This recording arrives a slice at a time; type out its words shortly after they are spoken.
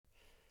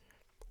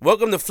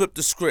Welcome to Flip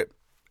the Script,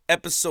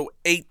 episode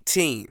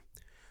 18.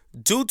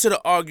 Due to the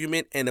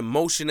argument and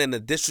emotion and the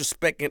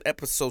disrespect in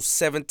episode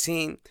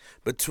 17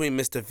 between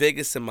Mr.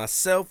 Vegas and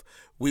myself,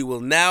 we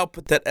will now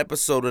put that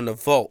episode in the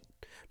vault.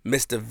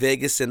 Mr.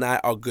 Vegas and I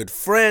are good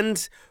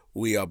friends,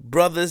 we are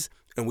brothers,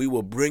 and we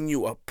will bring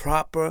you a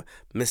proper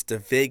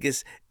Mr.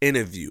 Vegas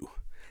interview.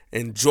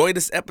 Enjoy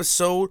this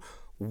episode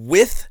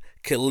with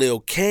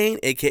Khalil Kane,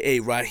 a.k.a.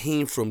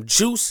 Raheem from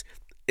Juice.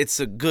 It's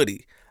a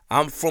goodie.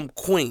 I'm from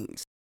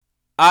Queens.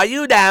 Are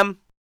you damn?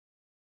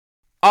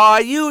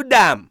 Are you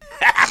damn?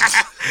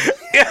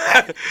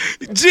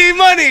 G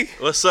Money.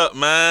 What's up,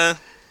 man?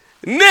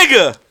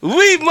 Nigga,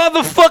 we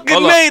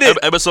motherfucking made it.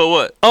 Episode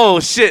what? Oh,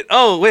 shit.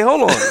 Oh, wait,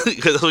 hold on.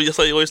 Because that's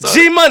how you always start.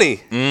 G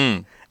Money.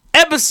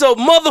 Episode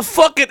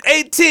motherfucking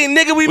 18.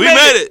 Nigga, we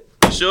made it.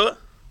 You sure?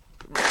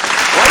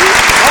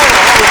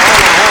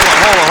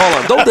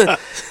 Hold on.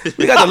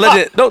 We got the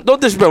legend.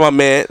 Don't disrespect my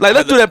man. Like,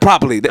 let's do that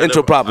properly. The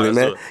intro properly,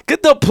 man.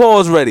 Get the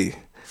applause ready.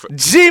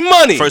 G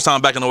Money. First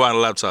time back in a while on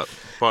the laptop.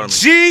 Pardon me.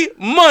 G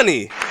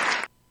Money.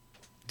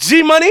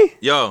 G Money.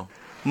 Yo.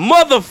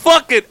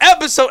 Motherfucking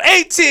episode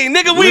 18.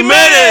 Nigga, we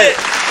made it.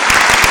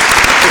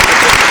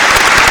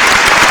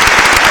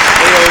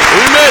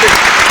 We made it.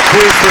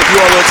 Queens Flip,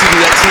 URL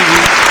TV.TV.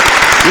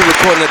 We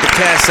recording at the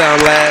Cash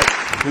Sound Lab.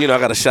 You know, I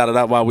got to shout it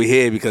out while we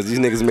here because these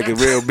niggas making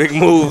real big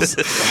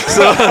moves.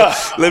 So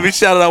let me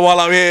shout it out while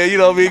I'm here. You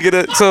know what I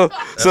mean? So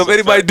if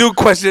anybody do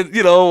question,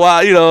 you know,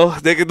 why, you know,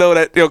 they can know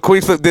that, you know,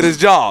 Queen Flip did his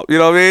job. You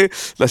know what I mean?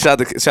 Let's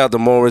shout out to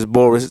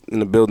Boris in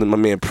the building. My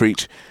man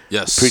Preach.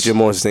 Yes. Preach and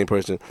Morris, the same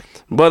person.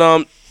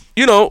 But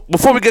you know,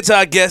 before we get to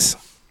our guests,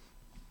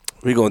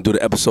 we're gonna do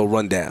the episode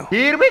rundown.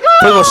 Here we go.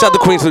 First of all, shout out to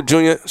Queen Flip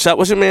Jr.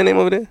 What's your man name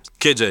over there?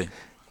 KJ,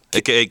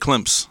 aka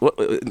Klimps. What?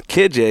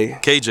 Kid J.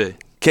 KJ.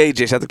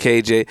 Shout out to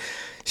KJ.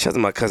 Shout out to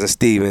my cousin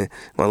Steven,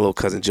 my little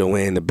cousin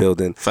Joanne in the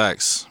building.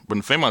 Facts.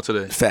 Bring the fame out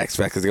today. Facts,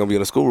 because they're going to be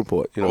on the school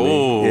report. You know what I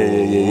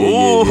mean?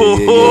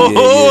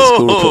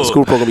 Yeah.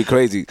 School report going to be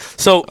crazy.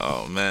 So,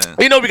 oh, man.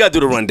 You know we got to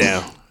do the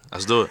rundown.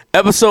 Let's do it.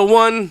 Episode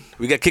 1,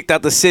 we got kicked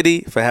out the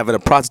city for having a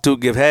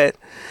prostitute give head.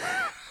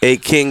 A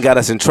King got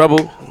us in trouble.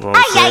 You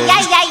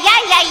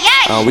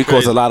know we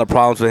caused a lot of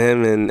problems for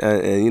him, and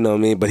you know what I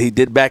mean? But he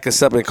did back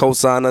us up and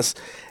co-sign us.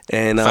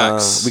 And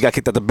we got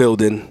kicked out the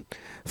building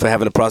for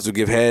having a prostitute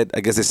give head. I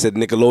guess they said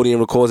Nickelodeon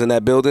records in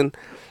that building,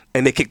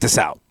 and they kicked us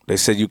out. They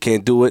said you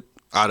can't do it.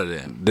 Out of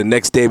there. The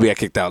next day we got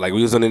kicked out. Like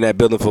we was only in that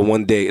building for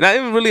one day. Not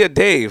even really a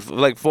day, for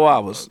like 4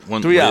 hours.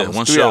 3 hours.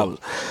 One 3 show. hours.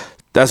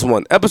 That's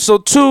one.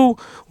 Episode 2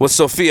 was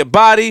Sophia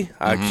Body.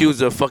 I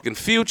accused her of fucking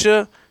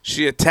Future.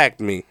 She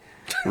attacked me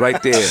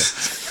right there.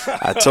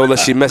 I told her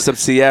she messed up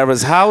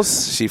Ciara's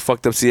house. She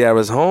fucked up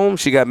Ciara's home.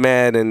 She got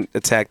mad and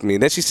attacked me.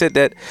 And then she said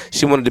that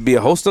she wanted to be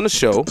a host on the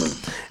show.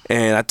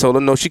 And I told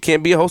her, no, she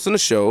can't be a host on the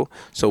show.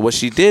 So what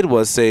she did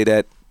was say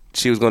that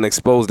she was going to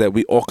expose that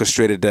we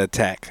orchestrated the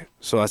attack.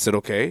 So I said,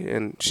 okay.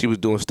 And she was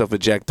doing stuff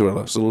with Jack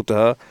Thriller. Salute to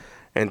her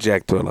and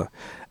Jack Thriller.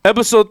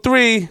 Episode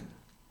 3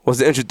 was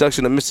the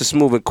introduction of Mr.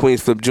 Smooth and Queen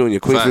Flip Jr.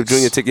 Queen Flip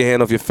Jr., take your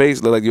hand off your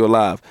face, look like you're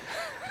alive.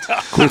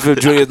 Queen Flip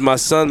Jr. is my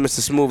son. Mr.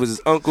 Smooth is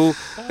his uncle.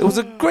 It was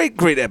a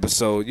great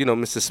episode. You know,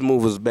 Mr.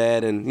 Smooth was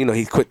bad, and you know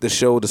he quit the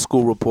show, the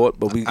school report.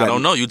 But we got, I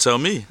don't know. You tell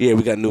me. Yeah,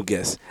 we got new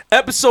guests.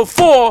 Episode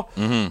 4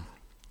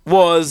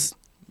 was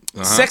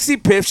Sexy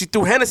Piff. She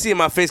threw Hennessy in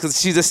my face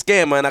because she's a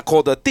scammer, and I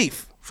called her a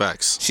thief.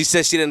 Facts. She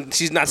said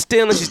she's not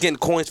stealing. She's getting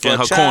coins for Getting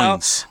her her child.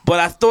 coins.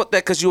 But I thought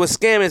that because you were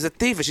scamming as a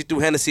thief, and she threw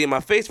Hennessy in my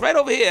face right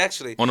over here,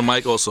 actually. On the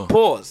mic also.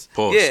 Pause.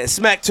 Pause. Yeah,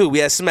 Smack 2. We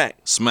had Smack.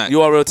 Smack.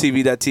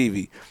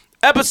 URLTV.TV.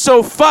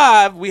 Episode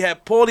 5, we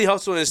had Paulie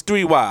Hustle and his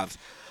 3 wives.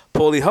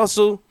 Paulie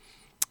Hustle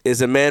is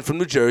a man from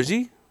New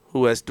Jersey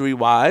who has 3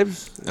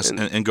 wives.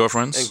 And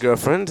girlfriends. And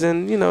girlfriends.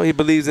 And, you know, he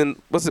believes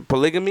in, what's it,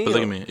 polygamy?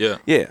 Polygamy, yeah.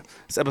 Yeah.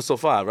 It's episode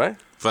 5, right?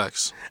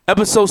 Facts.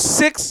 Episode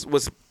 6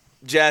 was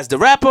Jazz the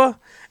Rapper.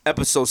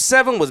 Episode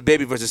 7 was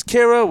Baby vs.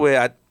 Kira,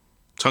 where I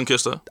Tongue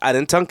kissed her. I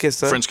didn't tongue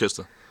kiss her. French kissed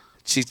her.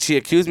 She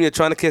accused me of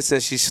trying to kiss her.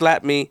 She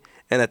slapped me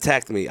and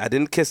attacked me. I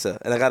didn't kiss her.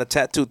 And I got a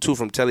tattoo, too,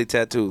 from Telly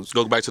Tattoos.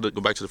 Go back to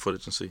the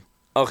footage and see.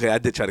 Okay, I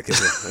did try to kiss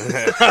her.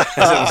 That's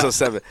episode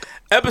 7.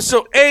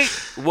 Episode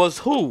 8 was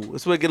who?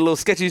 This where it get a little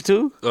sketchy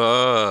too.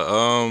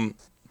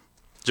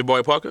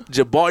 Jabari Parker.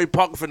 Jabari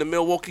Parker from the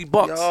Milwaukee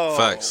Bucks. Yo,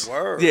 Facts.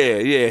 Word.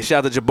 Yeah.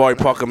 Shout out to Jabari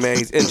Parker, man.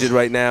 He's injured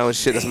right now and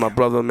shit. That's my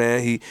brother,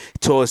 man. He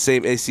tore his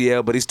same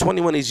ACL, but he's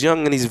 21. He's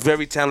young and he's a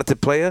very talented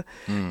player.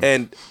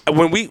 And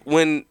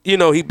when you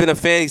know he's been a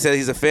fan, he said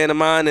he's a fan of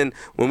mine. And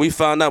when we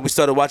found out, we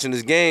started watching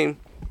this game.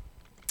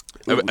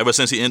 Ever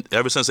since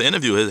the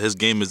interview, his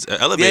game is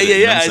elevated. Yeah,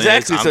 you know what I'm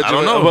exactly. saying? I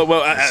don't know.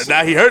 Well,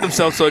 now he hurt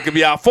himself, so it could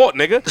be our fault,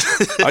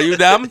 nigga. Are you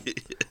dumb?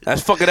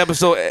 That's fucking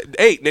episode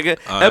 8, nigga.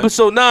 Right.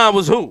 Episode 9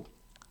 was who?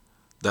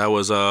 That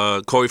was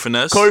Corey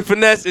Finesse. Corey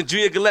Finesse and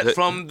Julia Gillette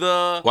from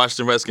the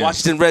Washington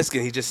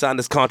Redskins. He just signed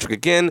his contract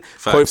again.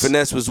 Facts. Corey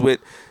Finesse was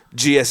with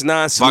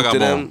GS9. Salute to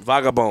them.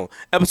 Vagabond.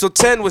 Episode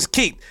 10 was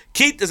Keith.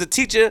 Keith is a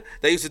teacher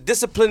that used to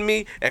discipline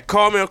me at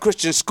Carmel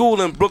Christian School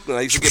in Brooklyn.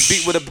 I used to get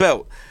beat with a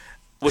belt.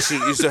 which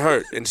used to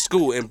hurt in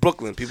school in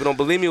Brooklyn. People don't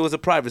believe me. It was a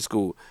private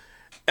school.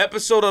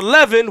 Episode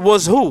 11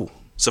 was who?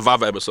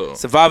 Survivor episode.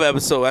 Survivor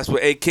episode. That's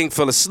where A. King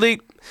fell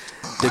asleep.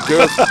 The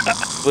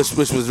girls,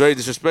 which was very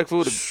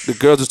disrespectful. The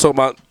girls was talking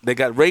about they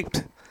got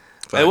raped.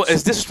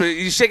 It's disrespectful.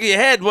 You shaking your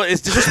head. What?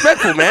 It's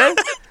disrespectful, man.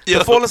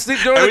 To fall asleep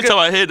during every time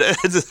I hear that,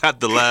 I just have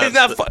to laugh. It's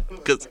not fun.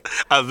 Because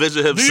I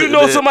vision him. Do you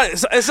know somebody?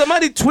 And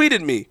somebody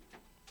tweeted me,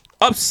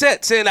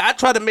 upset, saying that I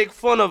tried to make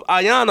fun of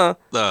Ayana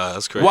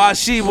that's crazy. while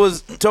she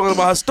was talking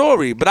about her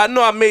story. But I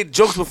know I made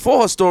jokes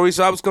before her story,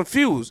 so I was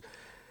confused.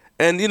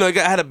 And, you know, I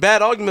had a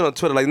bad argument on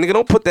Twitter. Like, nigga,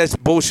 don't put that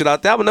bullshit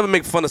out there. I would never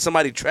make fun of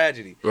somebody's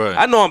tragedy. Right.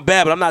 I know I'm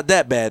bad, but I'm not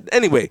that bad.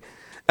 Anyway,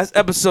 that's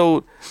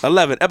episode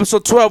 11.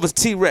 Episode 12 was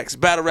T-Rex,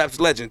 Battle Rap's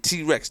legend.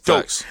 T-Rex,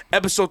 dope. Facts.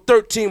 Episode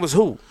 13 was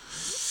who?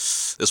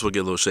 This will get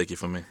a little shaky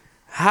for me.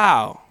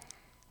 How?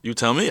 You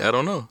tell me. I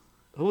don't know.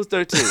 Who was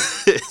 13?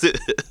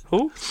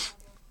 Who?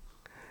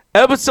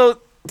 Episode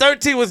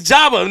 13 was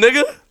Jabba,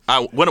 nigga.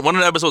 One of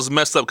the episodes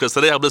messed up because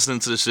today I'm listening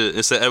to this shit.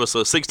 It said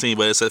episode 16,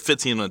 but it said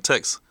 15 on the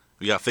text.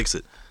 We gotta fix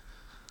it.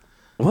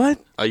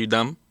 What? Are you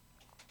dumb?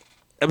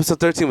 Episode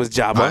 13 was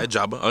Jabba. All right,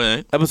 Jabba.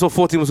 Okay. Episode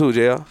 14 was who,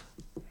 JR?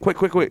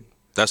 Quick.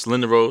 That's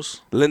Linda Rose.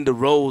 Linda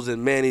Rose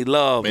and Manny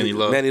Love. Manny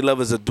Love. Manny Love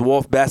is a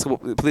dwarf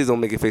basketball. Please don't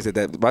make your face like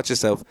that. Watch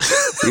yourself.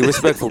 Be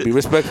respectful. Be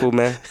respectful,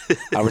 man.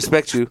 I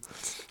respect you.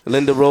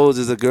 Linda Rose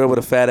is a girl with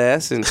a fat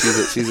ass, and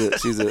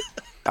she's a.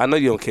 I know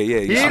you don't care.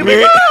 Yeah.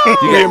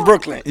 You're in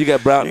Brooklyn. You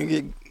got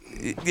brown.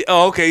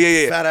 Oh,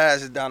 okay. Yeah. Fat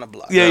ass is down the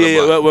block.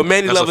 Yeah. Well,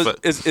 Manny That's Love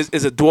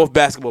is a dwarf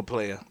basketball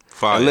player.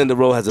 Fire. And Linda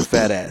Rose has a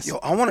fat ass. Yo,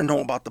 I want to know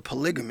about the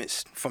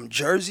polygamist from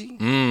Jersey.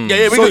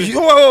 Yeah.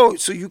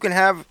 So you can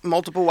have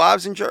multiple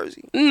wives in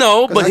Jersey?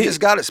 No, but I just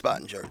got a spot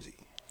in Jersey.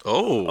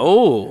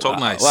 Oh. Talk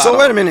nice. Wow. So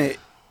wait a minute.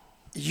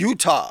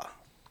 Utah,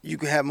 you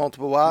can have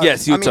multiple wives?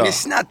 Yes, Utah. I mean,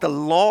 it's not the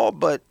law,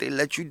 but they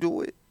let you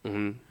do it.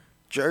 Mm-hmm.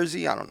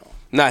 Jersey, I don't know.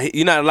 Nah,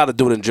 you're not allowed to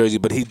do it in Jersey,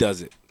 but he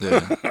does it.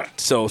 Yeah.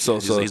 So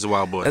He's a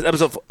wild boy.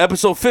 That's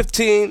episode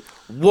 15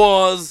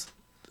 was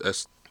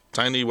That's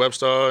Tiny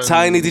Webstar.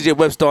 Tiny DJ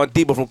Webstar and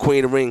Debo from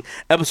Queen of the Ring.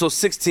 Episode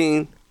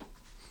 16.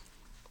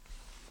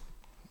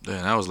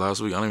 Damn, that was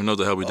last week. I don't even know what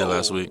the hell we did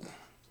last week.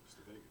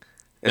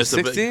 And It's the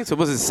 16? So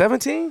was it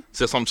 17?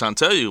 That's what I'm trying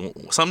to tell you.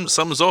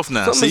 Something's off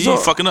now. Something's See, you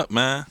off. fucking up,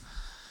 man.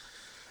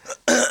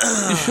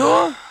 You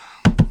sure?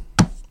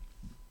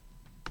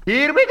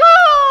 Here we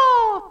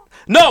go.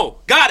 No,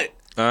 got it.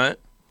 All right.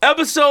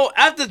 Episode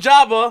after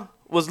Jabba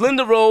was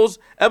Linda Rose.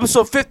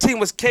 Episode 15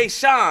 was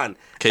K-Shine.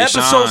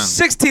 Episode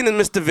 16 is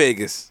Mr.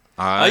 Vegas.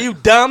 All right. Are you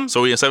dumb?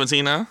 So we in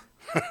 17 now?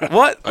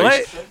 What?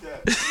 Wait.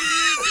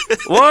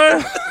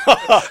 What?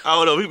 I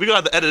don't know. We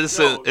got to edit this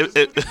in.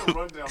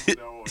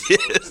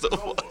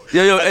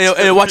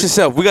 Yo, watch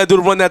yourself. We got to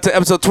do the rundown to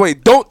episode 20.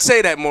 Don't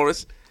say that,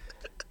 Morris.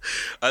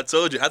 I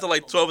told you. After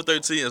like 12 or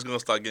 13, it's going to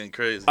start getting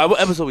crazy. All right,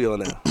 what episode we on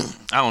now?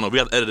 I don't know. We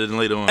got to edit it in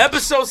later on.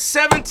 Episode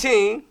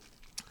 17.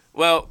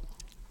 Well,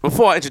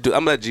 before I introduce,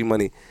 I'm going to let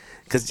G-Money.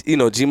 Because, you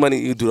know, G-Money,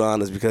 you do the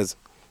honors because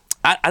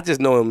I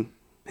just know him.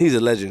 He's a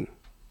legend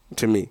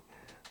to me.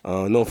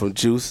 Know him from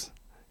Juice.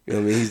 You know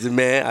what I mean? He's the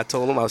man. I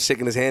told him I was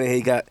shaking his hand,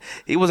 and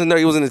he wasn't there.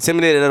 He wasn't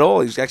intimidated at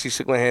all. He actually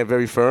shook my hand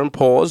very firm.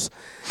 Pause.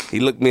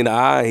 He looked me in the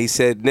eye. He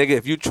said, "Nigga,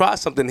 if you try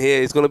something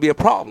here, it's gonna be a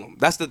problem."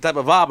 That's the type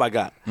of vibe I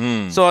got.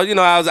 So you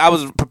know, I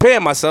was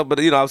preparing myself,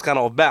 but you know, I was kind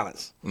of off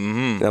balance. You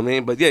know what I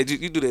mean? But yeah,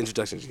 you do the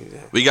introduction.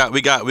 Yeah. We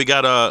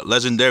got a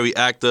legendary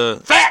actor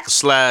Facts!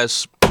 /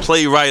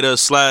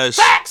 playwriter /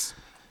 Facts.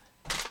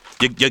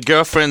 Your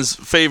girlfriend's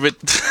favorite.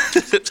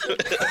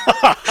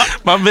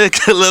 My man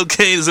Lil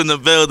Kane's in the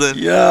building.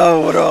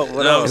 Yo, what up? You know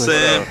what I'm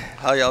saying?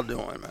 How y'all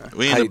doing, man?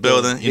 We in How the you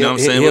building. doing? You know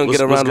what I'm saying? He don't What's-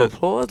 get a what's round of good?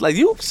 applause. Like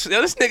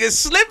this nigga's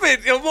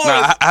slipping. Yo, Morris.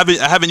 Nah, I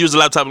haven't used the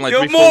laptop in like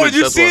 3-4 Morris, weeks.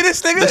 you that's see why.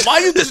 this nigga? Why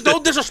you just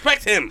don't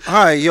disrespect him? All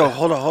right, yo,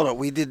 hold on.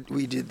 We did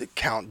the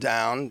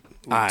countdown.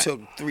 We All right.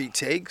 took 3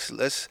 takes.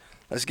 Let's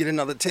get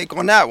another take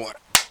on that one.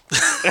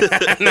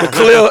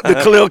 the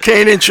Khalil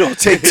Kane intro,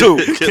 take 2.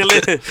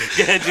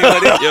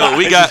 Yo,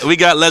 we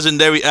got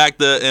legendary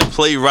actor and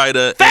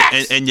playwriter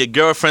and your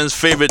girlfriend's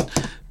favorite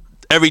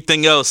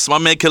everything else. My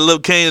man Lil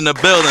Kane in the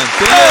building.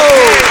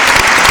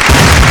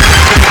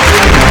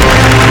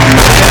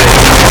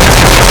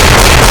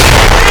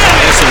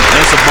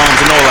 And some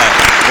bombs and all that.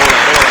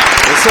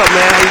 What's up,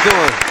 man? How you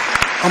doing?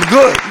 I'm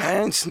good,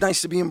 man. It's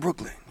nice to be in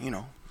Brooklyn, you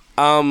know.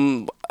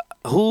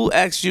 Who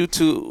asked you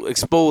to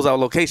expose our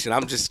location?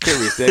 I'm just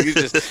curious. Man. You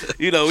just,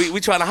 you know, we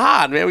trying to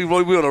hide, man. We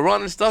on a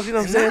run and stuff. You know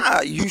what I'm saying?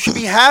 Nah, you should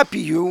be happy.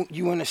 You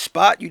in a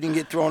spot. You didn't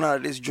get thrown out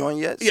of this joint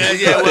yet.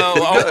 Yeah.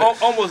 Well,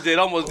 almost did.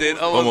 But you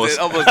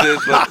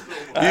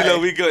know,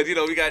 we good. You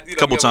know, we got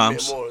Couple we got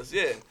times. Morris.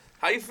 Yeah.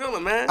 How you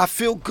feeling, man? I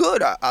feel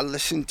good. I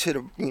listened to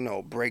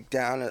the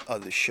breakdown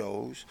of the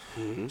shows.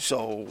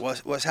 So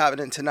what's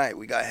happening tonight?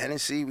 We got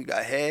Hennessy, we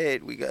got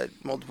Head, we got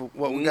multiple.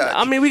 What we got?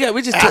 I mean, we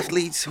just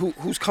athletes.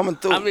 Who's coming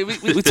through? I mean,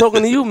 we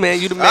talking to you,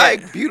 man. You the man. All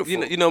right, beautiful.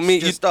 You know me.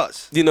 It's just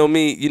us. You know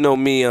me.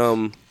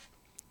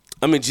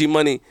 I mean, G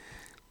Money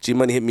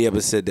hit me up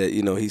and said that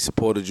he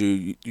supported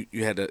you.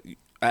 You had to.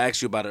 I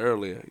asked you about it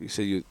earlier. You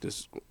said you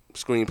just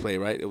screenplay,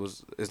 right?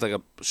 It's like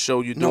a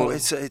show you do. No,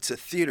 it's a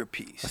theater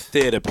piece.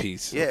 theater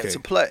piece. Yeah, okay. it's a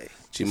play.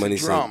 G It's Money a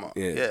drama.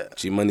 said, Yeah.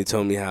 G Money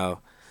told me how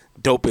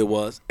dope it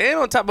was, and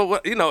on top of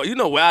what you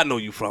know where I know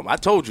you from. I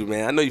told you,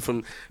 man. I know you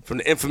from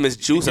the infamous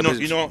Juice. You know.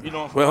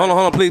 Wait, hold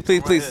on,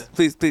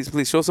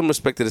 please, show some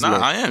respect to this Nah,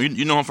 man. I am.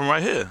 You know him from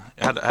right here.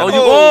 You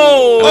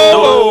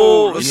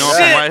know him shit, from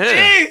right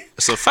here. G.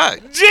 It's a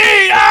fact. G,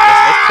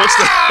 ah! Let's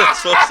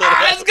post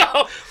that. Let's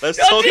go. Let's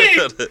Yo, talk G,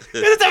 about it. this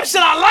is the type of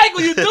shit I like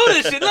when you do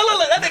this shit.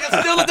 Look, that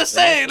nigga still look the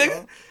same,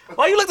 nigga.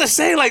 Why you look the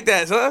same like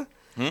that, son?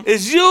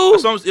 It's you.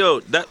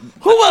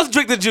 Who else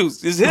drink the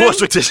juice? Is him? Who else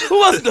drink the juice?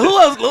 Who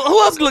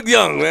else look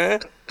young, man?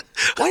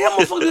 Why y'all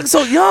motherfuckers look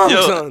so young,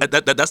 son?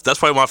 That's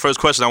probably my first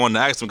question I wanted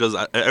to ask him because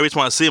every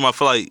time I see him, I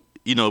feel like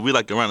we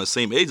like around the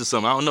same age or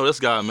something. I don't know this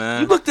guy,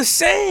 man. You look the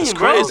same, It's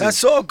bro. crazy.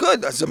 That's all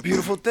good. That's a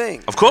beautiful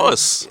thing. Of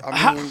course.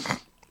 I mean,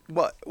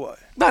 what?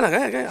 No,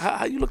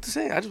 how you look the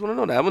same? I just want to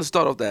know that. I'm gonna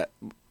start off that.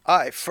 All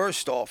right,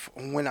 first off,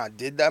 when I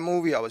did that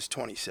movie, I was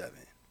 27.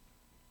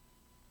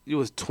 You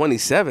was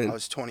 27. I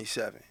was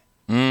 27.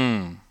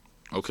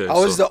 Okay. I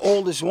was the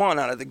oldest one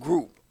out of the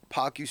group.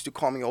 Pac used to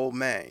call me old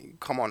man. He'd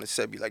come on the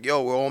set, be like,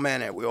 yo, we're old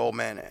man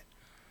at.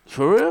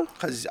 For real?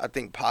 Because I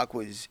think Pac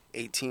was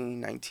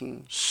 18,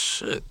 19.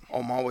 Shit.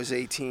 Omar was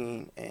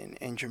 18,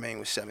 and Jermaine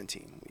was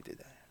 17 when we did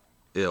that.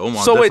 Yeah,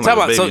 Omar. So wait, talk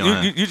definitely about. a So baby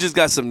on that. you just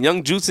got some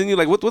young juice in you?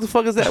 Like what the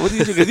fuck is that? What do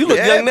you think? You look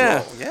young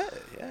now. Bro, yeah.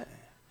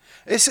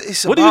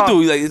 It's What about, do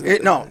you do?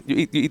 Like, no,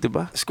 you eat the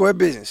bar. square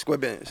business. All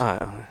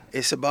right.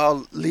 It's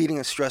about leading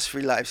a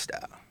stress-free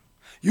lifestyle.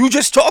 You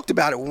just talked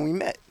about it when we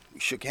met. We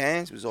shook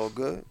hands. It was all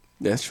good.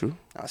 That's true.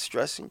 Not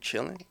stressing,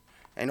 chilling.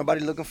 Ain't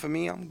nobody looking for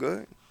me. I'm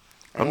good.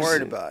 I'm I'm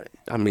worried just- about it.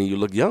 I mean, you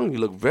look young. You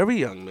look very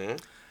young, man.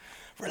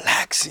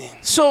 Relaxing.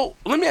 So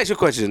let me ask you a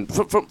question.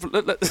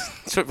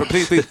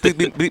 Please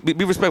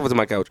be respectful to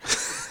my couch.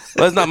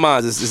 Well, it's not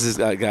mine. This is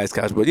guy's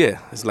couch, but yeah,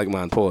 it's like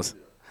mine. Pause.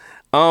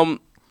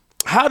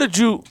 How did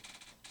you?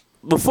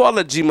 Before I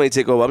let G Money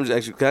take over, I'm just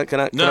actually can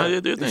I? No, you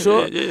do your thing.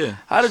 sure? Yeah.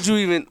 How did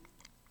you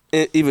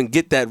even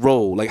get that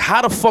role? Like,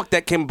 how the fuck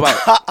that came about?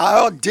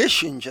 I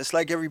auditioned just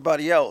like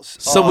everybody else.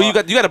 So when you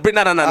got to bring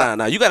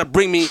no. You got to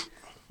bring me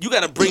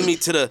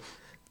to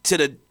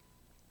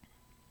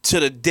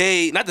the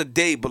day, not the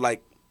day, but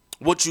like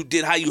what you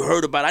did, how you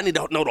heard about it. I need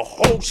to know the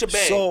whole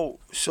shebang.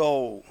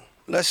 So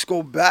let's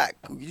go back.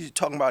 You're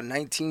talking about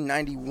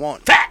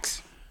 1991.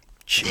 Facts.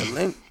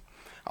 Chilling.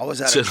 I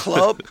was at a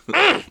club.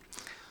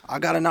 I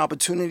got an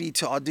opportunity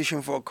to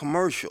audition for a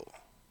commercial.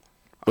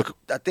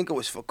 I think it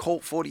was for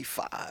Colt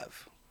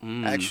 45.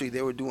 Actually,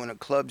 they were doing a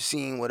club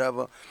scene,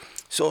 whatever.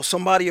 So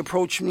somebody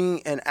approached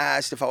me and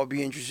asked if I would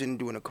be interested in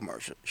doing a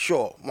commercial.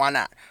 Sure, why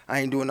not? I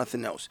ain't doing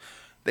nothing else.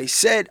 They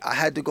said I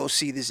had to go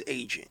see this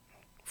agent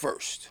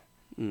first.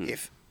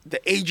 If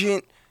the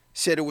agent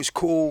said it was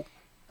cool,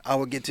 I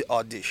would get to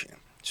audition.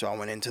 So I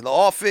went into the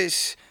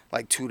office.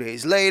 Like 2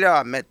 days later,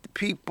 I met the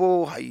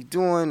people. How you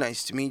doing?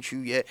 Nice to meet you.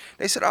 Yeah.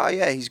 They said, oh,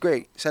 yeah, he's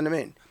great. Send him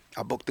in.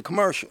 I booked the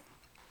commercial.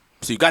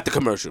 So you got the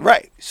commercial.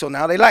 Right. So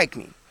now they like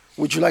me.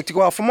 Would you like to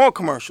go out for more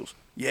commercials?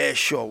 Yeah,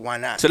 sure. Why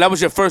not? So that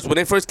was your first, when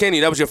they first came to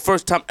you, that was your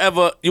first time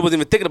ever, you wasn't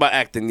even thinking about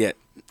acting yet.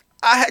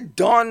 I had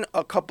done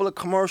a couple of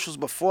commercials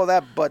before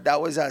that, but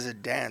that was as a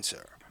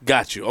dancer.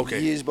 Got you. Okay.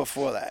 Years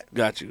before that.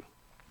 Got you.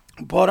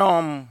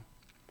 But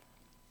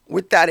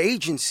with that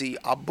agency,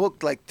 I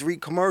booked like 3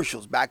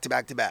 commercials back to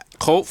back to back.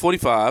 Colt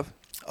 45.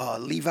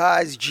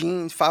 Levi's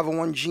jeans,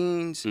 501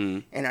 jeans,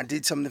 and I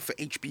did something for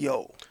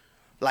HBO,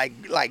 like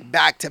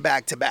back to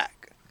back to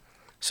back.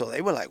 So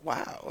they were like,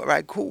 "Wow, all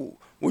right, cool.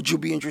 Would you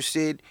be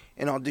interested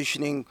in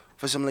auditioning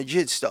for some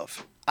legit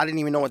stuff?" I didn't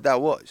even know what that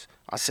was.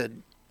 I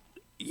said,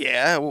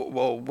 "Yeah.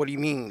 Well, what do you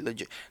mean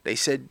legit?" They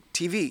said,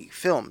 "TV,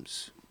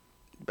 films.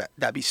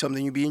 That be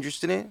something you'd be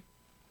interested in?"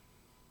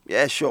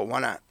 Yeah, sure. Why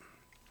not?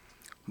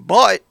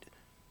 But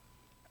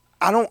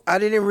I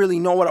didn't really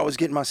know what I was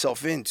getting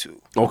myself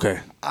into.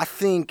 Okay. I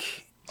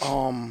think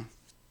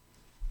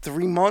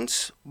 3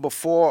 months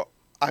before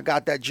I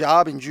got that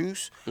job in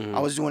Juice,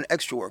 I was doing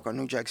extra work on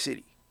New Jack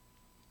City.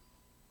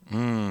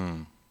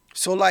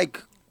 So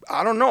like,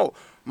 I don't know.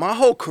 My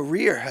whole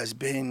career has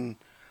been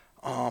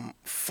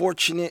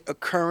fortunate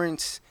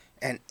occurrence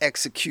and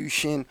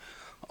execution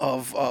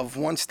of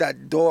once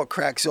that door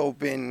cracks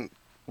open,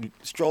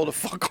 stroll the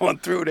fuck on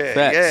through there.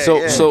 Fact. Yeah,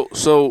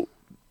 So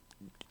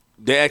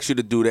they asked you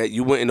to do that.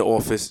 You went in the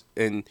office,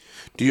 and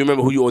do you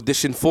remember who you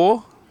auditioned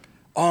for?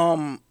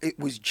 It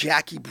was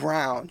Jackie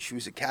Brown. She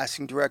was a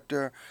casting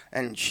director,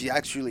 and she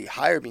actually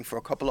hired me for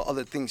a couple of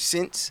other things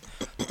since.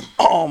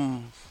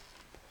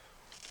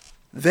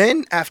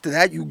 Then after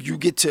that, you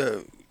get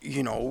to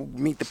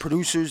meet the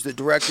producers, the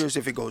directors,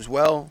 if it goes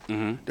well.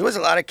 There was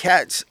a lot of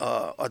cats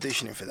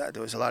auditioning for that.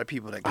 There was a lot of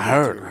people that came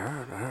heard.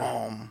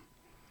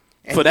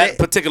 And For that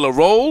particular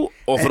role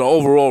or for the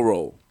overall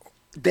role?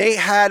 they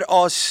had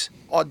us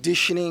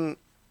auditioning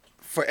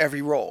for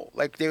every role.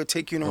 Like they would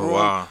take you in a room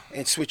wow.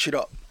 and switch it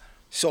up.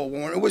 So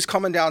when it was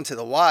coming down to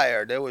the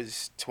wire, there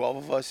was 12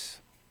 of us,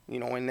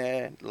 in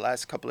there the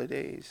last couple of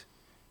days.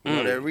 You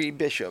know, that Reed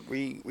Bishop,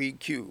 Reed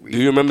Q. Do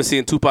you remember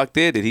seeing Tupac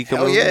there? Did he come?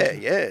 Hell over?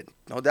 yeah,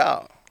 no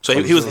doubt.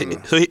 So he was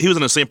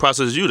in the same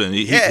process as you then.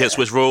 He had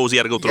switched roles. He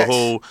had to go through the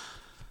whole.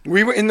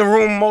 We were in the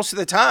room most of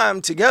the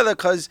time together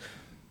because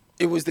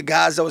it was the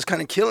guys that was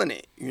kind of killing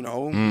it, you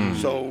know.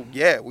 So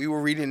yeah, we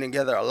were reading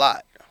together a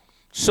lot.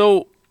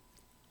 So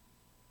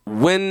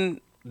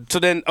then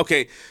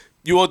okay,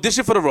 you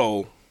auditioned for the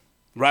role,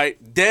 right?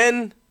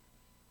 Then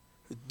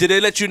did they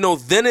let you know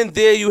then and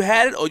there you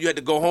had it, or you had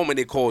to go home and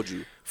they called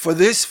you? For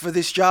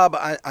this job,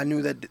 I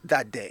knew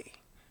that day.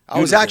 I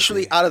was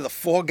actually out of the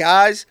 4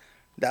 guys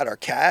that are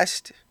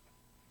cast,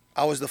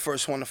 I was the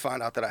first one to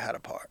find out that I had a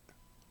part.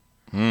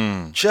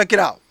 Check it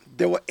out.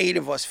 There were 8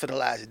 of us for the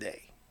last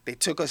day. They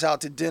took us out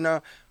to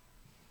dinner,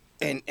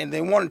 and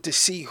they wanted to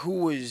see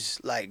who was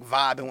like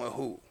vibing with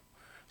who.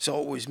 So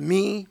it was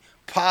me,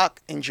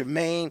 Pac, and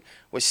Jermaine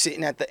was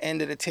sitting at the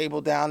end of the table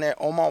down there.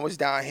 Omar was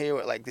down here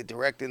with like the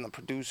director and the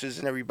producers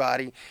and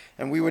everybody.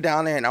 And we were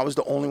down there, and I was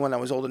the only one that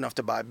was old enough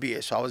to buy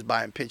beer. So I was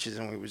buying pitchers,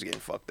 and we was getting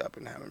fucked up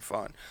and having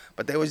fun.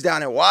 But they was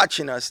down there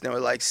watching us, and they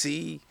were like,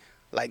 see,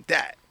 like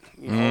that.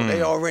 You know,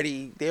 they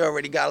already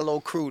got a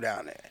little crew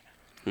down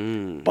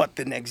there. But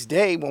the next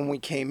day when we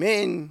came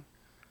in,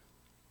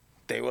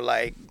 they were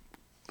like,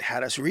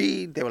 had us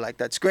read. They were like,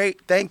 that's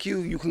great. Thank you.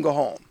 You can go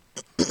home.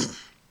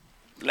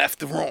 Left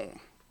the room.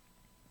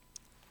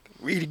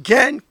 Read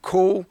again.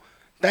 Cool.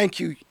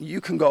 Thank you.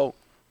 You can go.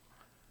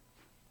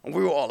 And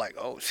we were all like,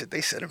 oh, shit,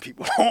 they sending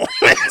people home.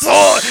 It's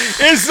on.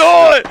 It's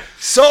on.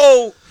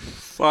 So,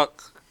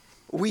 Fuck.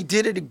 we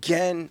did it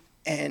again,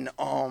 and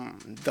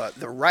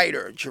the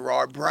writer,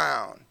 Gerard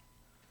Brown,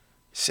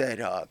 said,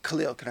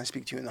 Khalil, can I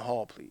speak to you in the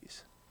hall,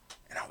 please?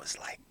 And I was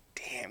like,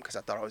 damn, because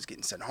I thought I was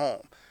getting sent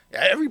home.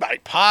 Yeah, everybody,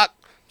 Pac,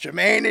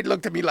 Jermaine, they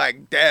looked at me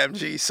like, damn,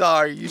 G,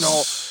 sorry, you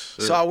know.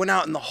 So I went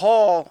out in the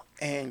hall,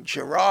 and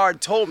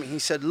Gerard told me, he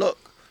said, look,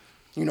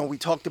 you know, we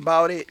talked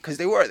about it, because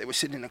they were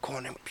sitting in the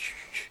corner.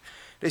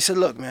 They said,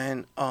 look,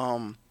 man,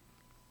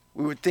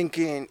 we were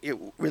thinking it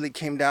really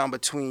came down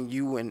between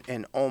you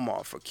and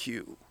Omar for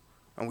Q.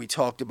 And we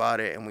talked about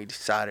it, and we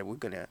decided we're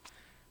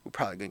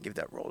probably going to give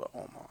that role to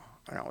Omar.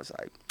 And I was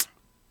like,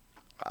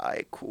 all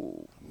right,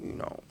 cool, you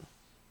know.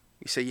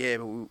 He said, yeah,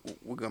 but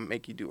we're going to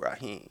make you do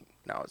Raheem.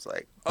 And I was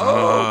like,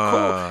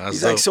 oh, cool.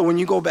 He's like, so when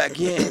you go back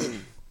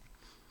in,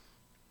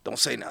 don't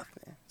say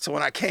nothing. So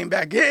when I came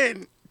back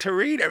in to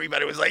read,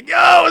 everybody was like,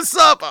 yo, what's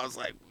up? I was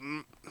like,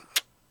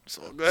 it's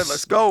all good,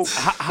 let's go.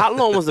 How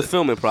long was the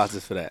filming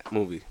process for that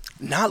movie?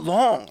 Not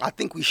long. I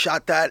think we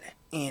shot that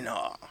in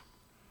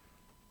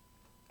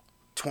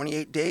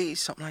 28 days,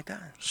 something like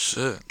that.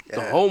 Shit. Yeah.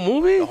 The whole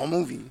movie? The whole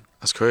movie.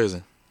 That's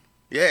crazy.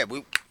 Yeah,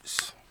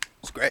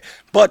 it's great.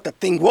 But the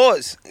thing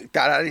was,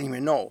 that I didn't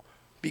even know,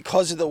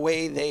 because of the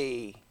way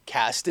they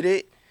casted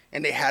it,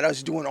 and they had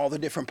us doing all the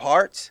different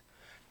parts,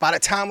 by the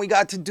time we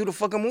got to do the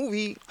fucking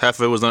movie, half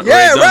of it was not.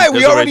 Yeah, done. right.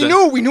 We already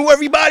knew. We knew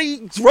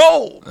everybody's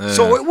role. Yeah.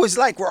 So it was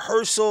like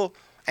rehearsal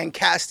and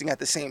casting at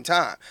the same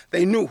time.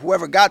 They knew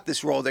whoever got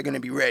this role, they're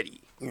gonna be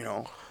ready. You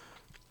know.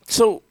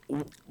 So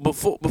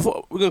before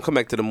we're gonna come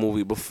back to the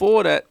movie.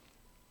 Before that,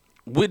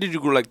 where did you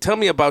grow? Like, tell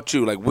me about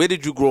you. Like, where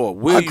did you grow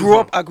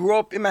up? I grew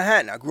up in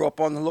Manhattan. I grew up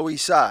on the Lower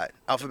East Side,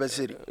 Alphabet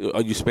City.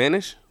 Are you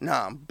Spanish?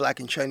 Nah, I'm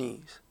black and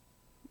Chinese.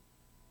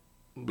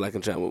 Black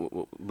and Chinese.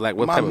 Black.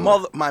 What type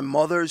of? My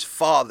mother's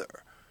father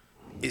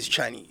is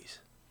Chinese.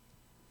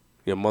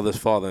 Your mother's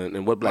father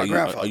and what black? My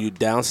grandfather. Are you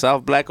down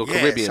south black or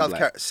Caribbean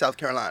black? South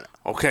Carolina.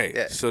 Okay.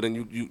 Yeah. So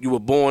then you were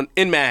born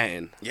in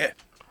Manhattan. Yeah.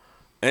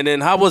 And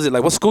then how was it?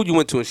 Like, what school you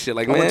went to and shit?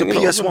 Like, I went to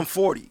PS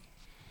 140.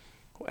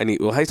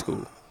 What high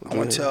school? I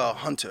went to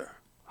Hunter.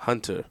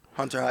 Hunter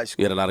High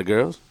School. You had a lot of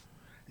girls?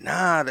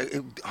 Nah,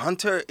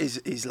 Hunter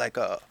is like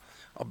a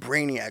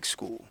brainiac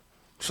school.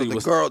 So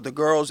the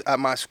girls at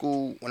my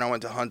school when I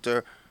went to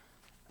Hunter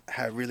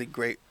had really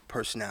great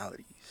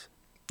personalities.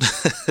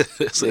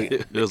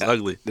 It was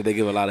ugly. Did they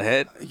give a lot of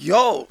head?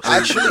 Yo,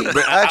 actually,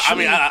 I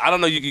mean, I don't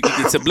know. You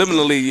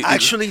subliminally.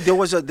 Actually, there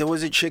was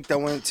a chick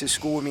that went to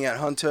school with me at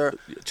Hunter.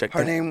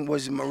 Her name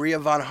was Maria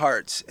Von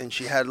Hartz, and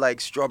she had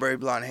like strawberry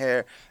blonde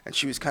hair, and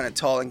she was kind of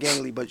tall and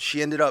gangly, but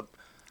she ended up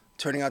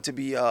turning out to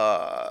be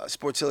a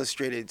Sports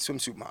Illustrated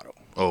swimsuit model.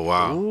 Oh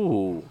wow.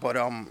 Ooh. But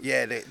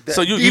yeah.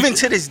 So even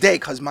to this day,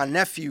 because my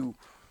nephew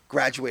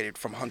graduated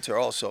from Hunter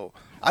also.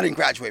 I didn't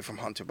graduate from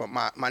Hunter, but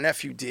my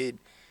nephew did,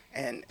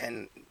 and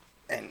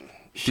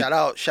shout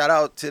out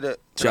to the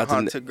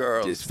Hunter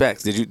girls. It's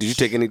facts. Did you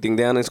take anything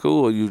down in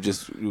school, or you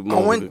I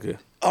went.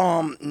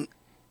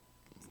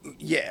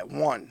 Yeah,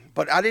 one,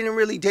 but I didn't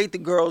really date the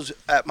girls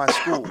at my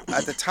school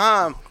at the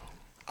time.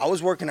 I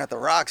was working at the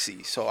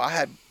Roxy, so I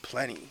had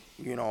plenty.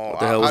 You know, what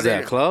the hell was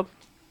that, club?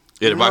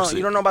 Yeah, the Roxy.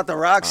 You don't know about the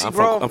Roxy,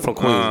 bro? I'm from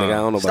Queens, nigga. I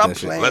don't know about that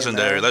shit.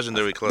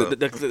 Legendary club.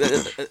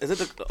 Is it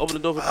the open the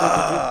door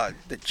for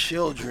the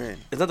children?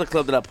 Is that the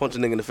club that I punched a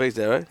nigga in the face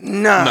there, right?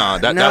 Nah,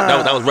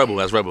 that was Rebel.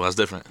 That's Rebel. That's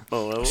different.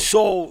 Oh, Rebel?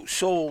 So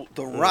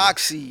the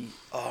Roxy,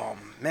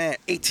 man,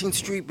 18th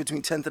Street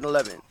between 10th and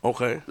 11th.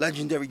 Okay.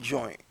 Legendary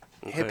joint.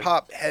 Okay. Hip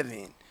hop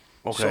heaven.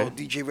 Okay. So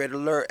DJ Red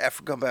Alert,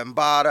 Africa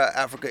Bambaataa,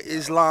 Africa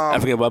Islam.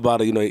 African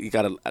Bambaataa, you know, he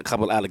got a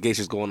couple of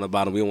allegations going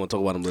about him. We don't want to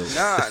talk about him. Really.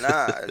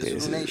 Nah,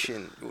 Zulu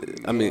Nation.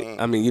 I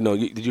mean, you know,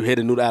 did you hear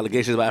the new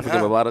allegations about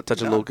African Bambaataa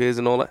touching little kids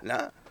and all that?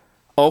 Nah.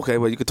 Okay,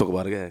 well, you can talk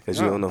about it, yeah, because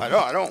you don't know.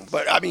 I don't.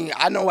 But I mean,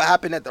 I know what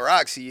happened at the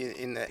Roxy.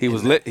 He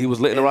was lit in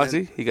the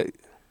Roxy? He got.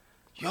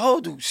 Yo,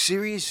 dude,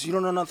 serious? You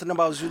don't know nothing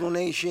about Zulu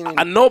Nation?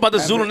 I know about the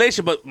Zulu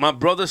Nation, but my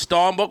brother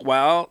Starbuck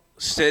Wild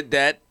said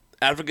that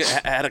Africa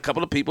had a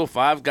couple of people,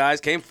 5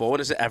 guys came forward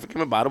and said African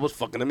Bambaataa was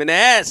fucking them in the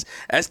ass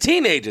as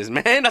teenagers,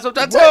 man. That's what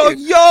I'm telling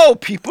you. Yo,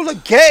 people are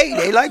gay.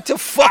 They like to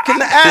fuck in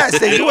the ass.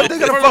 They do what they're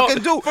gonna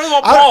fucking do. First of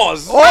all,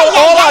 pause. All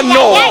I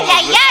know.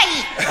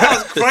 That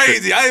was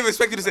crazy. I didn't even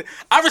expect you to say.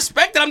 I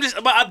respect it.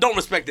 But I don't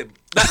respect it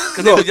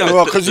because they were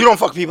young. Because you don't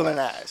fuck people in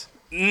the ass.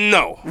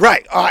 No.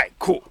 Right. All right.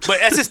 Cool.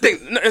 But that's his thing.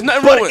 There's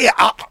nothing wrong with it.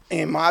 Yeah,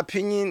 in my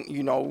opinion,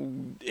 you know,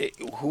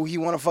 who he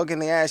want to fuck in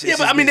the ass. Yeah,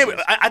 but I mean,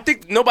 I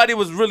think nobody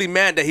was really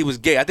mad that he was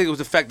gay. I think it was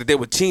the fact that they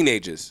were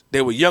teenagers.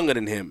 They were younger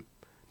than him.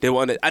 They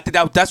were. I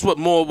think that's what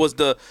more was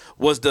the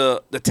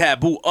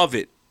taboo of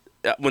it.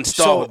 When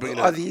Star was bringing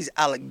it up. Are these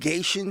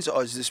allegations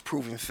or is this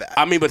proven fact?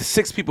 I mean, but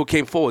 6 people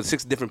came forward.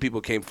 6 different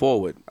people came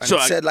forward. And so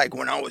said like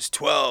when I was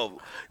 12,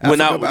 when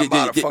I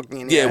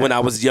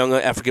was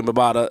younger, African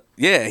Bambaataa.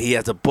 Yeah, he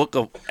has a book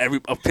of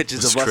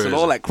pictures of us and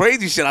all that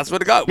crazy shit. I swear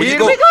to God, when you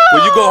go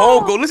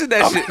home, go listen to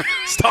that shit.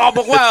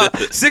 Starbuck Wild,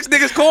 6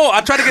 niggas called.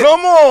 I tried to get. Come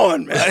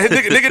on, man.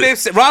 Nigga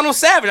named Ronald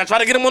Savage. I tried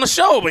to get him on the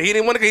show, but he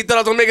didn't want to. He thought I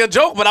was gonna make a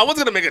joke, but I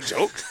wasn't gonna make a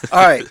joke.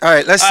 All right.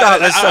 Let's stop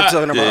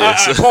talking about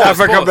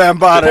African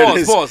Bambaataa and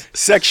his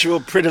sexual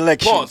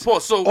predilection.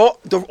 Pause. So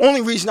the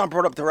only reason I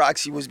brought up the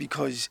Roxy was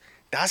because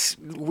that's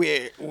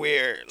where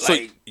so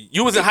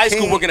you was in high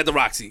school working at the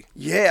Roxy.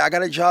 Yeah, I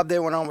got a job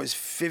there when I was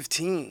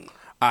 15.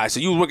 All right, so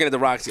you was working at the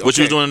Roxy. What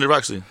you was doing in the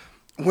Roxy?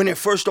 When it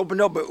first opened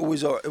up, it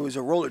was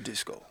a roller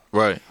disco.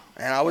 Right.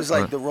 And I was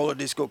like the roller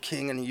disco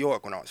king in New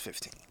York when I was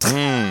 15.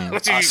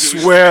 I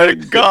swear to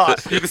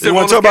God. You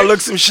want to talk about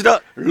look some shit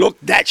up? Look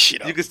that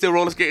shit up. You can still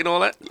roller skate and all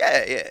that?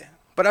 Yeah.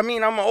 But I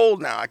mean, I'm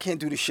old now. I can't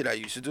do the shit I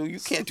used to do. You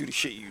can't do the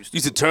shit you used to do.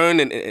 You used to turn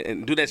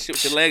and do that shit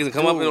with your legs and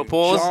come up and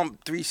pause?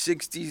 Jump,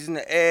 360s in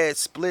the air,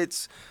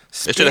 splits.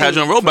 They should have had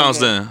you on roll bounce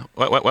then.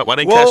 Why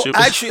didn't catch you?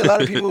 Actually, a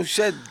lot of people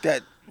said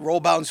that roll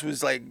bounce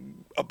was like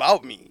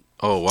about me.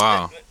 Oh,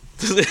 wow.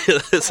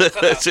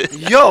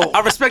 Yo,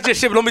 I respect your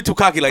shit, but don't be too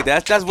cocky like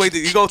that. That's way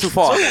you go too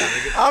far.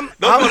 Don't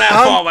go that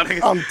far, my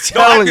nigga. I'm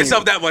telling don't you,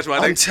 yourself that much, my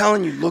nigga. I'm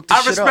telling you, look this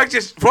I shit up. respect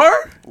your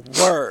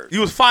word.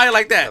 You was fire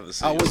like that.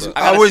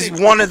 I was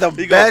one of the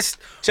best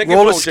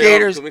roller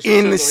skaters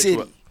in the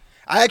city.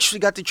 I actually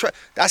got to try.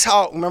 That's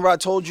how. Remember, I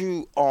told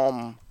you.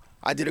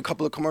 I did a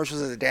couple of commercials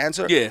as a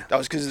dancer. Yeah, that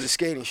was because of the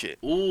skating shit.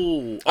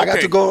 Ooh, okay. I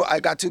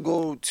got to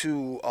go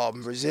to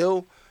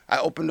Brazil. I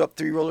opened up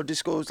 3 roller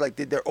discos, like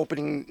did their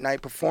opening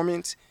night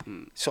performance.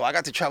 So I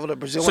got to travel to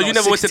Brazil. So when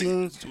I was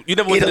 16, you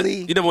never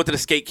Italy. went to the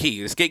Skate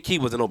Key. The Skate Key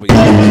wasn't open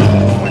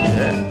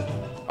yet.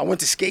 I went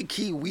to Skate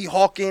Key,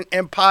 Weehawken,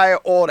 Empire,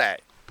 all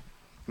that.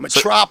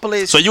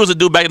 Metropolis. So you was a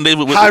dude back in the day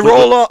with high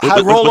roller,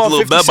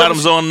 little bell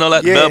bottoms on and all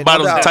that. Bell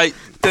bottoms tight.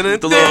 The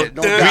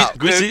little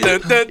greasy.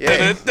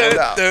 Yeah, no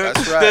doubt.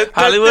 That's right.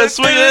 Hollywood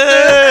swinging.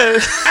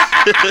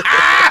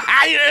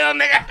 Yeah,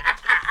 nigga.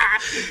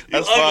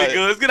 That's ugly,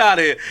 good. Get out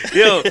of here.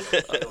 Yo.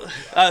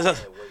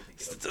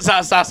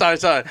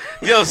 Sorry.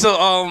 Yo, so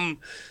all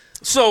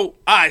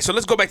right, so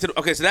let's go back to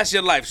so that's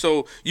your life.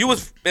 So you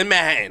was in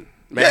Manhattan.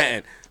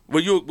 Yeah.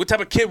 What type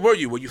of kid were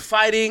you? Were you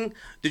fighting?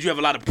 Did you have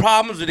a lot of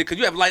problems? Because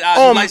you have light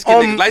skinned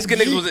niggas. Light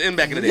skinned niggas was in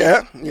back in the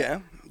day. Yeah,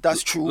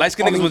 that's true. Light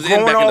skinned niggas was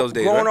in back in those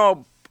days. Growing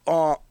up,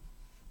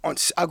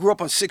 I grew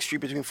up on 6th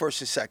Street between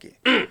 1st and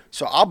 2nd.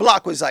 So our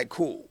block was like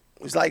cool.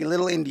 It was like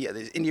Little India.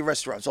 There's Indian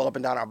restaurants all up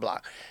and down our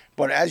block.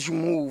 But as you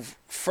move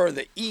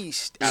further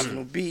east,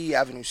 Avenue B,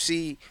 Avenue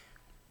C,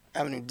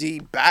 Avenue D,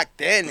 back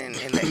then in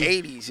the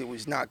 80s, it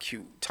was not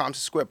cute.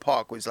 Thompson Square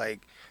Park was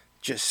like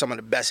just some of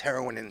the best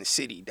heroin in the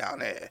city down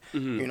there.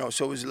 You know,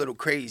 so it was a little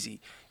crazy.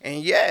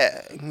 And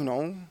yeah, you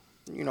know,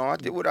 I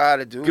did what I had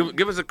to do.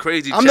 Give us a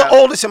crazy I'm the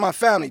oldest in my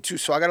family too,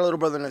 so I got a little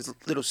brother and a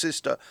little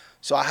sister.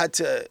 So I had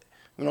to,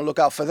 look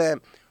out for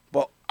them.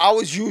 But I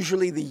was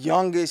usually the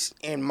youngest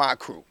in my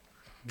crew.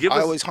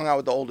 I always hung out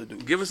with the older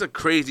dudes. Give us a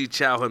crazy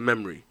childhood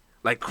memory.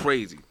 Like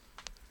crazy.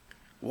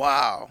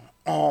 Wow.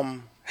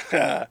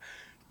 There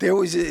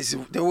was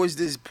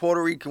this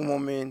Puerto Rican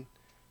woman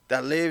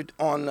that lived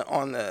on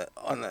the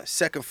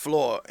 2nd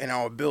floor in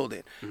our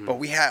building, but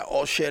we had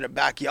all shared a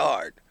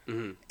backyard,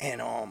 and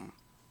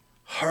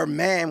her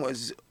man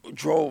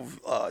drove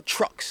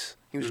trucks.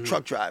 He was a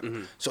truck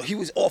driver, so he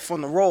was off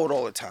on the road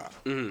all the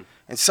time.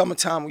 And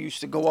summertime we used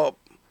to go up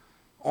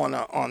on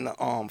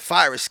the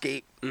fire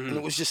escape, and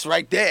it was just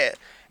right there,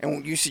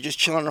 and we used to just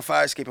chill on the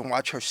fire escape and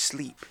watch her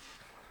sleep.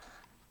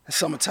 In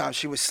summertime,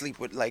 she would sleep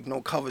with like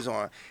no covers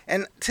on,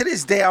 and to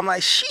this day, I'm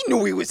like, she knew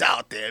we was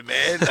out there,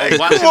 man. Like,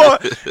 come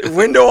on,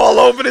 window all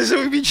open, and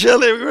so we be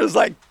chilling. We was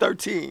like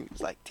 13. It's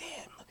like,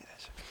 damn, look at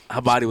that shit.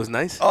 Her body was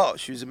nice. Oh,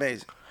 she was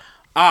amazing.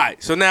 All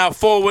right, so now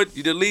forward,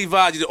 you did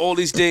Levi, you did all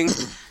these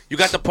things. You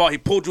got the part. He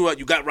pulled you out.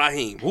 You got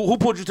Raheem. Who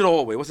pulled you to the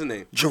hallway? What's his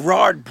name?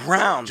 Gerard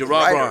Brown.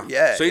 Gerard Brown.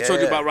 Yeah. So he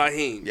told you about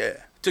Raheem. Yeah.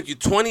 Took you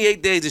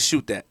 28 days to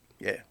shoot that.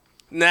 Yeah.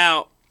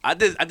 Now I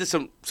did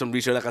some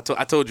research. Like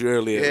I told you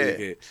earlier.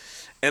 Yeah.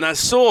 And I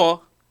saw.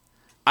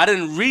 I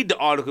didn't read the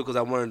article because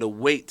I wanted to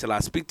wait till I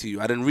speak to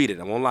you. I didn't read it.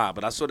 I won't lie.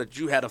 But I saw that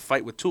you had a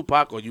fight with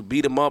Tupac or you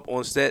beat him up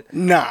on set.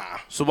 Nah.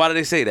 So why did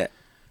they say that?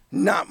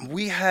 Nah.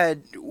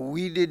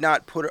 We did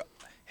not put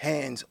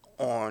hands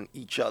on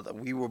each other.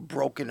 We were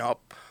broken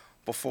up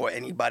before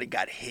anybody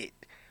got hit.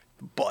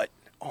 But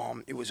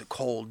it was a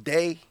cold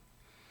day.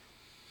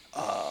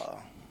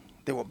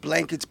 There were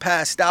blankets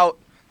passed out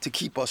to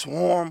keep us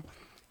warm.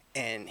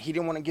 And he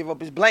didn't want to give up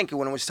his blanket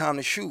when it was time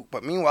to shoot.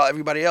 But meanwhile,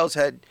 everybody else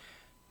had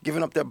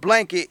giving up their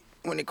blanket.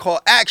 When they call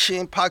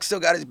action, Pac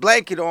still got his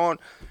blanket on.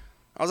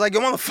 I was like,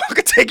 yo,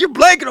 motherfucker, take your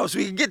blanket off so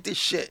we can get this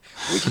shit.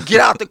 We can get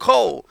out the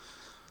cold.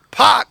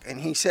 Pac, and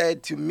he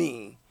said to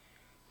me,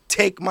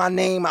 take my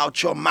name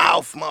out your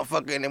mouth,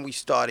 motherfucker. And then we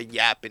started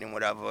yapping and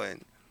whatever,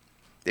 and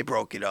they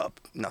broke it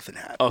up. Nothing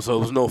happened. Oh, so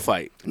it was no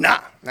fight.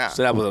 Nah.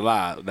 So that was a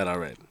lie that I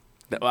read.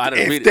 I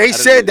didn't read If it. they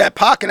said that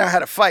Pac and I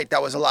had a fight,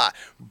 that was a lie.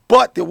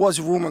 But there was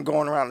a rumor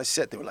going around the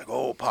set. They were like,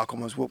 "Oh, Pac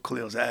almost whooped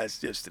Khalil's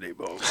ass yesterday,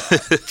 bro." I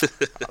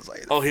was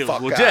like, "Oh, he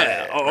fuck was outta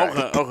yeah." here, Oh,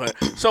 right? okay.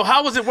 So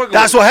how was it working?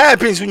 That's what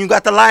happens when you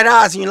got the light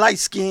eyes and you light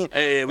skin.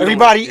 Hey,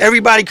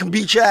 everybody can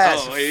beat your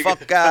ass.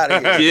 Fuck out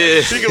of here.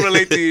 Yeah. She can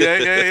relate to you.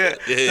 Yeah.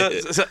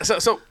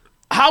 So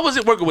how was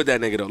it working with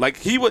that nigga though? Like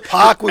he was.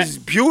 Pac was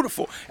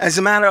beautiful. As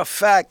a matter of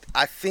fact,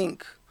 I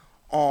think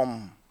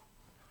the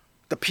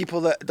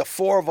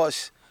four of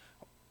us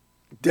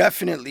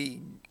definitely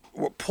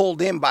were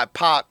pulled in by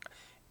Pac,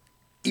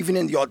 even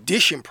in the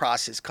audition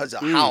process, because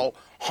of how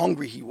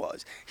hungry he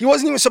was. He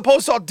wasn't even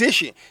supposed to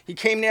audition. He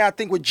came there, I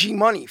think, with G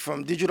Money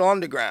from Digital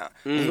Underground.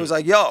 And he was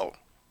like, yo,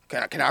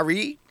 can I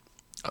read?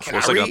 For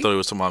a second, I thought it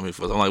was somebody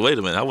first. I'm like, wait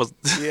a minute, I was.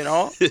 You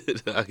know?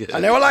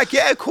 And they were like,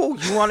 yeah, cool.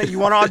 You want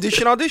to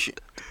audition?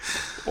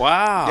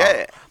 Wow.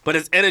 Yeah. But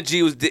his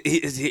energy was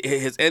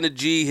his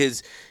energy,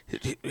 his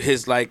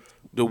like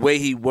the way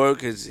he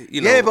worked,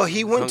 Yeah, but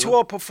he went to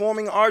a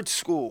performing arts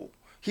school.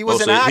 He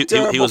was an so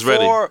actor he was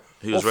ready.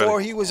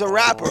 before he was a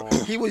rapper.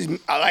 He was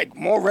like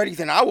more ready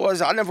than I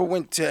was. I never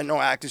went to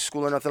no acting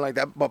school or nothing like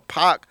that. But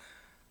Pac,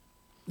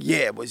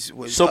 was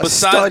so a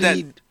besides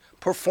studied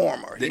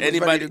performer. He was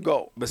ready to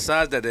go.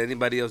 Besides that, did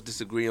anybody else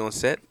disagree on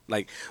set?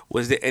 Like,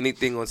 was there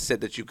anything on set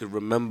that you could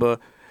remember?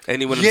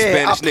 Anyone of the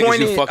Spanish niggas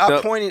you fucked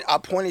up? I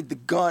pointed the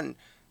gun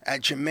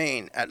at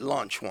Jermaine at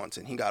lunch once,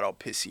 and he got all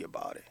pissy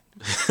about it.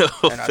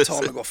 And I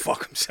told him to go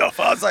fuck himself.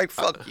 I was like,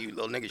 fuck you,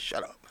 little nigga,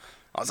 shut up.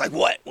 I was like,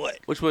 what?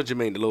 Which one,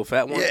 Jermaine? The little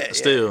fat one? Yeah.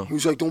 Still. He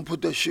was like, don't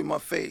put that shit in my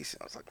face.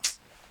 I was like,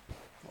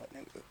 what,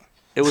 nigga?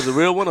 It was a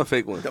real one or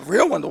fake one? The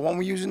real one, the one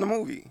we used in the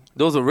movie.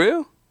 Those are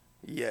real?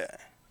 Yeah.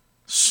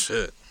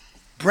 Shit.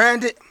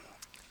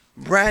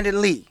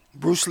 Brandon Lee,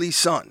 Bruce Lee's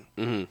son,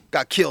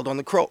 got killed on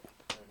the Crow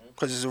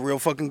because it's a real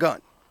fucking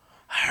gun.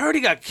 I heard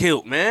he got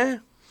killed,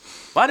 man.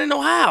 But I didn't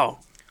know how.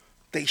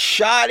 They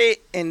shot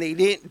it and they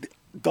didn't.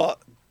 The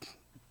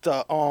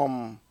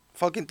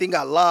fucking thing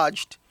got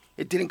lodged.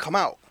 It didn't come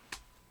out.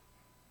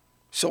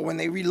 So when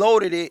they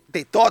reloaded it,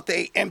 they thought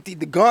they emptied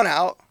the gun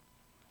out.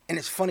 And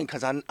it's funny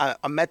because I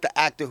met the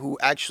actor who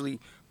actually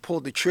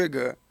pulled the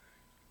trigger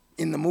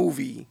in the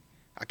movie.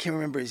 I can't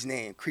remember his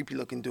name, creepy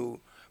looking dude.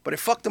 But it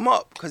fucked him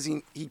up because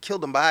he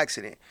killed him by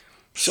accident.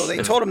 So they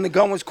told him the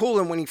gun was cool,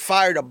 and when he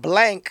fired a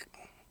blank,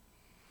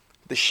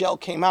 the shell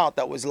came out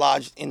that was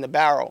lodged in the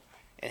barrel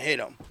and hit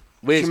him.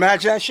 Can you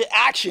imagine that shit?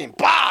 Action.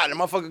 Bah! The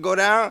motherfucker go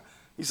down.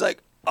 He's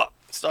like,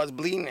 starts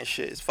bleeding and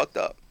shit. It's fucked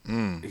up.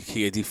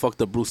 He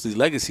fucked up Bruce Lee's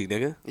legacy,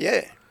 nigga.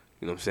 Yeah.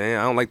 You know what I'm saying?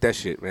 I don't like that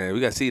shit, man.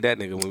 We got to see that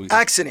nigga when we...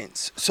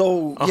 Accidents.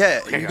 So,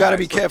 you got to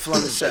be careful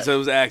on the set. So it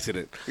was an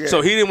accident. Yeah.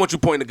 So he didn't want you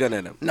pointing the gun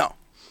at him? No.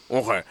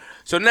 Okay.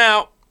 So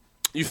now,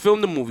 you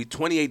filmed the movie,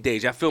 28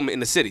 days. Y'all filmed it in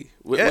the city.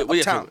 Where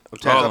Uptown.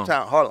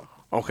 Uptown, Harlem.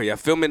 Okay, y'all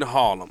filmed in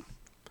Harlem.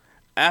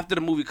 After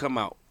the movie come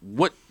out,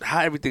 how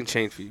everything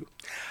changed for you?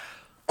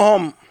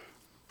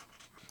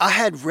 I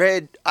had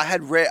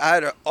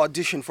an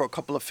audition for a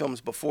couple of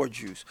films before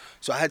Juice.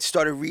 So I had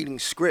started reading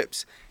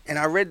scripts. And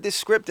I read this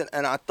script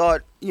and I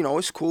thought,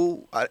 it's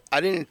cool.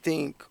 I didn't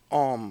think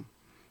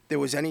there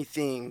was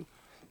anything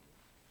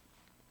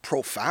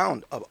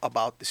profound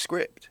about the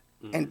script.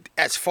 Mm-hmm. And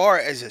as far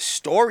as a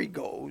story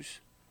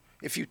goes,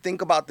 if you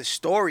think about the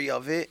story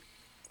of it,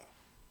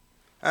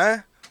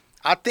 I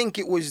think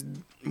it was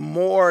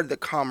more the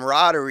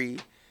camaraderie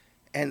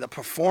and the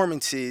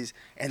performances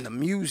and the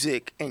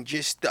music and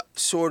just the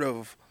sort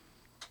of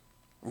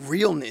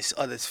realness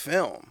of this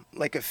film.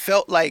 Like it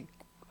felt like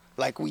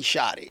we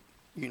shot it,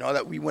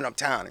 that we went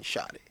uptown and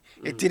shot it.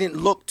 Mm-hmm. It didn't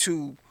look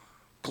too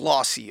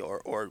glossy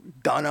or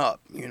done up,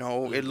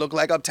 It looked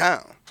like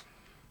Uptown.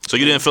 So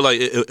you didn't feel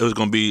like it was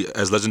going to be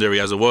as legendary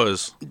as it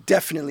was?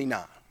 Definitely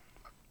not.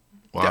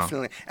 Wow.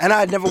 Definitely. And I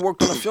had never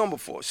worked on a film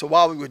before. So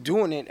while we were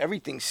doing it,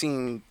 everything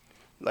seemed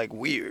like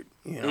weird,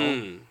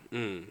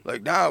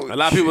 Like now. A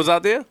lot of people was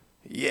out there?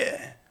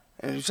 Yeah.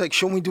 And it's like,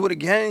 shouldn't we do it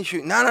again?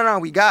 No,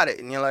 we got it.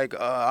 And you're like, all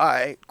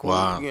right, cool,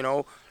 Wow. you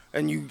know.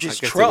 And you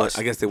just I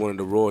trust. guess they wanted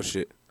the raw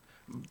shit.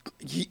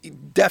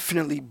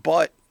 Definitely,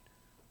 but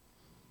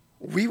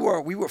we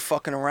were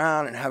fucking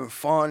around and having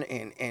fun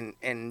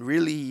and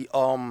really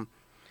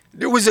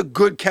there was a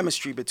good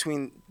chemistry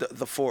between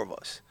the four of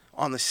us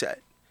on the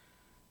set.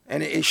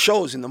 And it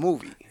shows in the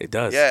movie. It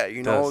does. Yeah,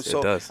 you know. It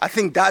So does. I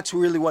think that's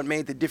really what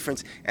made the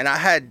difference. And I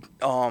had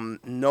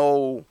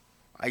no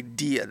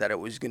idea that it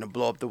was gonna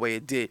blow up the way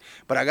it did.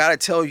 But I gotta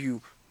tell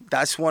you,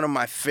 that's one of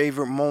my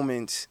favorite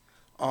moments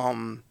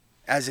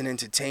as an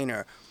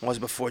entertainer was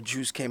before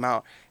Juice came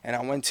out. And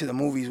I went to the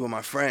movies with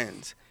my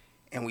friends.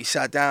 And we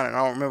sat down, and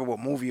I don't remember what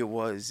movie it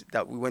was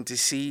that we went to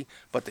see,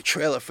 but the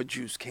trailer for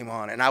Juice came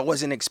on, and I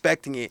wasn't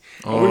expecting it.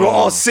 And we were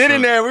all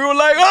sitting there. We were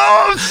like,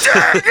 "Oh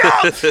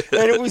shit!"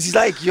 Yeah. And it was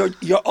like you're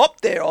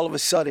up there all of a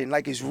sudden,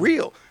 like it's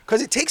real,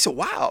 because it takes a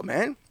while,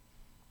 man.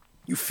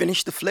 You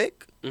finish the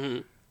flick,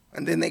 and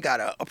then they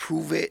gotta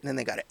approve it, and then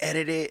they gotta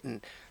edit it,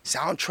 and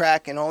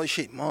soundtrack and all this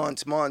shit.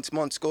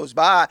 Months goes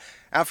by.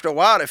 After a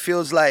while, it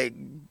feels like,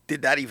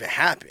 did that even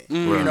happen?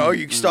 You know,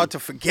 you start to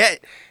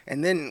forget.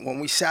 And then when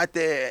we sat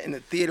there in the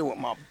theater with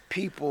my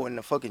people and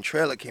the fucking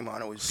trailer came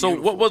on, it was So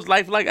beautiful. what was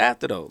life like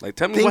after though? Like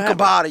tell me Think what happened.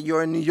 about it.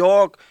 You're in New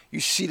York. You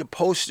see the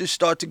posters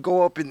start to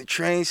go up in the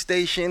train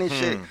station and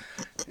shit.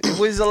 It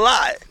was a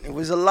lot. It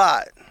was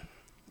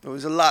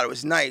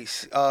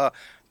nice.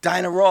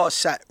 Dinah Ross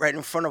sat right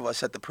in front of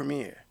us at the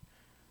premiere.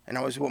 And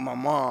I was with my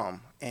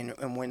mom. And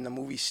when the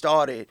movie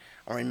started,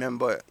 I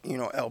remember, you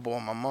know,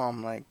 elbowing my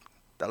mom like,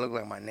 that looked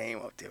like my name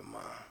up there,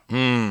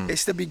 Mom.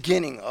 It's the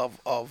beginning of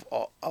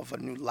a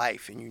new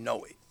life, and you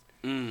know it.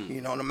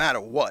 You know, no matter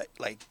what,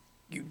 like,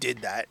 you did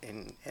that,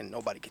 and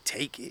nobody could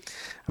take it.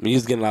 I mean, you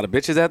was getting a lot of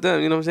bitches out there.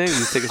 You know what I'm saying? You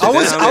was taking shit I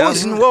was, down, the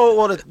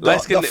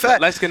Light-skinned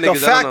niggas, I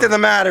fact don't of know. the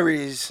matter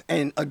is,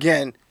 and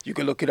again, you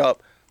can look it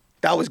up,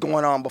 that was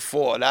going on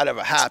before that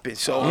ever happened.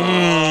 So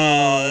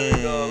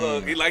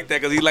Look, he liked that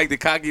because he liked the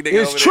cocky nigga.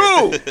 It's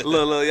over there. true.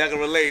 Look, y'all can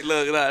relate.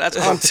 Look, that's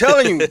I'm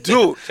telling you,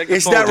 dude, Check your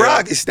it's phone, that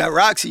Jack. it's that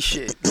Roxy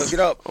shit. Look it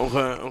up.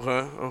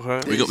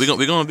 Okay. We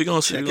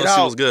gonna see Check it see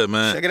out. what's good,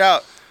 man. Check it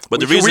out. But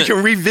we the reason we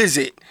can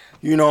revisit,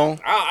 you know,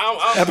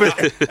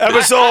 I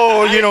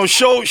episode, you know,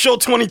 show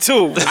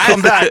 22.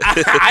 Come back.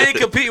 I ain't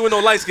competing with no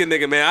light skinned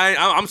nigga, man.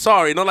 I'm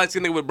sorry, no light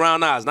skinned nigga with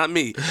brown eyes, not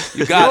me.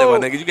 You got it, my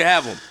nigga. You can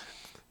have them.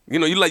 You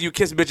know, you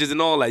kiss bitches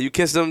and all that. You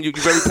kiss them. You're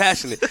very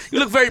passionate. You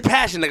look very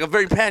passionate, like a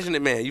very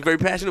passionate man. You very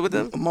passionate with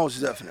them. Most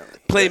definitely.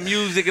 Play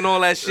music and all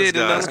that shit.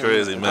 This guy's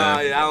crazy,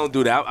 man. Yeah, I don't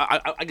do that.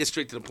 I get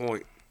straight to the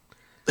point.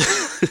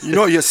 You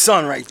know your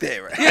son right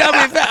there, right? Yeah,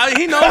 I mean,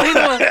 he know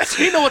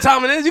what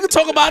time it is. You can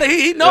talk about it.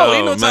 He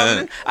know what time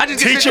it is. I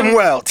just get Teach straight- him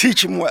well.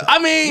 Teach him well. I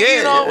mean, he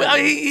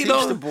Teach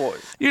know the boy.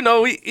 You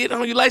know,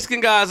 you light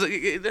skinned guys a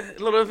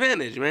little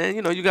advantage, man.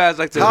 You know, you guys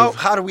like to.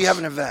 How do we have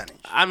an advantage?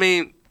 I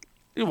mean,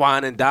 you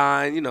wine and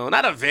dine. You know,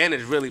 not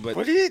advantage really, but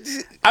What do you?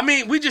 I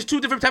mean, we just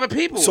two different type of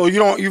people. So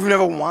you've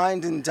never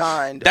wined and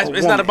dined.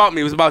 It's not about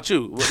me. It was about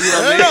you. You know what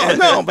I mean?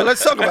 No, but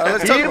let's talk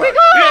about it. Here we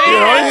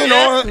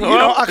go. You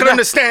know, I can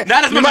understand.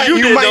 Not as much as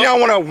you did, might though. not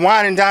want to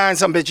wine and dine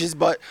some bitches,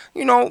 but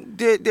you know,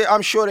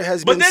 I'm sure there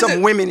has been there's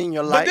some women in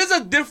your But life. there's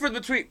a difference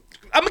between.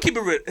 I'm gonna keep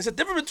it real. It's a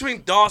difference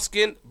between dark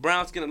skin,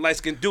 brown skin, and light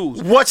skin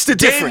dudes. What's the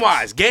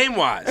difference? Game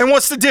wise. And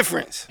what's the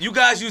difference? You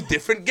guys use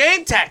different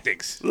game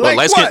tactics. Well,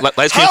 light skin How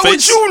would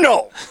face? you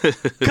know?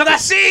 Cause I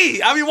see.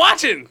 I be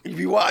watching. You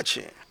be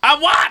watching. I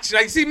watch.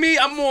 Like, see me,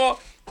 I'm more.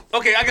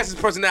 Okay, I guess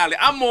it's personality.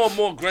 I'm more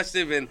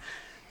aggressive and.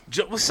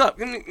 What's up?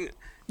 You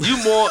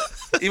more.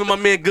 Even my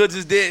man Goods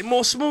is there.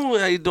 More smooth.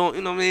 How you doing?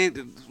 You know what I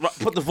mean?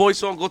 Put the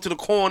voice on. Go to the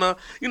corner.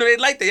 You know they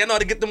like that. Y'all know how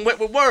to get them wet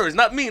with words.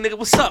 Not me, nigga.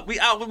 What's up? We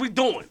out. What we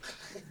doing?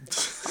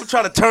 I'm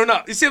trying to turn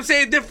up. You see what I'm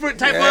saying? Different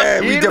type Yeah,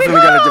 of. we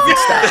definitely got a different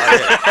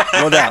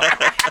style. Yeah. No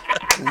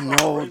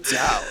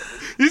doubt.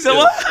 You said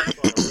what?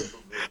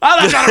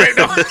 I'm not trying to rate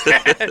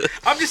no.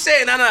 I'm just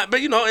saying,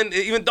 but you know, and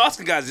even dark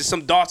skin guys, there's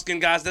some dark skin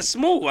guys that's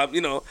smooth. You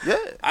know, Yeah.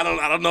 I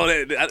don't know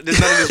that there's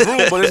none in this room,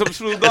 but there's some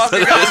smooth dark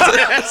skin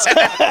guys.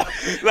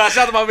 Nah,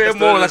 shout out to my man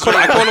Morris.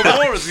 I call him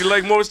Morris. You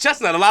like Morris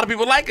Chestnut. A lot of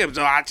people like him,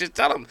 so I just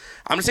tell him.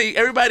 I'm just saying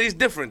everybody's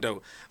different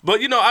though. But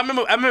you know, I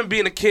remember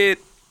being a kid.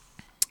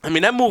 I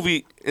mean, that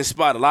movie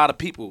inspired a lot of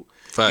people.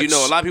 Facts. You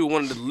know, a lot of people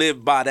wanted to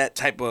live by that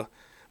type of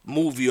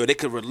movie, or they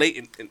could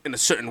relate in a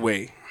certain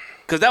way,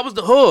 because that was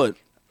the hood.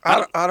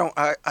 I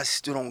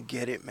still don't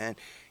get it, man.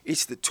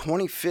 It's the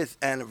 25th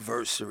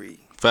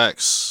anniversary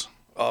Facts.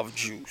 of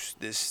Juice.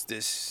 This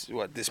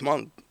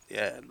month?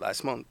 Yeah,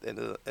 last month, end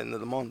of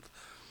the month.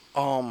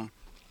 And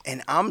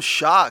I'm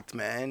shocked,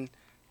 man,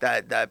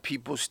 that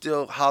people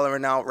still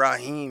hollering out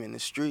Raheem in the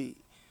street.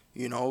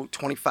 You know,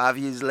 25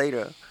 years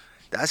later,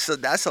 that's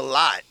a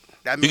lot.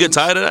 That You means, get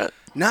tired of that?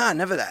 Nah,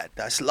 never that.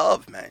 That's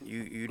love, man.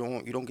 You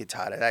don't get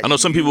tired of that. I know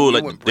some You people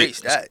like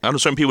embrace that. I know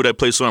certain people that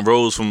play certain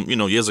roles from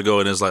years ago,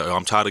 and it's like, oh,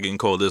 I'm tired of getting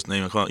called this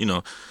name,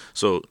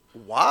 So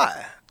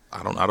Why?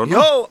 I don't know.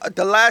 Yo,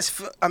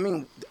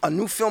 a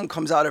new film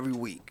comes out every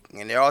week,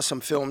 and there are some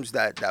films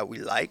that we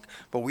like,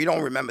 but we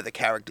don't remember the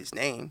character's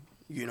name,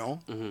 you know?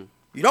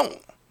 You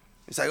don't.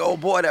 It's like, oh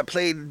boy, that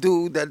played the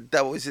dude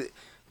that was it.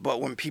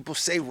 But when people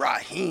say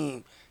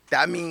Raheem,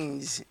 that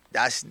means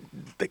that's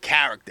the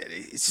character.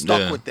 It's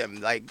stuck with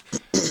them. Like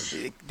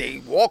they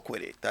walk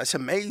with it. That's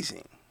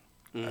amazing.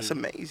 That's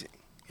amazing.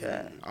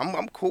 Yeah,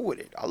 I'm cool with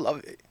it. I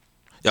love it.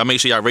 Y'all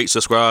make sure y'all rate,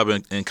 subscribe,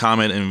 and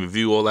comment and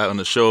review all that on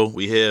the show.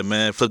 We here,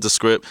 man. Flip the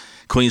script.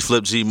 Queens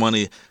Flip, G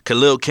Money,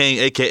 Khalil King,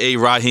 a.k.a.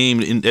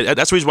 Raheem. And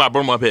that's the reason why I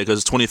brought him up here, because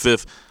it's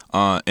 25th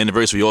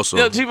anniversary also.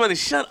 Yo, G Money,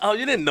 shut up.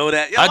 You didn't know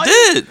that. Yo, I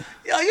did.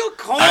 Yo, you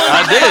cold.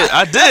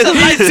 I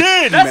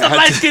did. That's a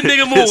light-skinned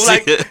nigga move.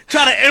 Like,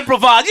 try to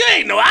improvise. You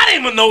ain't know. I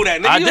didn't even know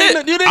that, nigga.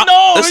 You didn't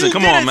know. Listen,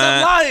 come on,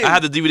 man. I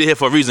had the DVD here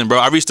for a reason, bro.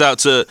 I reached out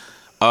to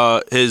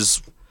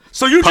his...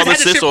 So you just had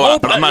to ship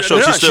open. I'm not sure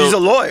if she's still. She's a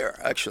lawyer,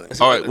 actually.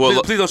 All right,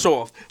 well, please don't show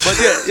off. But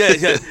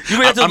yeah.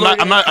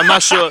 I'm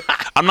not sure.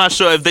 I'm not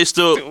sure if they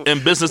still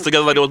in business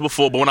together like they was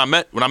before. But when I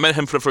met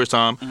him for the first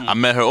time, I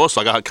met her also.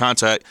 I got her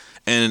contact,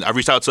 and I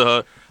reached out to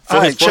her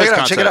for his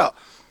contact. Check it out.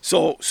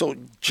 So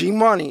G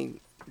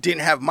Money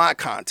didn't have my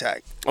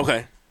contact.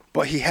 Okay.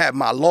 But he had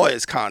my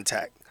lawyer's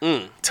contact.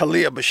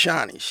 Talia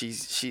Bashani.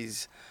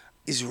 She's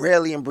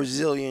Israeli and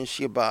Brazilian.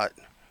 She about,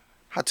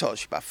 how tall is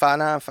she? About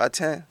 5'9",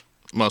 5'10"?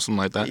 Something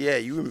like that. Yeah,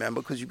 you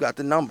remember because you got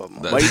the number.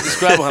 Why you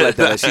describing her like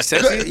that? Like she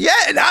sexy?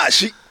 Yeah, nah,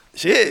 she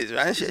is,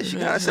 man. She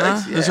kind of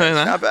sexy.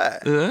 Yeah, not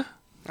bad. Yeah.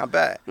 Not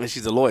bad. And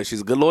she's a lawyer.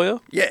 She's a good lawyer?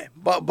 Yeah,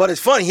 but it's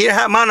funny. He didn't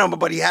have my number,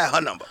 but he had her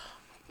number.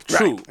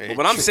 True. Right.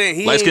 But I'm saying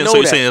he Light ain't skin, know so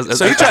you're that.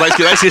 saying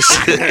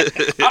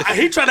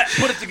He tried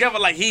to put it together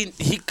like he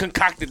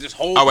concocted this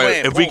whole all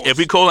right, plan. if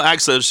we call and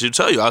ask her, she'll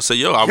tell you. I'll say,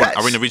 yo, I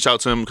really reach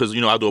out to him because,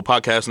 I do a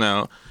podcast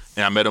now,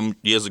 and I met him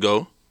years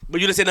ago. But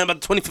you didn't say nothing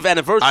about the 25th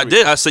anniversary. I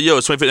did. I said, yo,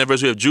 it's 25th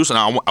anniversary of Juice, and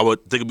I would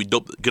think it'd be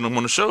dope to get him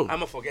on the show. I'm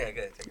going to forget.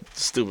 Take it.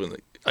 Stupid.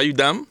 Like, are you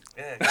dumb?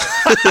 Yeah.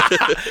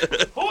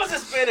 Who was the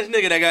Spanish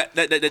nigga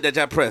that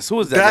got pressed? Who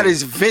was that? That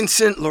is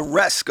Vincent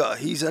Laresca.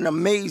 He's an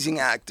amazing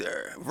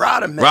actor.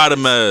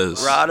 Radamez.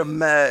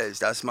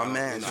 That's my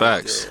man.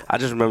 Facts. I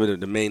just remember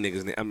the main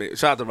nigga's name. I mean,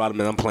 shout out to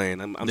Radamez. I'm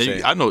playing. I'm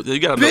saying. I know. You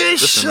got to know.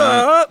 Bishop. Listen,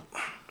 man.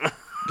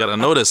 Got to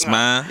know this,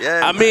 man.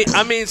 Yeah.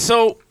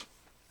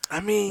 I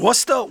mean,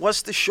 what's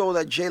the show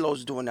that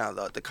J-Lo's doing now?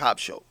 The cop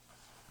show.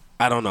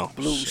 I don't know.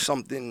 Blue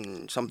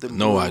something.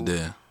 No Blue.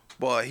 idea.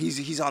 But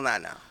he's on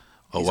that now.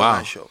 Oh wow. On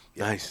that show.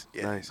 Yeah. Nice.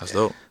 That's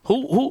dope.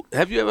 Who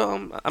have you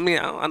ever? I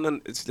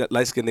know it's that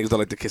light skinned niggas don't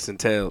like to kiss and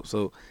tell.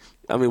 So,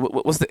 I mean,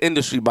 what's the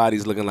industry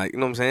bodies looking like? You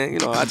know what I'm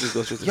saying? I just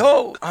go straight to.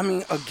 Yo, I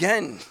mean,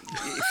 again,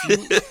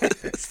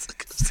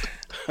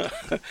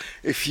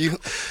 if you.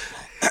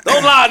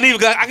 Don't lie, neither.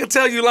 Cause I can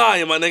tell you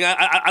lying, my nigga.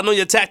 I know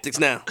your tactics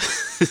now.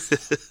 You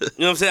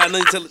know what I'm saying? I know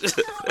you tell.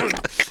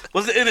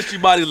 What's the industry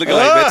bodies looking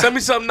like, man? Tell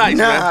me something nice,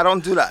 man. Nah, I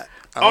don't do that.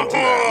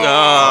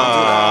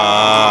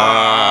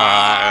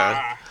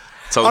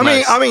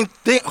 I mean,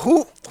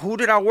 who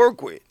did I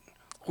work with?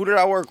 Who did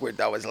I work with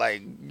that was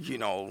like,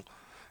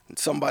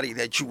 somebody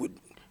that you would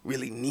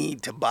really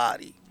need to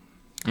body?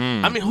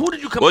 I mean, who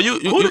did you come? Well, who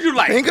did you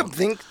like?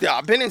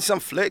 I've been in some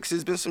flicks.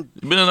 There's been some.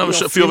 Been in a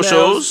few other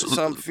shows.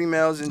 Some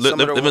females in some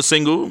of the. Living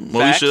Single,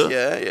 Moesha.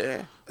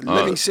 Yeah.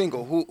 Living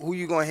Single. Who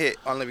you gonna hit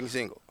on Living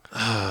Single?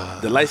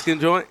 The light skin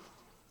joint.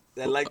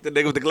 That like the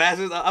nigga with the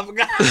glasses. I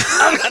forgot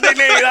their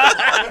name.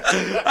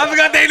 I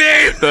forgot their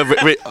name.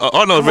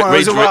 Oh no,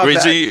 Regine.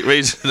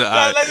 Regine.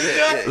 No,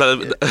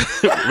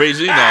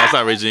 it's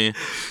not Regine.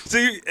 So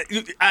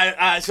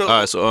all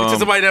right. So you take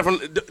somebody there from.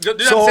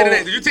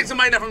 Did you take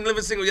somebody there from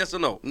Living Single? Yes or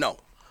no? No.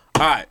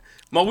 All right,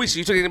 Moesha.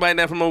 You took anybody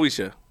there from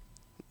Moesha?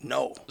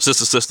 No.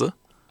 Sister.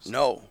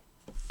 No.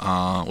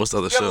 What's the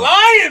other You're show?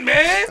 lying,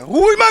 man.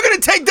 Who am I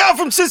gonna take down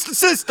from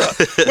Sister?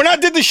 When I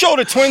did the show,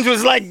 the twins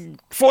was like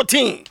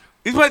 14.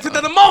 He's probably took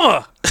that to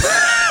mama.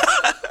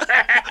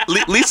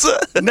 Lisa?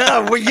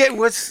 Nah,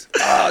 what's?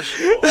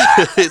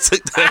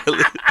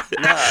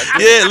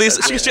 Yeah,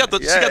 Lisa. She got the.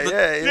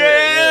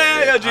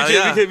 Yeah.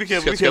 Be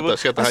careful.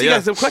 She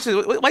got some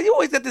questions. Why you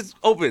always got this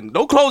open?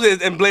 Don't close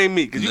it and blame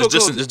me.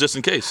 It's just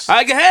in case. All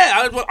right, go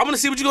ahead. I'm gonna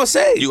see what you're gonna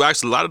say. You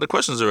asked a lot of the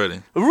questions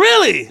already.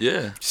 Really?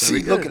 Yeah.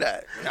 See, look at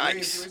that.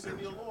 Nice.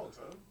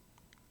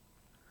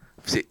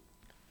 See.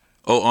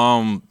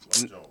 Oh,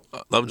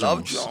 Love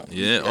Jones.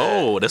 Yeah.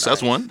 Oh,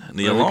 that's one.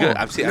 Neil Long.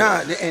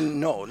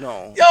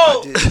 No. Yo.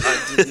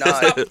 I did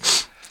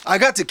not. I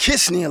got to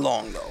kiss Nia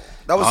Long though.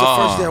 That was the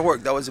first day I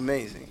worked. That was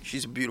amazing.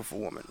 She's a beautiful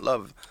woman.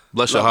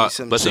 Bless your heart.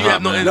 Bless your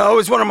heart, man. No, it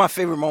was one of my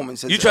favorite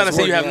moments. You trying to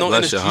say you have no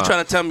industry? You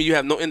trying to tell me you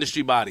have no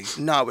industry body?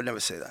 No, I would never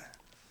say that.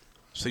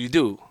 So you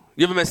do.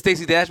 You ever met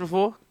Stacey Dash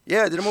before?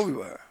 Yeah, I did a movie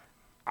with her.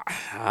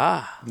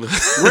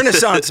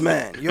 Renaissance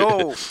man.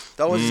 Yo,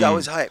 that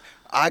was hype.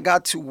 I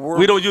got to work.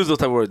 We don't use those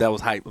type of words. That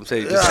was hype. I'm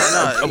saying.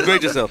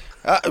 Upgrade yourself.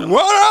 Well,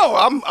 no,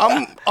 I'm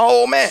an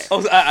old man.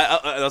 Oh,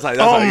 I was like,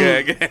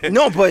 yeah.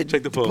 No, but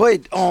Check the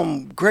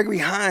phone. Gregory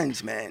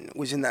Hines, man,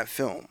 was in that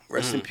film.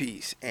 Rest in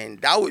peace. And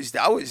that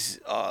was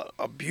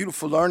a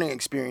beautiful learning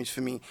experience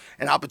for me.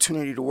 An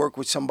opportunity to work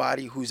with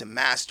somebody who's a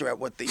master at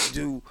what they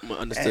do,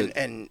 Understood.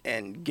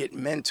 and get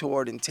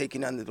mentored and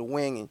taken under the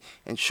wing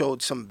and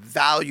showed some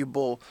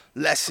valuable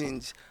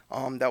lessons.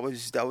 That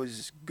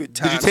was good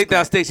times. Did you take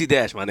down Stacey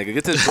Dash, my nigga?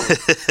 Get to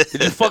the point.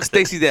 Did you fuck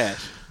Stacey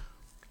Dash?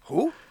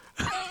 Who?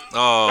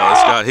 Oh,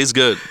 this guy, he's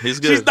good. He's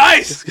good. She's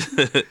nice.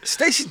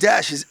 Stacey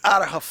Dash is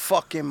out of her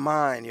fucking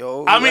mind,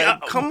 yo. I mean,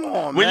 come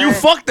on, when man. you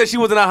fucked her, she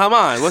wasn't out of her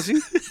mind, was she?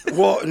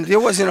 Well, there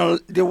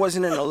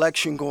wasn't an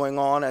election going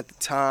on at the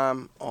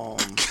time. Yeah,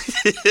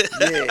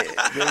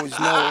 there was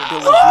no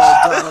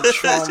Donald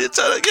Trump. You're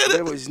trying to get it.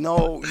 There was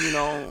no,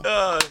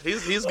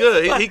 He's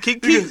good.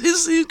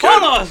 He's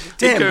Hold on.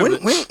 Damn,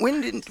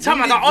 when did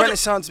Time out, all the-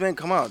 Renaissance Man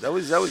come out? That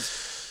was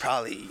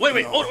probably. Wait.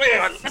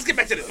 Let's get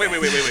back to this. Wait.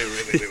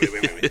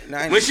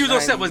 When she was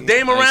on set, was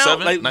Dame 97? around?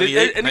 Like, 98,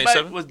 anybody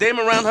 97? was Dame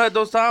around her at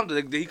those times?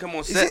 Did he come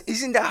on set?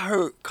 Isn't that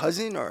her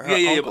cousin or her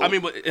Yeah. uncle? I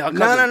mean, but her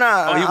cousin.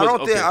 No. Oh, he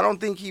was, okay. I don't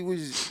think he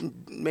was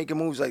making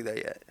moves like that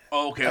yet.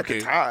 Oh, okay. At the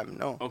time,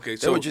 no. Okay, they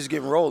so- were just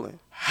getting rolling.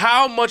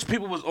 How much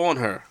people was on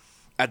her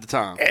at the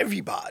time?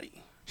 Everybody,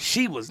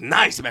 She was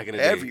nice back in the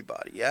day.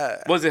 everybody,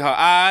 yeah. Was it her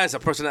eyes, her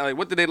personality?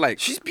 What did they like?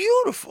 She's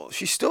beautiful.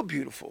 She's still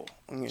beautiful.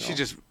 She's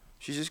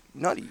just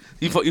nutty.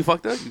 you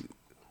fucked her?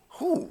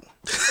 Who?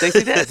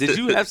 Stacey Dash. Did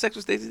you have sex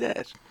with Stacey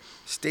Dash?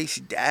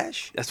 Stacey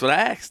Dash? That's what I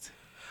asked.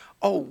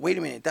 Oh, wait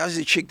a minute. That was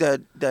the chick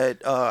that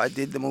I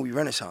did the movie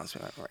Renaissance,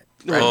 man. Right.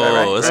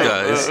 this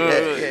guy.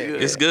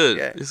 Yeah. It's good.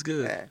 Yeah. It's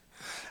good. Yeah.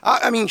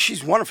 I mean,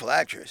 she's a wonderful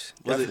actress.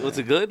 Was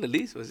it good at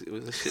least? Was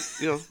it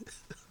shit?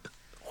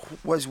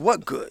 Was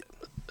what good?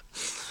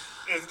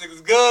 This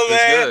nigga's good,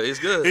 man. He's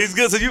good. He's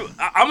good. So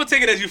I'm gonna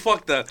take it as you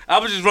fucked her. I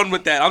would just run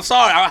with that. I'm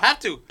sorry. I have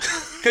to,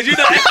 cause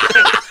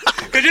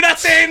you're not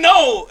saying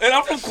no. And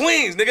I'm from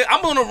Queens, nigga.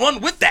 I'm gonna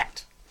run with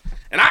that.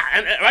 And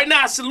right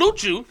now I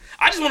salute you.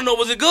 I just want to know,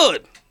 was it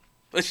good?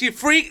 Is she a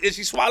freak? Is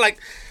she swat? Like,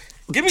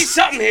 give me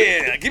something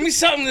here. Give me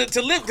something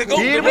to live to go.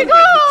 Here we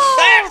go.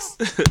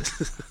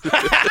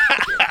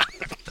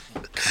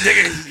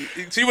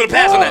 Nigga, so you would have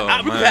passed on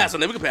that? We can pass on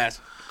that. We can pass.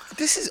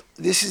 This is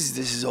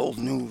old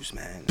news,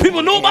 man.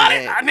 People know about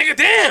it. Nigga,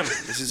 damn.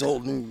 This is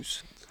old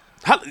news.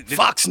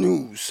 Fox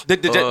News.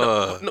 Did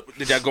y'all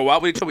go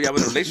out with each other? Y'all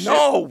in a relationship?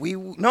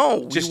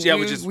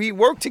 We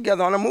worked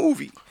together on a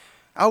movie.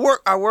 I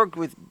worked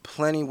with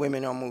plenty of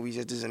women on movies.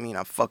 That doesn't mean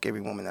I fuck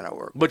every woman that I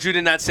work with. But you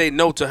did not say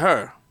no to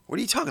her. What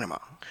are you talking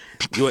about?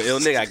 You an ill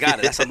nigga. I got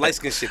it. That's some light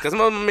skin shit. Cause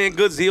my man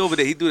Goods, he over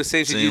there. He do the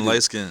same shit you Team do.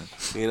 light skin.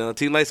 You know,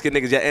 team light skin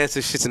niggas. Y'all answer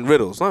shits in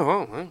riddles.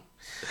 Now,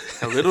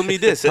 riddle me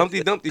this.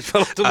 Humpty Dumpty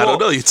fell off the wall. I don't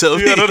know. You tell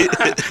me. I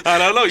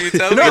don't know. You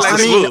tell me. No, Like, I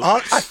mean,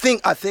 smooth.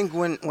 I think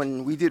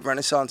when we did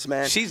Renaissance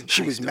Man, she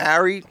was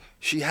married.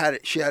 She had a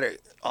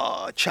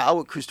child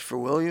with Christopher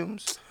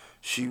Williams.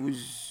 She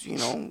was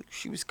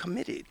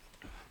committed.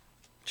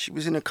 She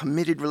was in a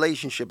committed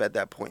relationship at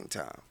that point in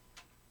time.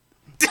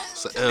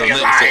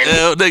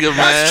 Nigga, man.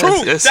 That's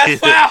true. That's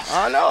foul.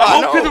 I know.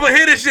 I hope people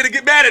hear this shit and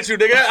get mad at you,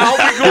 nigga. I hope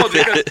you go,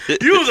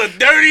 nigga. You was a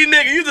dirty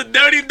nigga. You was a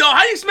dirty dog.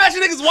 How you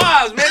smashing niggas'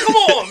 wives, man? Come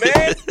on,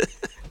 man.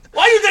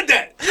 Why you did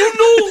that? You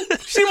knew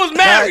she was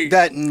married.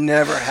 That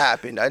never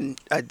happened. I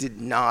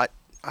did not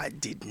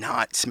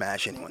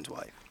smash anyone's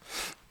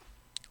wife.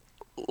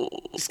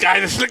 This guy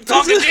is slick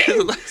talking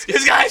shit.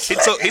 This guy is He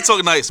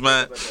talk nice,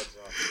 man.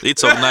 He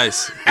talk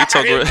nice.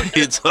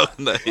 He talk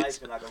nice.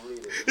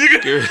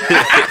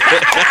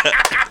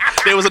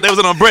 They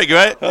wasn't on break,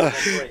 right?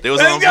 They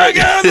wasn't on break.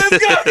 Let's go.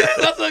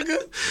 That's so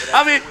good.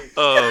 I mean,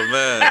 Oh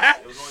man.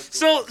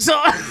 so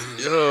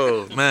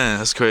Yo, man,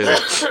 that's crazy.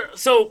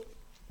 So,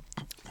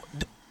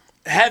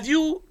 have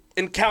you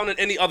encountered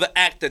any other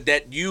actor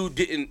that you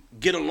didn't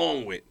get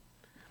along with?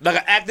 Like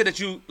an actor that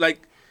you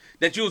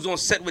was on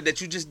set with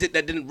that you just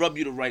didn't rub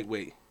you the right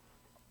way?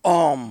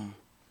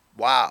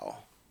 Wow.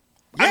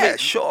 Yeah, I mean,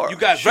 sure. You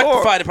guys sure.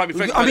 rectified it, probably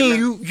rectified I mean,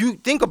 it. you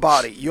think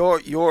about it.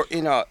 You're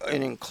in an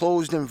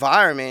enclosed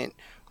environment,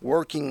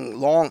 working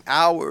long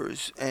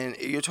hours, and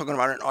you're talking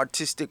about an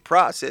artistic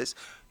process.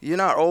 You're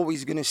not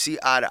always gonna see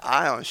eye to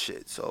eye on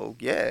shit. So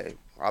yeah,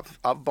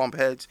 I've bumped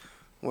heads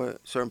with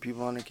certain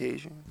people on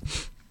occasion.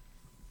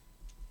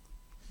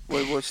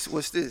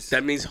 What's this?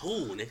 That means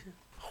who, nigga?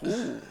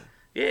 Who?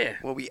 Yeah.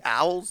 Well, we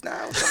owls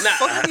now. Nah,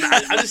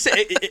 I just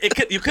say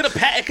you could have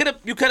patched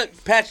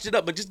it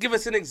up, but just give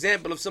us an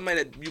example of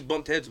somebody that you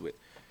bumped heads with.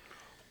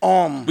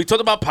 We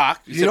talked about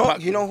Pac. You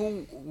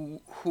know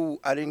who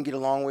I didn't get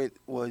along with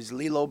was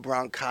Lilo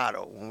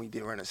Brancato when we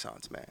did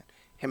Renaissance Man.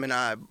 Him and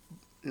I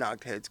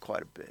knocked heads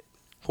quite a bit.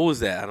 Who is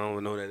that? I don't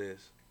even know who that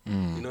is. You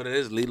know who that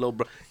is? Lilo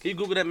Brown. Can you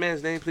Google that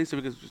man's name, please, so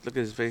we can just look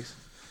at his face?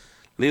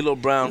 Lilo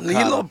Brown.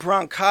 Lilo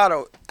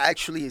Brancato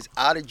actually is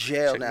out of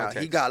jail Check my now. text.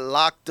 He got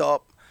locked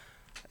up,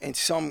 and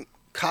some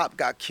cop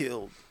got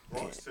killed.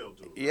 Bronx Tale,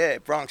 dude. Yeah,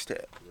 Bronx Tale.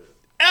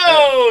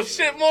 Oh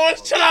shit,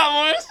 Morris, chill out,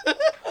 Morris.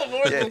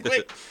 Morris, Yeah.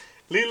 quick.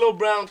 Lilo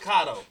Brown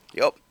Cotto.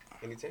 Yup.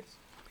 Any takes?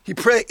 He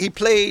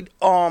played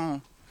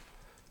Bobby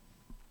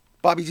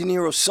De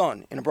Niro's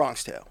son in A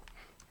Bronx Tale.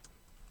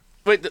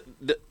 Wait,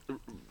 the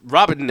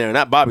Robert De Niro,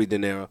 not Bobby De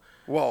Niro.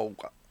 Well,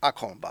 I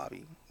call him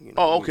Bobby. You know,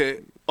 Oh, okay.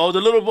 Oh, the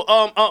little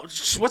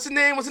what's his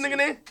name? What's the nigga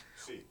name?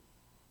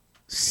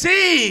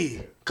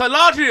 C.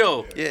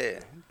 Caladrio. Yeah.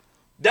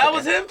 That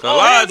was him.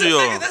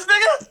 Caladrio. Oh, this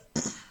nigga.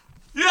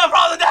 You got a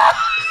problem with that?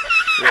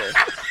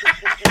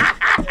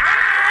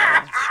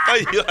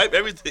 You hype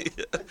everything.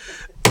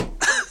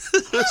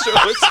 What's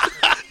wrong?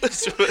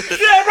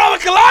 Yeah, bro,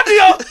 with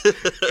Caladrio.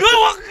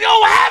 Yo,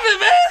 what happened,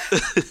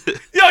 man?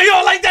 Yo, you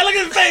don't like that? Look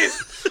at his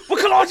face. What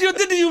Caladrio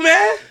did to you,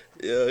 man?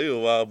 Yeah, you a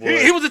wild boy.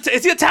 He was.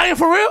 Is he Italian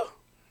for real?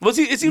 Was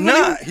he? Is he really?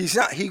 Nah, he's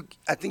not.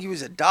 I think he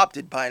was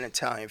adopted by an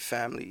Italian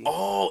family.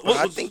 Oh, But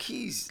I think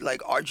he's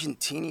like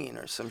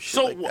Argentinian or some shit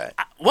so. like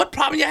that. What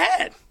problem you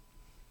had?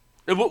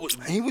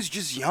 He was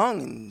just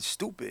young and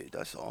stupid.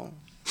 That's all.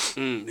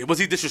 Was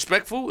he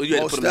disrespectful? You had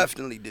to Most put him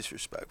definitely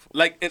disrespectful.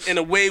 like in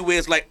a way where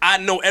it's like I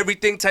know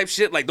everything type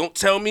shit. Like don't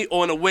tell me,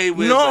 or in a way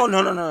where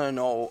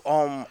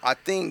No. I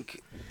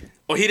think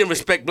Or he didn't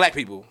respect black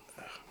people.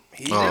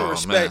 he didn't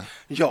respect. man.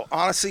 Yo,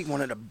 honestly,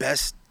 one of the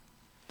best.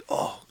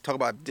 Oh, talk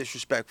about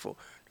disrespectful,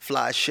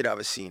 fly shit I've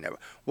ever seen ever.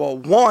 Well,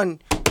 one,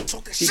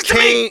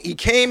 he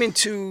came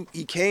into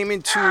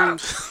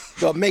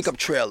the makeup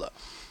trailer.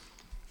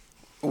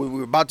 We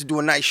were about to do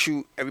a night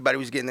shoot. Everybody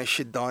was getting their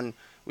shit done.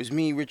 It was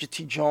me, Richard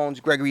T. Jones,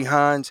 Gregory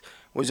Hines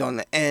was on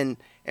the end,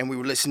 and we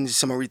were listening to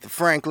some Aretha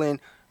Franklin.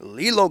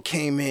 Lilo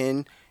came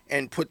in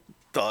and put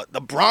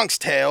the Bronx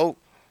Tale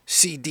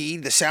CD,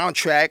 the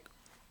soundtrack,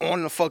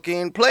 on the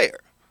fucking player.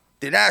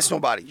 Didn't ask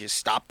nobody. Just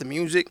stopped the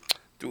music,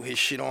 threw his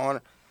shit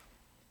on.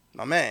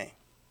 My man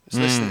was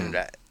listening to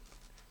that.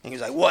 And he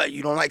was like, what,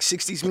 you don't like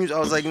 60s music? I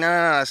was like,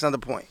 nah, that's not the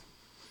point.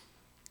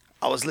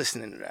 I was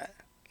listening to that.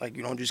 Like,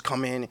 you don't just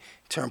come in and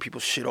turn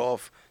people's shit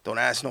off. Don't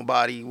ask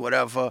nobody,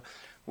 whatever.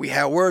 We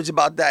had words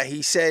about that.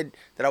 He said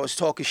that I was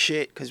talking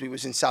shit because we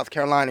was in South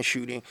Carolina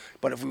shooting.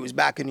 But if we was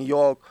back in New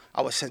York,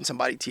 I would send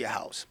somebody to your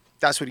house.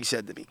 That's what he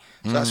said to me.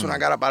 So that's when I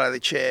got up out of the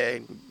chair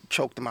and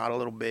choked him out a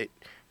little bit.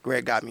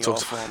 Greg got me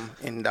off him,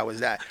 and that was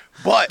that.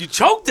 But You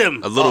choked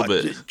him. A little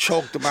bit. just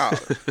choked him out.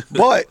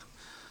 but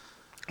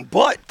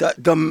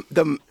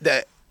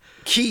the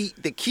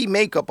key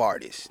makeup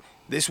artist,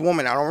 this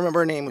woman, I don't remember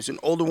her name, was an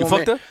older woman.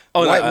 fucked her?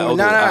 Oh, white no, woman.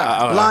 older.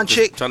 Nah, blonde just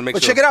chick. trying to make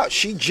But sure. check it out.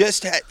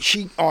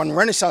 She on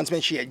Renaissance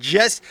Man. She had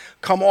just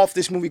come off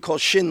this movie called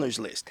Schindler's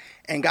List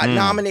and got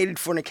nominated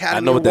for an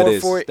Academy know what that Award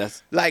is. for it.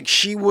 That's- Like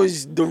she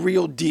was the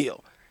real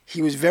deal.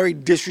 He was very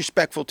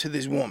disrespectful to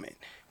this woman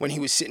when he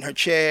was sitting in her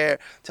chair,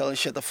 telling her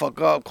shut the fuck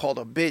up, called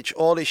her bitch,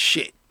 all this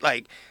shit.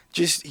 Like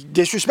just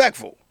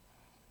disrespectful.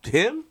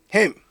 Him?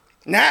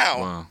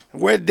 Now,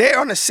 we're there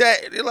on the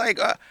set. They're like,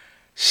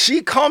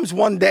 she comes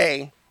one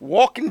day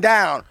walking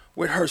down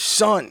with her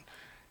son.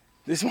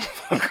 This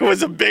motherfucker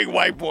was a big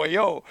white boy.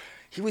 Yo,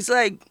 he was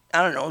like,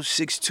 I don't know,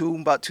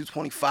 6'2", about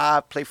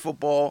 225, play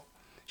football.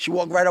 She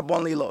walked right up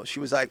on Lilo. She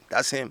was like,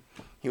 that's him.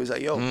 He was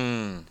like, yo,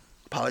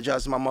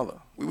 apologize to my mother.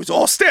 We was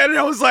all standing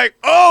there. I was like,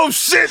 oh,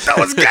 shit, that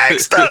was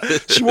gangster.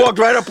 She walked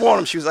right up on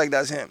him. She was like,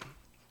 that's him.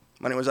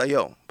 My name was like,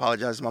 yo,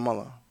 apologize to my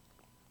mother.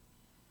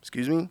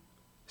 Excuse me?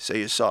 Say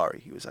you're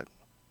sorry. He was like,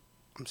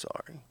 I'm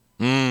sorry.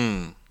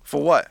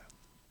 For what?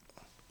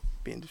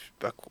 Being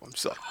disrespectful. I'm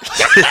sorry.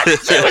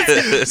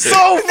 So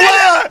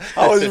fun.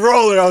 I was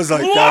rolling. I was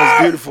like, that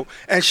was beautiful.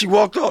 And she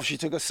walked off. She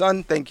took her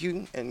son, thank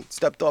you, and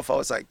stepped off. I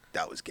was like,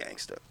 that was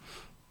gangster.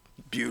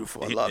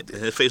 Beautiful. I loved it.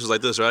 His face was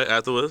like this, right?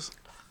 Afterwards?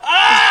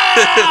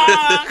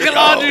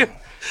 Caladrio.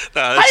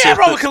 How you have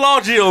wrong with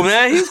Caladrio,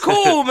 man? He's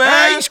cool,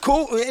 man. He's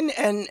cool.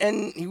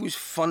 And he was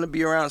fun to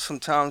be around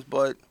sometimes,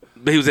 but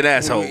But he was an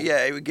asshole.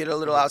 yeah, he would get a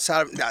little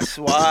outside of him. That's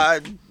why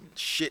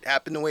shit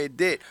happened the way it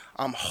did.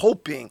 I'm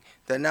hoping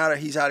that now that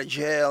he's out of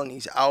jail and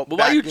he's out. But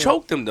why back you in-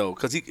 choked him though?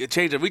 Because he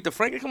changed Aretha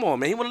Franklin. Come on,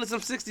 man. He want to listen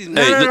to 60s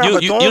Hey,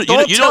 music.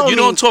 but you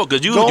don't talk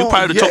because you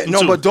probably yeah, talk him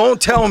no, too. but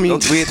don't tell me We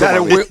ain't that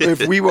talking about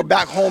if we were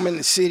back home in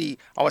the city,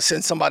 I would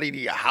send somebody to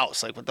your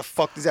house. Like, what the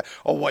fuck is that?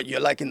 Or what, you're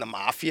like in the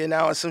mafia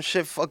now or some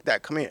shit? Fuck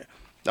that. Come here.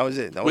 That was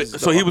it. That Wait,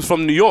 was so he was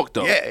from New York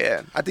though.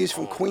 Yeah. I think he's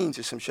from Queens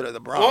or some shit or the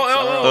Bronx.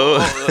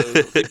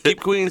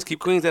 Keep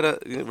Queens at a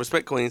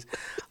respect Queens.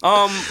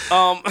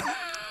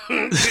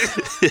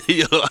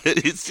 Yo,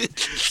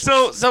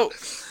 So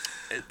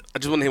I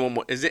just want to hear one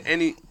more. Is there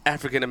any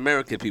African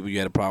American people you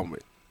had a problem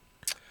with?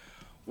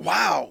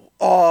 Wow.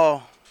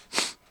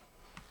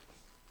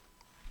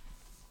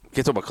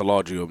 Can't talk about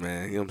Caladrio,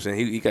 man. You know what I'm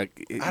saying? He got.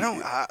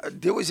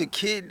 There was a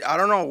kid, I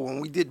don't know, when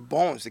we did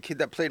Bones, the kid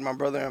that played my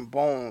brother in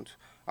Bones,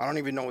 I don't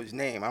even know his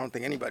name. I don't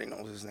think anybody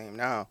knows his name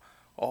now.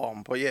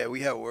 But yeah,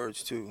 we had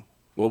words too.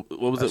 What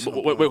was it?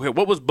 Wait.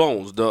 What was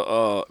Bones?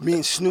 Me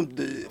and Snoop,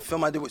 the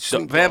film I did with The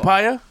Snoop Dogg.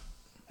 vampire?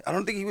 I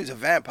don't think he was a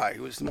vampire. He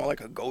was more like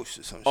a ghost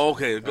or something. Oh,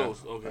 okay, a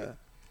ghost. Okay.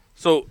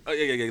 So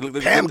yeah.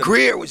 Look, Pam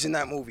Grier was in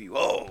that movie.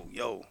 Whoa,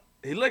 yo.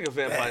 He like a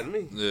vampire to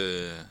me.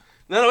 yeah.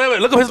 No, wait.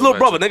 Look up his little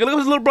brother, nigga. Look up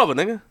his little brother,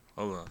 nigga.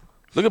 Hold on.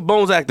 Look at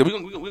Bones acting.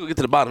 We gonna get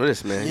to the bottom of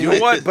this, man. You know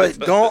what? But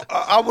don't.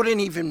 I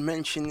wouldn't even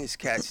mention this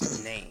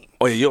cat's name.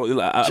 Oh yeah,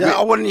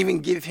 I wouldn't even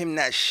give him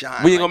that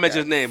shine. We ain't gonna mention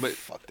his name, but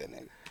fuck that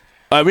nigga.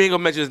 We ain't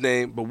gonna mention his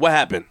name. But what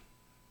happened?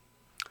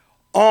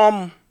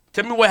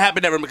 Tell me what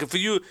happened that for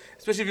you,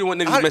 especially if you want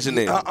niggas to mention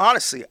names.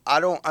 Honestly, I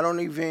don't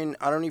even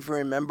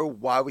remember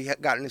why we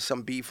got into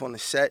some beef on the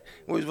set.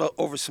 It was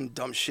over some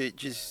dumb shit,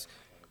 just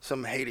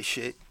some hater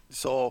shit.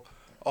 So,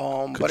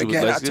 but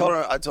again, I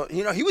told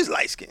he was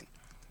light skinned.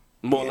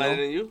 More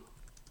lighter than you?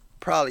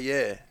 Probably,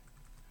 yeah.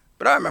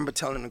 But I remember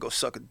telling him to go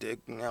suck a dick,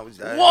 and that was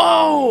that.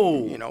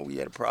 Whoa! We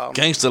had a problem.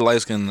 Gangster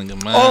light skinned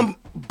nigga, man.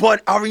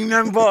 But I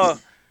remember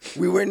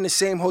we were in the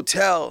same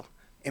hotel,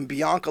 and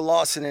Bianca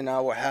Lawson and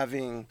I were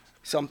having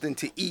something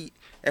to eat,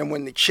 and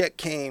when the check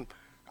came,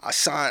 I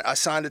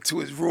signed it to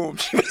his room.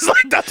 She was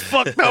like, "That's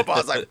fucked up." I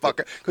was like, "Fuck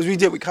her," because we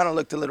kind of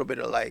looked a little bit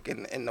alike.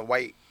 And the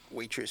white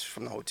waitress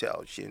from the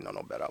hotel, she didn't know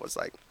no better. I was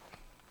like,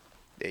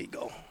 "There you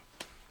go."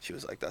 She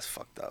was like, "That's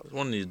fucked up."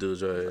 One of these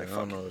dudes right here. Like, I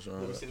don't know what's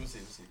wrong. Let me see.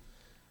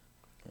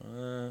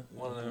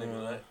 One of them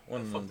niggas, right?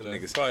 One of them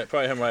niggas.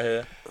 Probably him right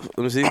here.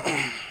 Let me see.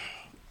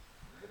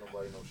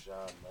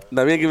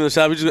 Nah, we ain't giving him a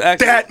shot. We just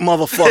act that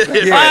motherfucker.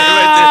 Yeah,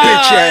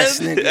 bitch ass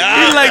nigga.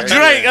 He like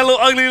Drake, a little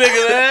ugly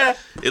nigga, man.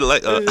 It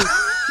like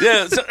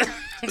Yeah.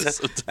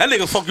 That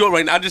nigga fuck you up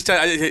right now. I just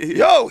tell you.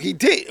 Yo, he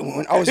did.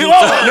 When I was No.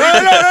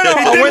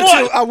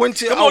 I went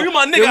to. Come on, you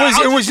my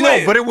nigga.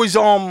 It was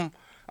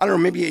I don't know,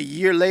 maybe a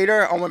year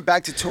later, I went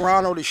back to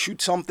Toronto to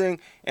shoot something,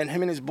 and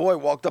him and his boy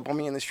walked up on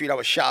me in the street. I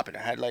was shopping. I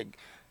had like,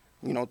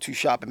 2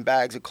 shopping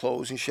bags of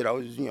clothes and shit. I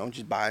was,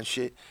 just buying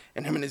shit.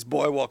 And him and his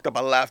boy walked up.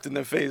 I laughed in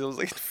their face. I was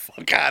like,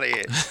 fuck out of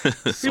here.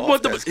 He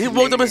walked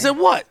up and said,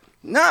 what?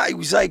 Nah, he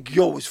was like,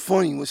 yo, it was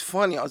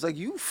funny. I was like,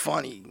 you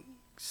funny.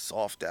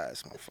 Soft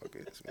ass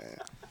motherfuckers, man.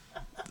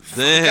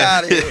 Damn. Fuck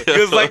out of here. It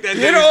was like that.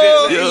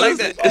 Like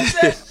that.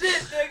 That shit,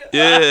 nigga.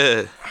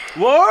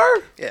 Yeah.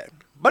 Word? Yeah.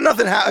 But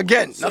nothing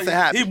happened. Nothing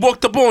happened. He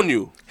walked up on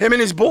you. Him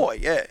and his boy,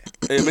 yeah.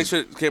 Hey, make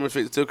sure the camera's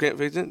still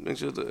facing. Make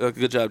sure.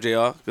 Good job,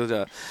 JR. Good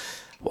job.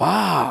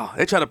 Wow,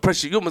 they try to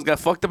pressure you. Almost got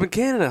fucked up in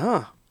Canada,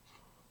 huh?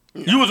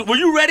 No. Were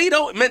you ready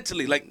though?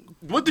 Mentally, like,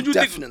 what did you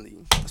think? Definitely.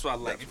 That's why I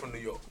like you from New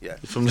York. Yeah.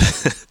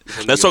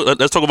 Let's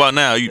talk about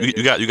now.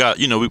 You got we got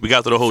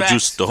through the whole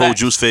whole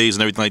juice phase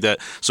and everything like that.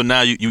 So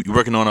now you're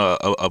working on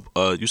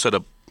a you said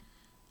a.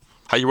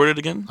 How you word it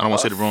again? I don't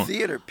want to say it wrong.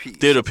 Theater piece.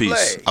 Theater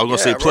piece. Play. I was gonna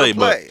say play,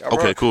 but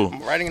okay, cool.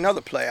 I'm writing another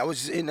play. I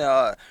was in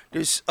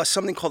there's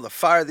something called the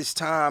Fire This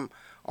Time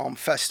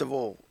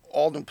festival.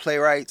 Alden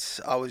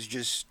Playwrights. I was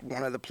just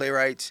one of the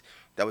playwrights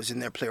that was in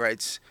their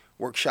playwrights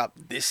workshop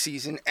this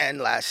season and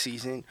last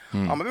season.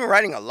 I've been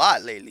writing a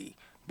lot lately,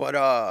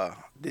 but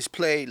this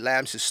play,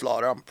 Lambs to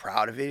Slaughter, I'm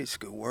proud of it. It's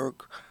good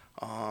work.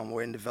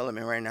 We're in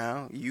development right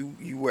now.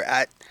 You were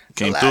at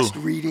the last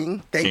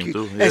reading. Thank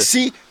you. Yeah. And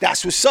see,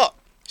 that's what's up.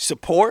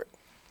 Support.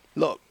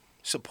 Look,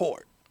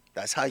 support.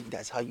 That's how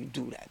you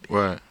do that.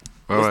 Baby.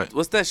 Right.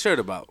 What's that shirt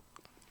about?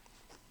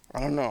 I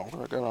don't know.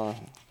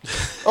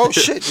 Oh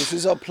shit! This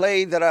is a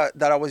play that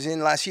I was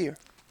in last year.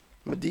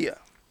 Medea,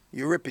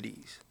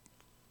 Euripides.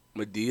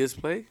 Medea's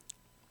play?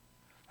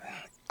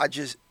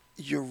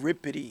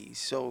 Euripides.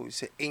 So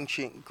it's an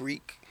ancient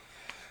Greek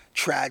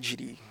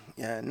tragedy.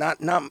 Yeah,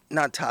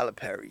 not Tyler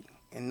Perry.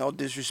 And no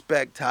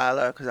disrespect,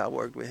 Tyler, because I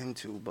worked with him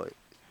too. But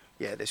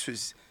yeah, this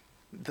was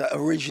the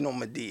original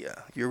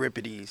Medea.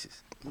 Euripides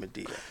is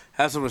Medea.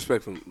 Have some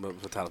respect for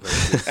Tyler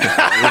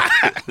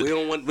Perry. we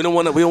don't want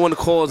to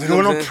cause. We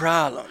don't want no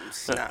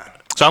problems. Nah.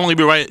 So how long you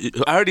been writing?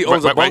 I heard he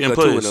owns a bunker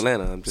too in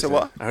Atlanta. So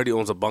what? I heard he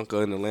owns a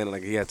bunker in Atlanta.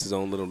 Like he has his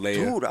own little lair.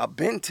 Dude, I've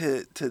been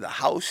to the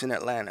house in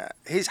Atlanta.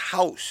 His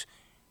house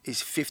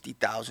is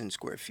 50,000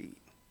 square feet.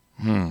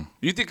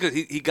 You think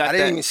he got that? I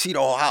didn't even see the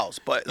whole house,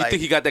 but you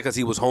think he got that because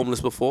he was homeless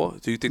before?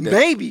 Do you think that?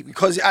 Maybe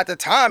because at the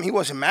time he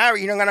wasn't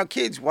married. He don't got no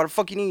kids. Why the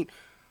fuck you need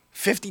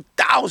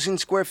 50,000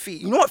 square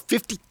feet? You know what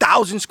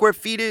 50,000 square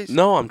feet is?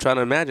 No, I'm trying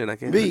to imagine. I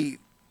can't.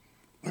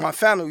 My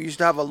family, we used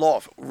to have a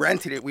loft,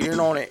 rented it. We didn't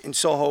own it in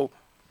Soho.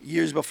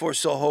 Years before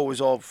Soho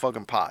was all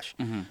fucking posh.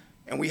 Mm-hmm.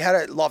 And we had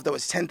a loft that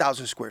was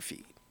 10,000 square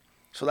feet.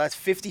 So that's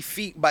 50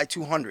 feet by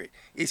 200.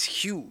 It's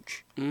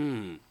huge.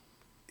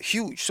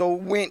 Huge. So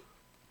it went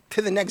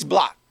to the next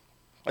block,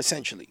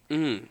 essentially.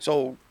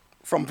 So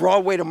from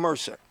Broadway to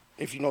Mercer,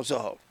 if you know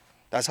Soho.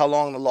 That's how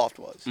long the loft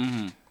was.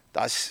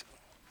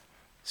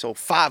 So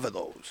 5 of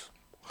those.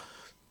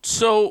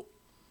 So,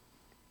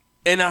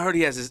 and I heard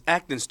he has his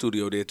acting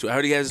studio there too. I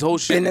heard he has his whole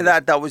shit. Into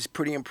that was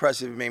pretty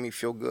impressive. It made me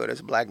feel good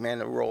as a black man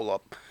to roll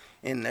up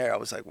in there. I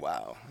was like,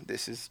 wow,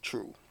 this is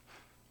true.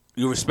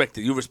 You respect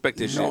it. You respect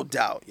this shit. No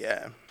doubt,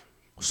 yeah.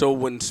 So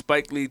when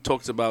Spike Lee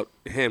talks about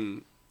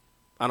him,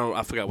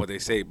 I forgot what they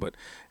say, but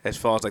as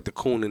far as like the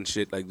coon and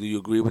shit, like, do you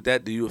agree with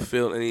that? Do you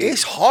feel any?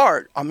 It's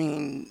hard. I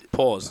mean,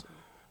 pause.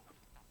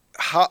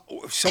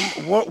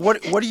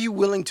 What are you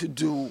willing to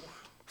do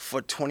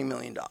for $20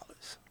 million?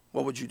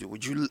 What would you do?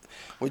 Would you lick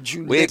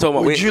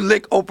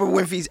Oprah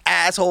Winfrey's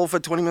asshole for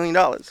 $20 million?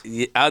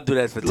 Yeah, I'll do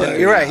that for $10 million.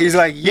 You're right. He's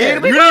like, yeah.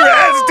 You didn't even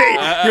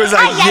hesitate. He was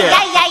like, yeah.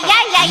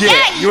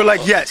 Yeah, you were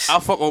like, yes. I'll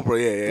fuck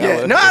Oprah.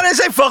 Yeah. No, I didn't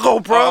say fuck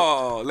Oprah.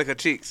 Oh, lick her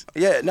cheeks.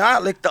 Yeah, nah,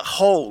 lick the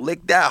hole.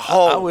 Lick that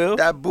hole. I will.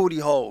 That booty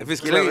hole. If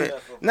it's You know what I clean. mean?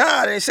 Nah,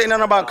 I didn't say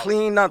nothing about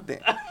clean, nothing.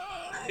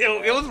 Yo,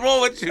 what's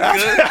wrong with you?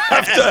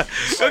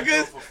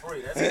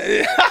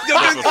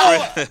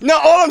 No,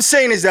 all I'm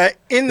saying is that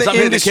in the Stop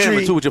hitting the industry,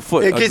 camera, too, with your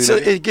foot.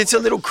 it gets a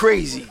little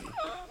crazy.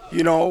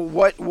 You know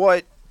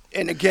what?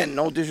 And again,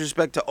 no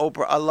disrespect to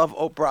Oprah. I love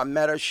Oprah. I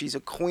met her. She's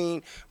a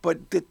queen.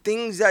 But the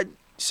things that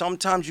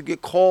sometimes you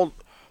get called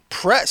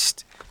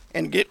pressed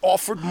and get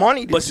offered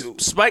money to do.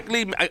 But Spike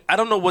Lee, I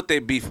don't know what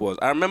their beef was.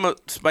 I remember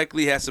Spike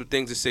Lee had some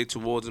things to say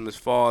towards him as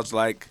far as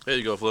like, There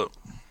you go, Flip.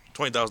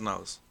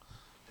 $20,000.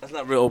 that's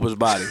not real Oprah's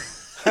body.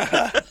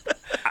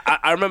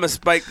 I remember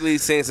Spike Lee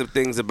saying some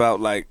things about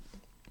like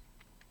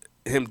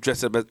him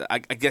dressed up as, I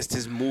guess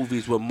his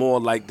movies were more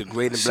like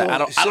degrading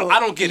black. I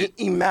don't get it.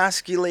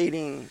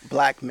 Emasculating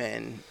black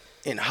men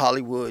in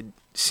Hollywood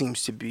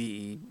seems to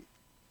be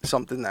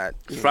something that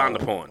Frowned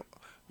upon.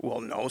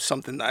 Well, no,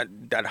 something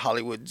that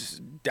Hollywood's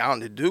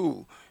down to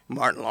do.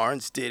 Martin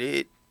Lawrence did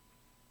it.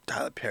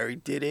 Tyler Perry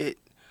did it.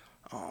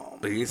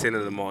 But he didn't say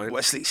nothing more.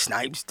 Wesley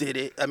Snipes did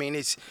it. I mean,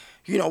 it's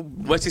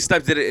Wesley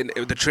Snipes did it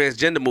in the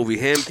transgender movie.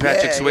 Him,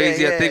 Patrick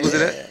Swayze, I think was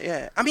in it.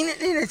 Yeah. I mean, and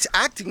it's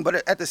acting,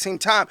 but at the same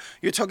time,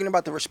 you're talking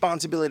about the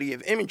responsibility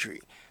of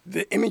imagery.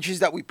 The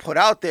images that we put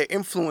out there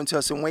influence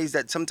us in ways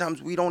that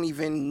sometimes we don't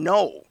even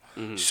know.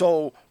 Mm-hmm.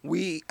 So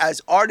we,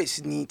 as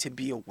artists, need to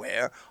be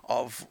aware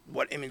of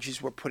what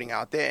images we're putting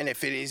out there. And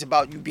if it is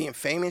about you being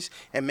famous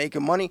and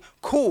making money,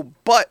 cool.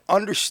 But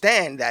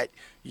understand that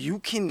you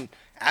can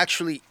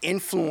actually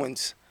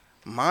influence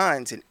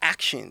minds and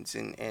actions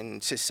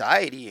and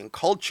society and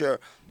culture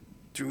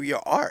through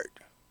your art.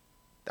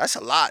 That's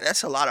a lot.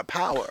 That's a lot of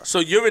power. So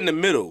you're in the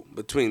middle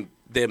between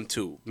them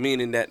two,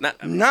 meaning that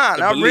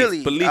not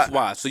really.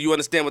 Belief-wise. So you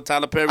understand what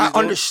Tyler Perry's doing? I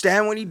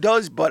understand what he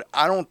does, but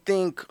I don't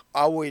think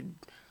I would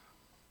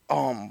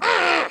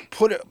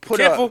put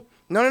Careful.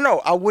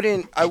 No. I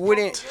wouldn't.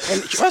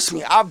 And trust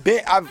me,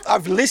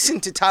 I've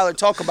listened to Tyler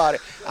talk about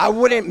it. I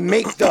wouldn't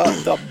make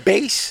the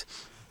base,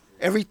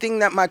 everything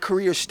that my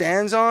career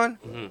stands on,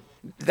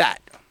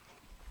 that.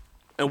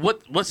 And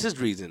what's his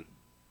reason?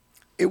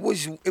 It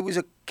was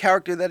a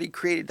character that he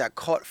created that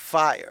caught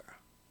fire,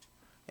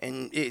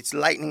 and it's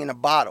lightning in a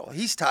bottle.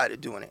 He's tired of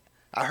doing it.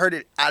 I heard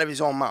it out of his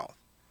own mouth.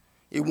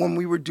 When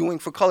we were doing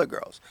For Color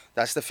Girls,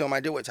 that's the film I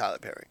did with Tyler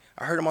Perry.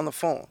 I heard him on the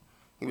phone.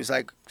 He was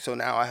like, so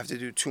now I have to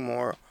do 2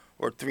 more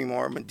or 3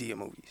 more Madea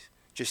movies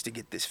just to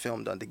get this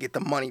film done, to get the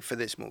money for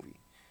this movie.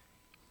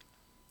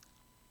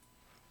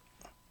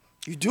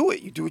 You do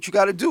it. You do what you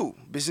got to do.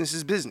 Business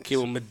is business.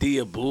 Came with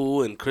Madea,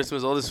 Boo, and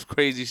Christmas, all this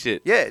crazy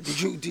shit. Yeah.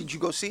 Did you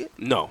go see it?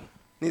 No.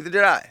 Neither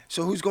did I.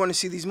 So who's going to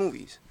see these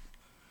movies?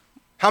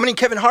 How many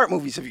Kevin Hart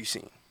movies have you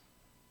seen?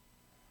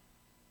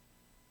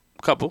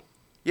 Couple.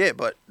 Yeah,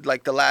 but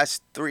like the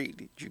last 3,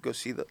 did you go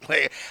see the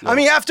play? No. I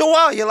mean, after a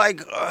while, you're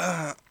like, it's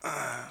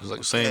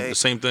like the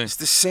same thing. It's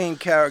the same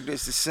character,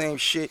 it's the same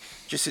shit,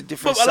 just a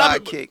different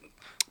sidekick.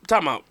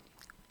 Time out.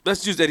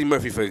 Let's use Eddie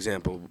Murphy for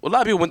example. A lot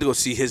of people went to go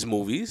see his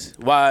movies.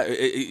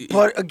 Why?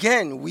 But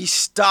again, we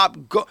stopped.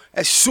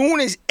 As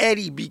soon as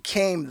Eddie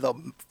became the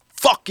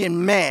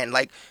fucking man,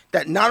 like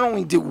that. Not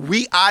only did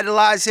we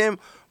idolize him,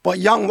 but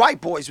young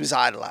white boys was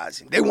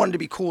idolizing. They wanted to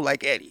be cool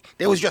like Eddie.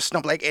 They was dressing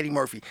up like Eddie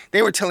Murphy.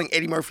 They were telling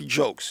Eddie Murphy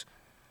jokes.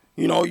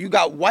 You know, you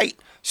got white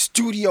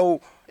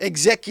studio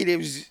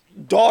executives'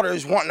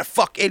 daughters wanting to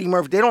fuck Eddie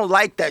Murphy. They don't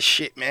like that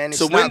shit, man. It's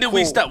so when not did cool.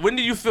 we stop? When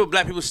did you feel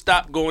black people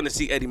stop going to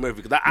see Eddie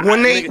Murphy?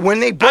 When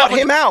they brought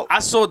him out.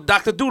 I saw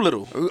Dr.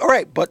 Dolittle. All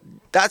right, but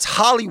that's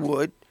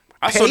Hollywood.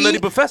 I saw Nutty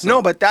Professor.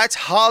 No, but that's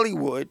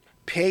Hollywood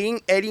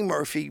paying Eddie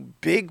Murphy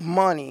big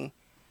money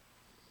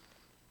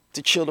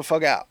to chill the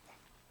fuck out.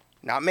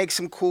 Not make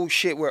some cool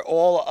shit where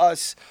all of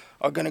us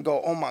are gonna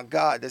go, oh my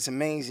God, that's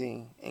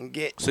amazing, and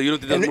get so you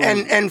don't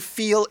think and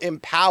feel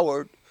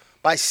empowered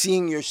by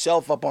seeing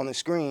yourself up on the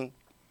screen.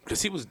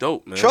 Because he was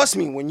dope, man. Trust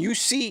me, when you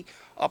see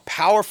a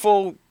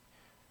powerful,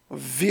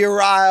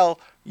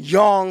 virile,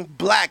 young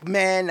black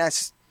man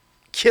that's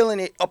killing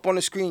it up on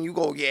the screen, you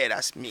go, yeah,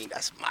 that's me,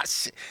 that's my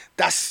shit,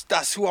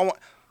 that's who I want.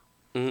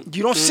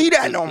 You don't see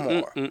that no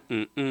more.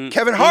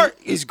 Kevin Hart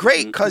is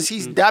great because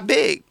he's that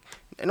big.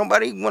 Ain't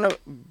nobody want to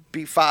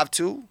be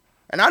 5'2".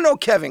 And I know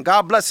Kevin,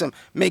 God bless him,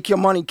 make your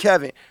money,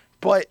 Kevin.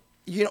 But,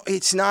 you know,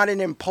 it's not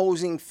an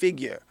imposing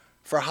figure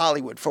for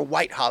Hollywood, for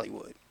white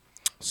Hollywood.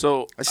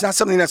 So it's not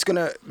something that's going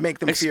to make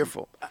them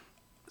fearful.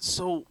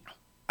 So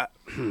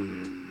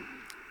I'm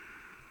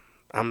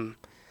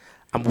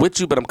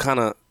with you, but I'm kind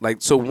of like,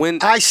 so when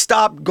I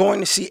stopped going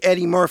to see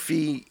Eddie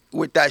Murphy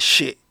with that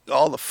shit,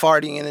 all the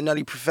farting and the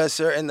Nutty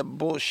Professor and the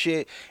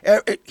bullshit.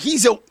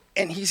 He's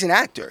an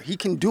actor. He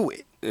can do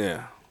it.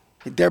 Yeah.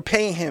 They're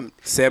paying him.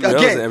 Samuel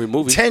L. is in every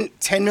movie.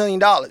 $10 million.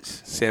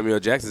 Samuel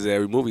Jackson's in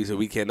every movie, so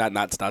we cannot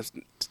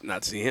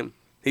not see him.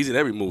 He's in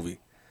every movie.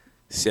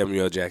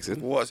 Samuel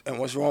Jackson. And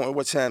what's wrong with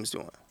what Sam's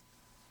doing?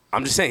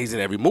 I'm just saying he's in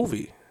every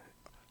movie.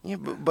 Yeah,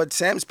 but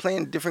Sam's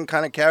playing a different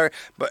kind of character.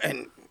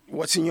 And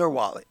what's in your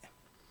wallet?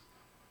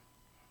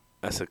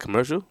 That's a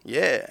commercial?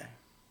 Yeah.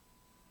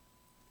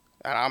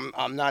 And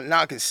I'm not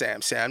knocking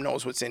Sam. Sam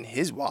knows what's in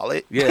his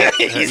wallet. Yeah.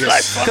 He's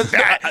like, fuck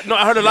that. No,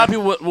 I heard a lot of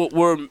people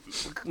were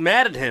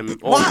mad at him.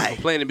 Why?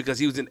 Complaining because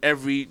he was in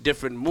every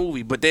different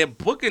movie. But they're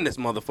booking this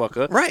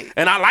motherfucker. Right.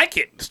 And I like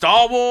it.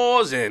 Star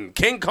Wars and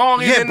King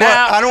Kong is Yeah, in but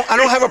now. I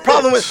don't have a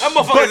problem with. That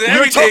motherfucker's But in you're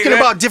everything, talking man.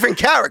 about different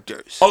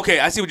characters. Okay,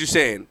 I see what you're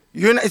saying.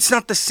 It's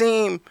not the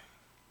same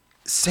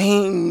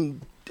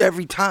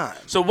every time.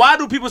 So why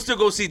do people still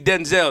go see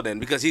Denzel then?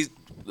 Because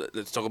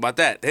let's talk about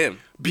that. Him.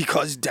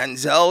 Because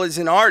Denzel is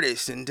an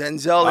artist, and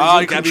Denzel Oh, is you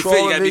in gotta be control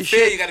fair. You of gotta be his fair.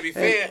 shit. You gotta be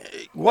fair.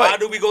 What? Why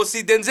do we go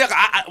see Denzel?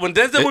 When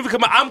Denzel movie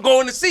come out, I'm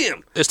going to see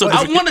him. It's still I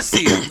different- want to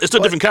see him. It's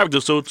still different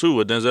characters too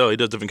with Denzel. He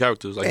does different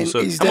characters, like you And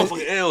said. he's I'm Den-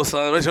 fucking ill,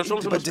 son. Show me some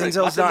But respect.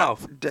 Watch your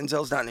mouth.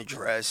 Denzel's not in a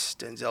dress.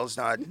 Denzel's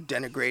not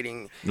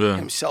denigrating Yeah.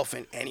 himself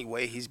in any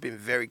way. He's been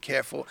very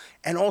careful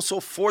and also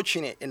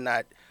fortunate in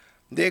that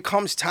there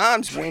comes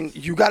times when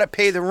you got to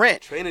pay the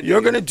rent. Training You're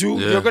day.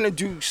 you're gonna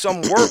do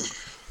some work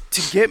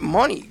to get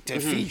money to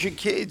Mm-hmm. feed your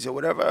kids or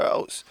whatever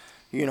else.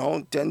 You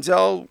know,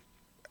 Denzel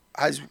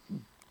has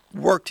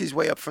worked his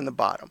way up from the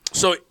bottom.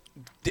 So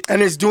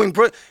And is doing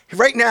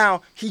right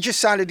now. He just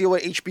signed a deal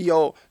with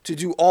HBO to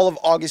do all of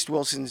August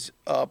Wilson's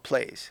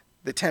plays,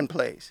 the 10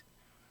 plays.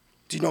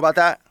 Do you know about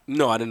that?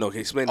 no, I didn't know. Can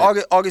you explain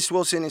that? August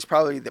Wilson is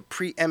probably the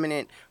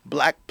preeminent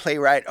black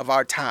playwright of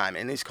our time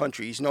in this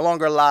country. He's no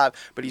longer alive,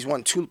 but he's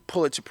won 2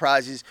 Pulitzer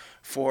Prizes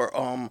for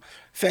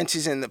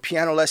Fences and The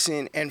Piano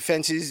Lesson and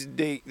Fences.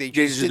 They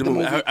just did the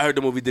movie. I heard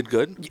the movie did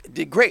good.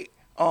 Did great.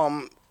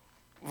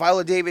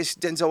 Viola Davis,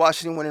 Denzel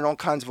Washington winning all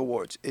kinds of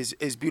awards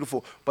is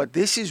beautiful. But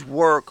this is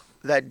work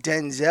that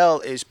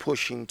Denzel is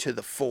pushing to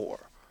the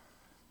fore.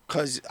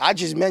 Because I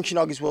just mentioned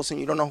August Wilson,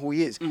 you don't know who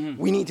he is.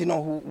 We need to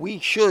know we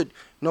should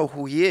know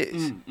who he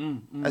is.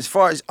 As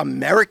far as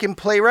American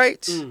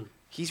playwrights,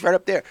 he's right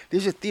up there.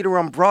 There's a theater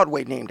on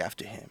Broadway named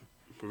after him.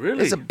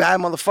 Really? He's a bad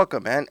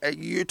motherfucker, man.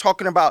 You're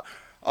talking about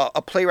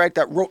a playwright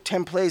that wrote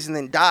 10 plays and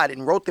then died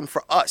and wrote them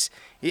for us.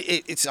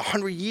 It's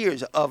 100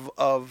 years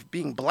of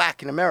being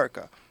black in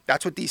America.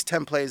 That's what these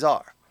 10 plays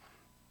are.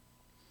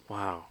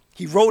 Wow.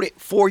 He wrote it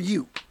for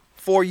you,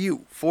 for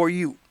you, for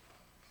you.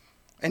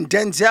 And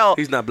Denzel...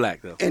 He's not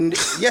black though. And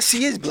yes,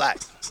 he is black.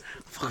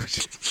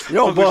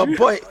 No, but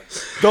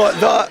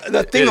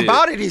the thing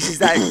about it is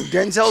that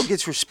Denzel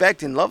gets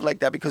respect and love like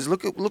that because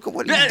look at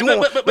what he's Yeah, doing.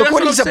 but Look that's what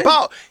what he's I'm saying.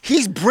 about.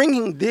 He's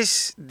bringing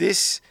this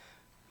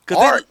 'Cause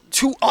art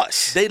to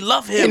us. They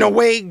love him in a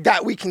way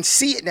that we can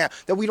see it now.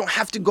 That we don't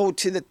have to go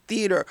to the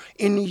theater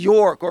in New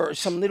York or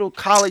some little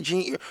college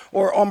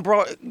or on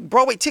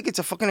Broadway. Tickets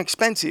are fucking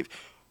expensive,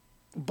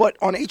 but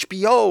on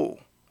HBO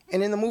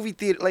and in the movie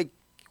theater, like.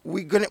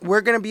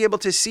 We're gonna be able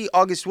to see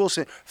August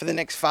Wilson for the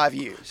next 5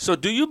 years. So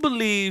do you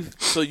believe?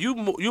 So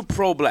you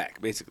pro black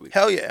basically?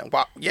 Hell yeah!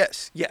 Wow.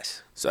 Yes.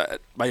 So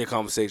by your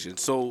conversation.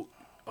 So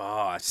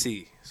I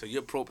see. So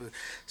you're pro.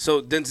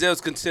 So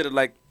Denzel's considered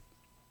like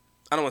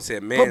I don't want to say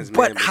a man's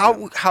But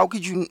man. how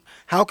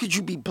could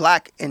you be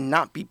black and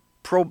not be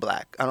pro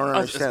black? I don't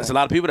understand. There's a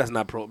lot of people that's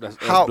not pro. That's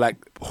How black.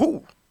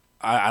 Who?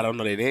 I don't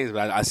know their names,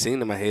 but I seen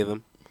them. I hear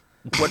them.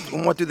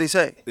 What do they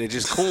say? They're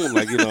just cool,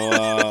 like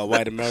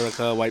white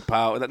America, white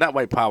power. Not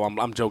white power.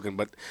 I'm joking,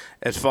 but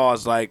as far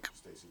as like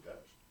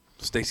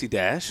Stacey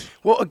Dash.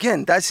 Well,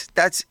 again, that's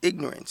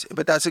ignorance,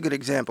 but that's a good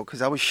example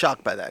because I was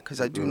shocked by that because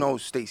I do know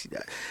Stacey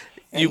Dash.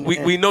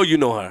 We know you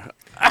know her.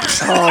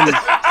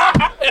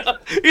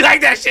 You like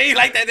that shit? You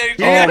like that?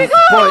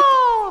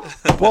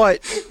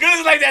 But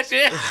Good like that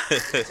shit.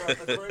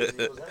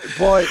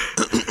 but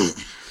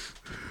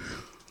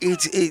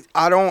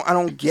I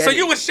don't get So it.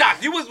 you was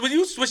shocked. You was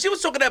when she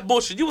was talking that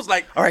bullshit. You was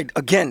like, All right,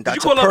 again, that's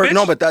call her a bitch?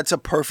 no, but that's a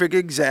perfect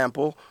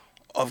example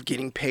of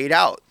getting paid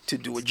out to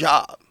do a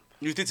job.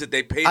 you think that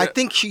they paid I her?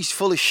 think she's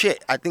full of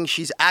shit. I think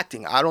she's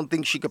acting. I don't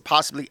think she could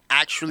possibly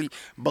actually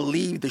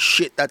believe the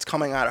shit that's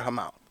coming out of her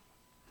mouth.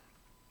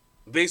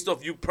 Based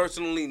off you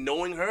personally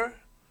knowing her.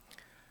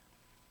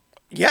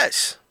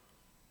 Yes.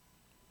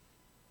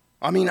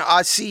 I mean,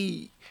 I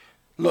see.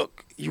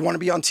 Look, you want to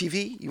be on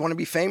TV? You want to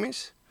be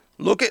famous?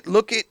 Look at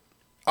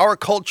our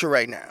culture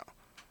right now.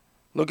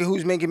 Look at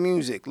who's making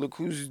music. Look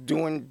who's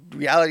doing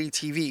reality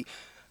TV.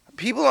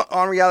 People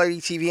on reality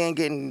TV ain't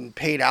getting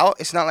paid out.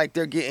 It's not like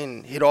they're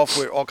getting hit off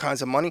with all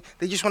kinds of money.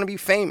 They just want to be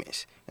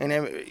famous. And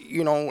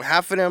then,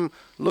 half of them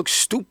look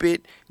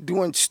stupid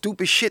doing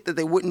stupid shit that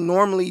they wouldn't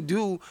normally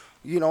do.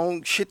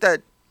 Shit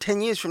that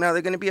 10 years from now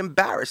they're going to be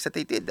embarrassed that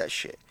they did that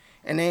shit.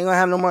 And they ain't going to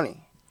have no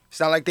money. It's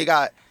not like they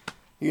got,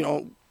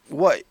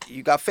 what?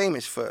 You got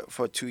famous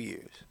for 2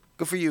 years.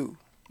 Good for you.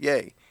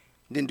 Yay.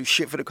 Didn't do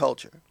shit for the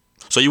culture.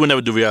 So you would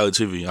never do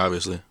reality TV,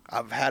 obviously.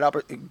 I've had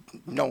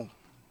no.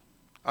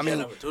 I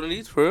mean,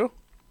 Opportunities for real.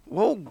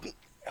 well,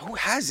 who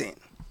hasn't?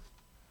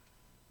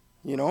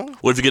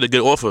 What if you get a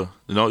good offer?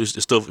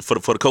 It's still for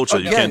the culture.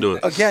 You can't do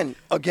it. Again.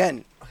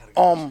 Good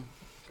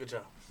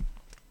job.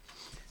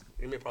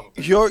 Give me a problem.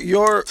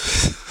 You're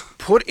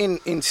put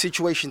in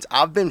situations.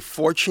 I've been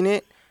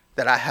fortunate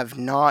that I have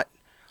not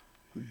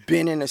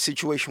been in a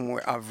situation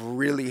where I've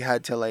really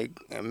had to like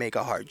make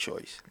a hard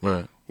choice.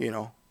 Right. You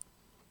know.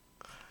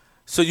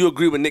 So you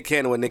agree with Nick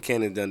Cannon what Nick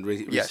Cannon done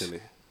Yes.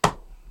 recently?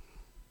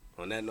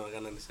 On that note, I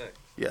got nothing to say.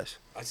 Yes.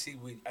 I see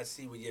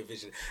with your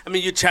vision. I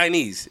mean, you're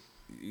Chinese.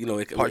 You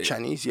know, Part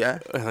Chinese, yeah.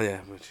 Yeah,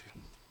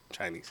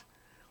 Chinese.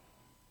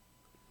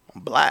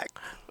 I'm black.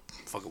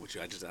 Fucking with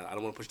you. I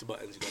don't want to push the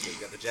buttons.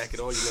 You got the jacket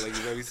on. You know, like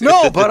you very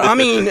No, but I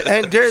mean,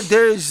 and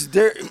there's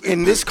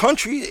in this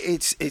country,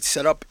 it's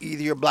set up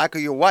either you're black or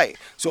you're white.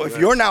 So if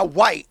you're not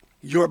white,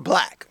 you're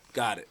black.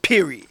 Got it.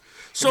 Period.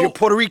 So if you're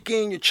Puerto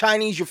Rican, you're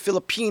Chinese, you're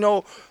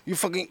Filipino, you're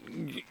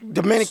fucking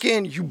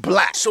Dominican, you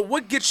black. So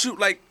what gets you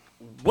like?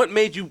 What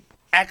made you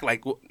act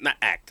like? Not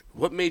act.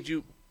 What made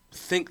you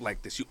think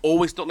like this? You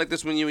always thought like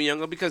this when you were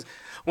younger? Because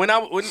when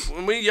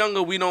we're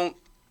younger, we don't.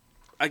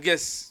 I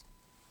guess.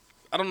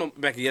 I don't know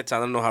back in your time.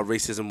 I don't know how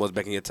racism was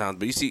back in your time.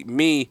 But you see,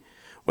 me,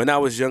 when I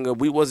was younger,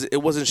 it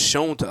wasn't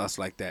shown to us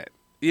like that.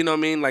 You know what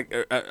I mean? Like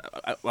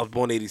I was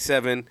born in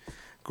 '87,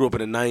 grew up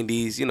in the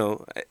 '90s. You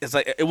know, it's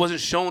like it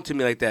wasn't shown to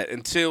me like that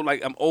until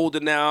like I'm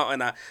older now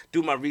and I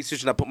do my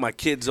research and I put my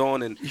kids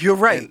on. And you're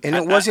right, and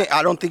it wasn't.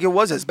 I don't think it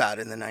was as bad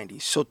in the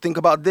 '90s. So think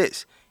about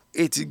this: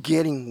 it's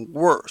getting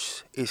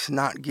worse. It's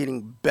not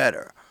getting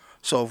better.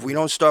 So if we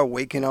don't start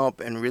waking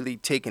up and really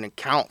taking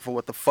account for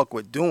what the fuck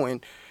we're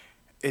doing,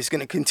 it's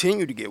going to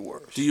continue to get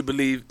worse. Do you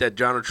believe that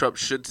Donald Trump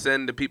should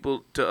send the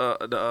people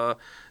to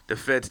the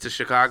feds to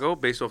Chicago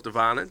based off the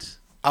violence?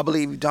 I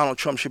believe Donald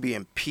Trump should be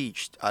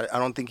impeached. I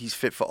don't think he's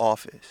fit for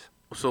office.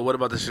 So what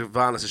about the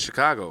violence in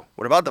Chicago?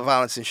 What about the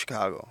violence in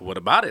Chicago? What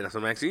about it? That's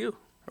what I'm asking you.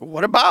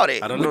 What about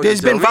it? I don't know.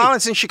 There's been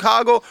violence in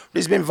Chicago.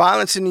 There's been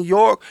violence in New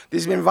York.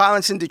 There's been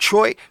violence in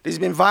Detroit. There's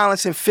been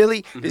violence in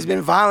Philly. Mm-hmm. There's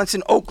been violence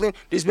in Oakland.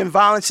 There's been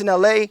violence in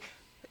L.A.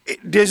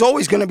 There's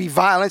always going to be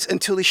violence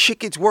until the shit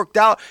gets worked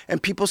out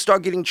and people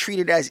start getting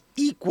treated as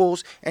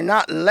equals and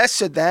not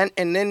lesser than.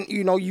 And then,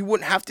 you know, you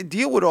wouldn't have to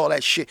deal with all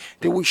that shit.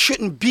 There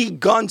shouldn't be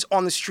guns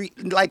on the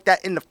street like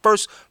that in the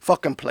first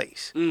fucking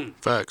place.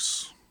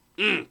 Facts.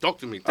 Talk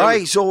to me. All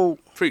right, so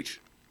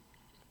preach.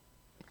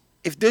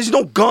 If there's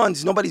no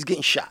guns, nobody's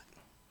getting shot.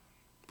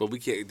 But we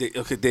can't.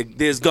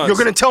 There's guns. You're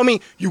gonna tell me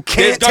you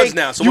can't take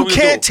now, so you what we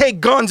can't do? take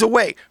guns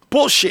away?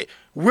 Bullshit.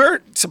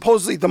 We're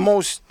supposedly the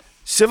most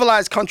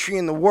civilized country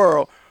in the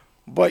world,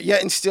 but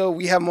yet and still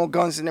we have more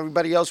guns than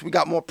everybody else. We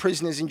got more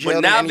prisoners in jail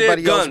But than now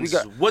anybody they're else.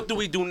 guns. What do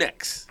we do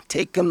next?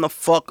 Take them the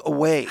fuck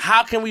away.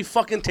 How can we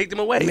fucking take them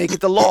away? Make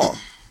it the law.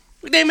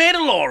 They made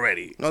a law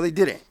already. No, they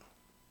didn't.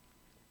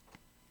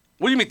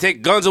 What do you mean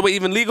take guns away,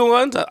 even legal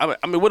guns? I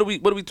mean, what are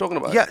we talking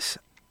about? Yes,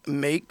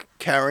 make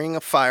carrying a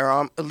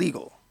firearm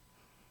illegal.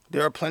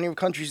 There are plenty of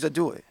countries that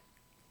do it.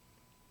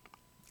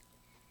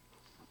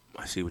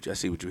 I see what you're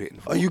hitting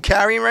for. Are you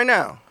carrying right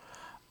now?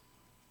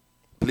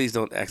 Please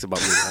don't ask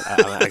about me.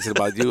 I'm asking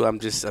about you. I'm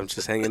just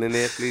hanging in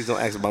there. Please don't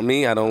ask about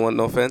me. I don't want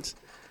no offense.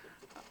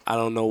 I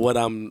don't know what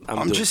I'm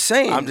doing. Just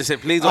saying. I'm just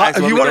saying. Please don't ask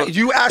about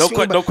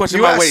me. Don't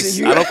question my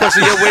waist. I don't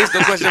question your waist.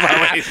 Don't question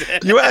my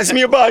waist. You asked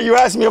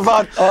me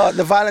about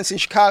the violence in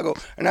Chicago,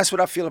 and that's what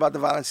I feel about the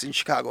violence in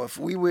Chicago. If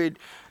we would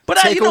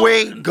take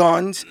away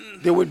guns,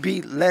 there would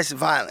be less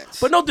violence.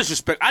 But no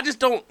disrespect. I just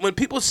don't. When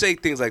people say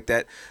things like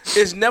that,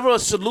 it's never a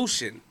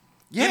solution.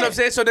 Yeah. You know what I'm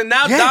saying? So then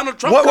now Donald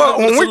Trump.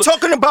 When we're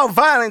talking about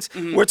violence,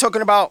 we're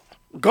talking about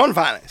gun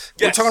violence.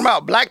 Yes. We're talking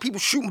about black people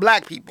shooting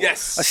black people.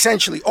 Yes.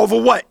 Essentially.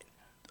 Over what?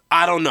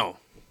 I don't know.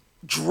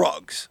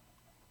 Drugs.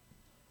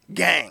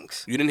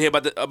 Gangs. You didn't hear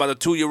about the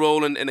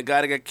 2-year-old and the guy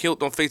that got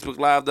killed on Facebook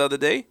Live the other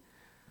day?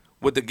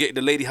 With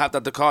the lady hopped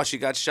out the car, she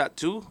got shot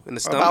too in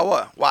the stomach. About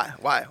what?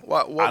 Why?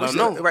 What I don't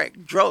know.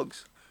 Right,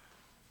 drugs.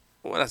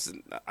 Well, that's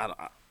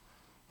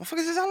Motherfuckers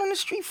is out on the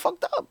street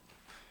fucked up.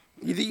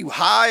 Either you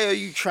high or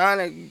you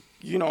trying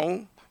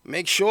to,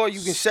 make sure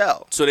you can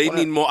sell. So they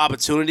need more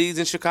opportunities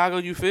in Chicago,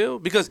 you feel?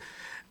 Because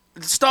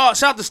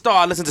shout out to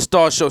Star. I listened to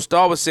Star's show.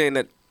 Star was saying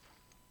that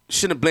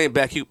shouldn't blame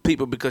black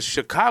people because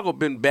Chicago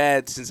been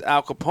bad since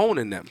Al Capone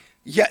and them.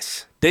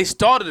 Yes. They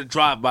started a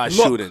drive-by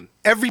shooting.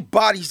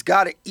 Everybody's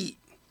got to eat.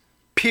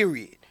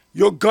 Period.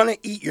 You're gonna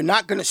eat. You're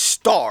not gonna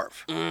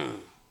starve.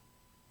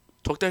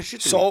 Talk that shit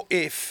to me. So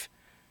if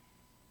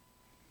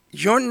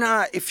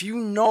you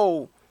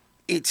know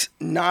it's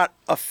not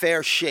a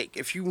fair shake,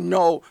 if you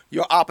know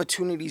your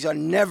opportunities are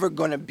never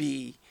gonna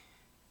be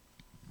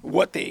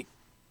what they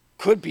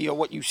could be or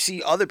what you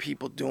see other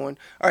people doing,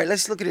 all right,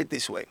 let's look at it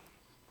this way.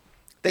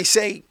 They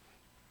say,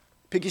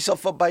 pick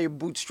yourself up by your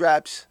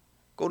bootstraps,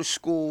 go to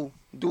school,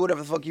 do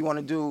whatever the fuck you want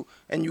to do,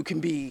 and you can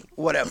be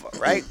whatever,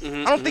 right?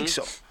 I don't think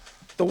so.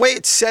 The way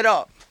it's set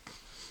up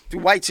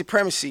through white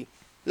supremacy,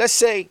 let's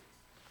say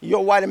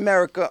you're white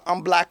America,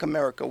 I'm black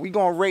America. We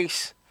gonna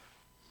race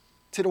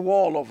to the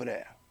wall over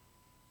there.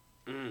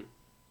 All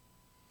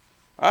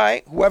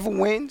right, whoever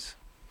wins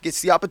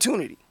gets the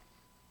opportunity.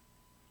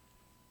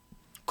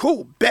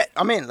 Cool, bet,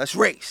 I'm in, let's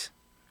race.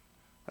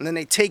 And then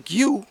they take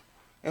you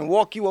and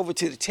walk you over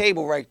to the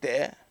table right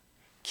there,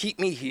 keep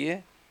me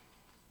here,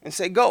 and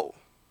say, go.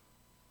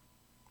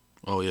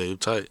 Oh, yeah, you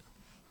tight.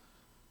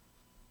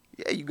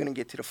 Yeah, you're going to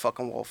get to the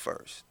fucking wall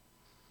first.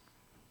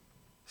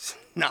 It's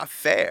not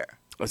fair.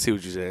 I see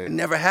what you're It saying.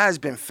 never has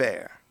been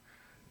fair.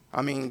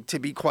 I mean, to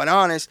be quite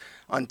honest,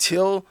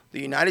 until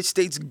the United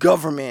States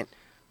government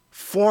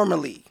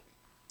formally,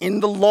 in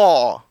the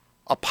law,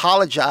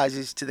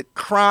 apologizes to the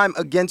crime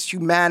against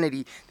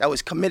humanity that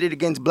was committed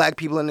against black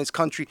people in this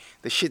country,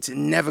 the shit's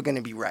never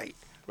gonna be right.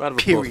 Round of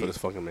applause Period. for this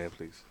fucking man,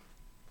 please.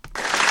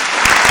 I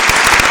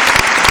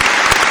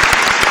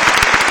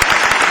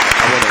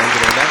want to end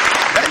it on that.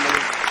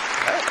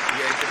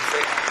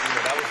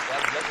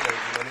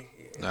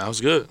 That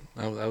was good.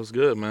 That was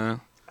good, man.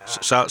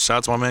 Shout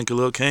out to my man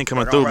Khalil King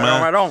coming Right through, on,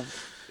 man. right on.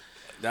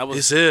 That was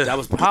It's here. that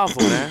was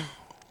powerful, man.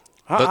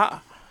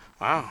 Wow.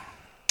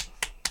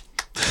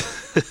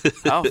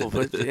 Powerful,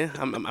 but yeah,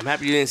 I'm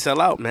happy you didn't sell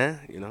out, man.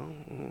 You know,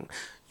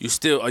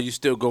 are you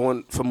still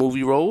going for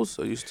movie roles?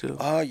 Are you still?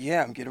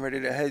 Yeah, I'm getting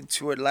ready to head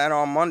to Atlanta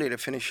on Monday to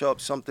finish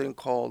up something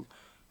called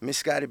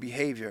Misguided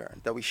Behavior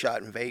that we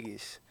shot in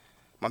Vegas.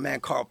 My man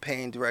Carl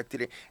Payne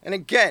directed it. And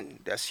again,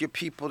 that's your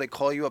people. They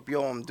call you up,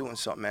 yo, I'm doing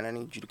something, man. I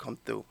need you to come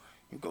through.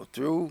 You go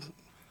through.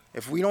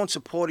 If we don't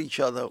support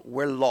each other,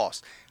 we're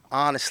lost.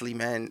 Honestly,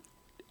 man,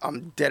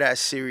 I'm dead ass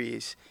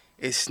serious.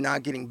 It's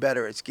not getting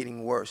better. It's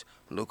getting worse.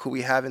 Look who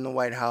we have in the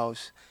White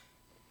House.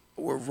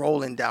 We're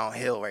rolling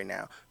downhill right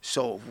now.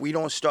 So if we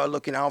don't start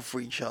looking out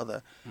for each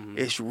other,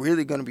 it's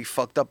really going to be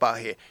fucked up out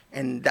here.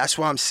 And that's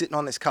why I'm sitting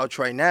on this couch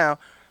right now,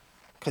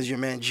 because your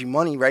man G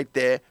Money right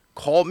there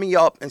called me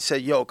up and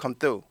said, yo, come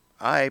through.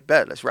 All right,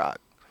 bet, let's rock.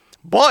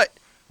 But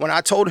when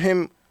I told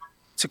him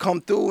to come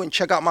through and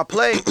check out my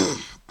play,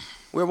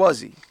 where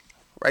was he?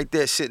 Right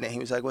there sitting there. He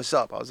was like, what's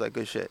up? I was like,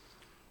 good shit.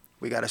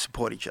 We got to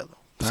support each other.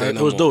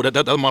 It was dope.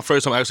 That was my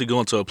first time actually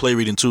going to a play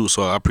reading too,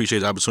 so I appreciate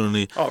the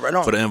opportunity Right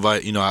on. for the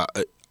invite. You know, I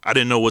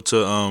didn't know what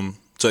to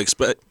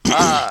expect.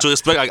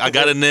 I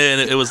got in there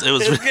and it was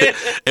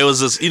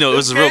just, you know, it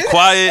was just real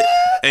quiet,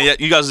 and yet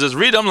you guys just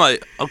read. I'm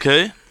like,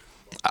 okay.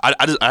 I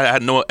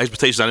had no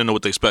expectations. I didn't know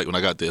what to expect when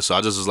I got there, so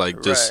I just was like,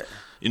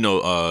 you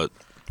know,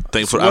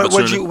 thankful for the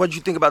opportunity. What'd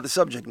you think about the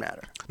subject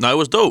matter? No, it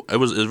was dope. It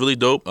was really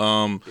dope.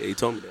 Yeah, he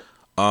told me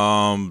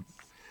that.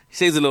 He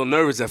says a little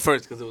nervous at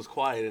first because it was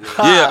quiet. In there.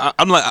 Yeah,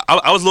 I'm like,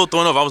 I was a little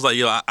thrown off. I was like,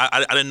 yo,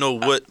 I didn't know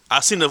what I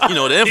seen the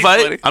the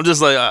invite. I'm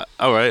just like,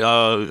 all right,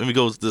 let me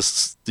go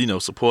just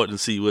support and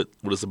see what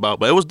it's about.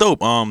 But it was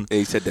dope. Yeah,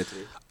 he said that to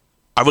me.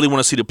 I really want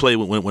to see the play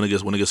when it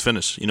gets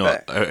finished. You know,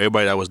 Right.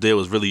 Everybody that was there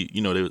was really,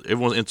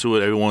 everyone's into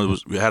it. Everyone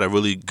had a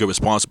really good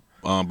response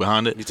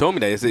behind it. You told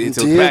me that. It was Deals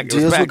back. It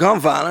was with back. gun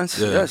violence.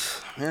 Yeah.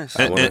 Yes.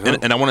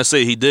 And I want to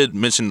say he did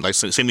mention, like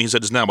same thing he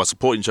said just now about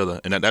supporting each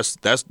other, and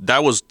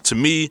that was to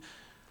me,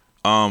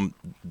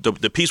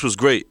 the piece was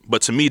great,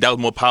 but to me that was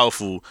more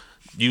powerful.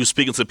 You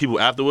speaking to the people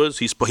afterwards.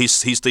 He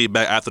stayed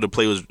back after the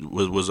play was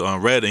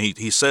read, and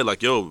he said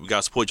like, yo, we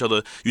gotta support each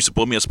other. You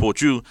support me, I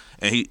support you.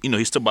 And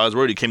he stood by his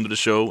word. He came to the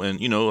show, and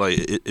like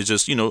it's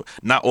just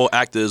not all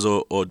actors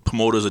or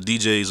promoters or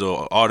DJs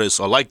or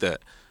artists are like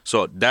that.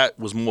 So that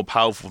was more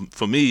powerful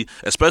for me,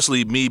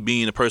 especially me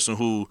being a person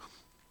who,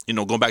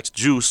 going back to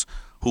Juice,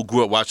 who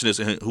grew up watching this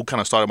and who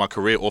kind of started my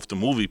career off the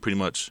movie pretty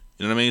much.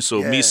 You know what I mean?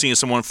 So me seeing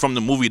someone from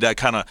the movie that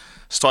kind of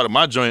started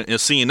my joint and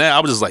seeing that,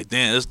 I was just like,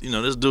 damn, this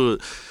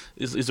dude,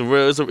 it's a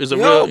real, real. You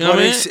know what I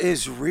mean?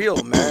 It's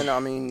real, man. I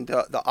mean,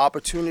 the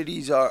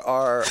opportunities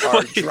are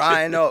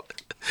drying up.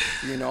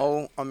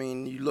 I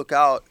mean, you look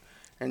out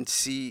and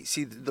see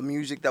the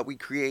music that we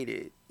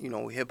created.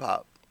 Hip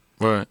hop.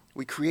 Right.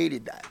 We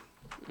created that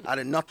out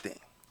of nothing.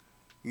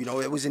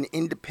 It was an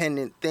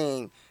independent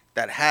thing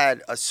that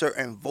had a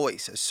certain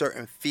voice, a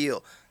certain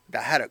feel,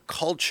 that had a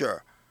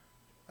culture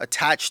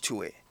attached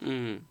to it.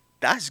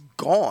 That's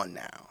gone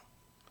now.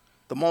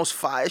 The most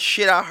fire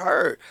shit I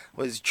heard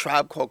was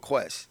Tribe Called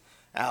Quest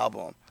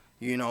album.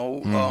 Who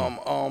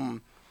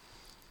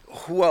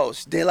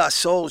else? De La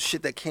Soul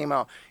shit that came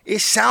out. It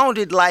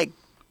sounded like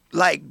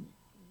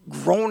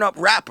grown up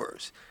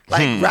rappers,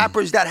 like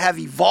rappers that have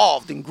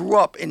evolved and grew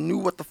up and knew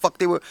what the fuck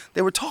they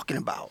were talking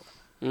about.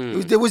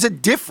 There was a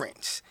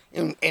difference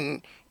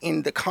in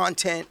the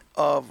content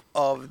of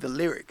the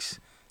lyrics,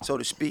 so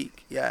to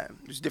speak. Yeah,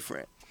 it was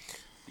different.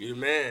 You the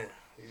man.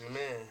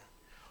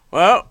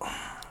 Well,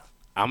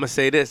 I'm gonna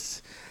say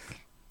this.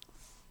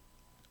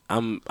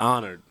 I'm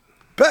honored.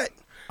 Bet.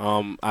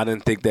 I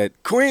didn't think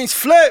that. Queens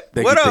Flip.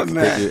 Thank What you, up, thank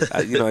man?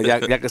 you.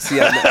 Y'all can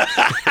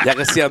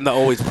see I'm not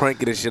always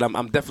pranking and shit.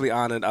 I'm definitely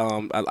honored.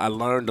 I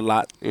learned a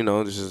lot.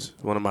 This is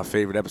one of my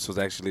favorite episodes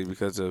actually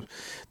because of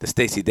the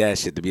Stacey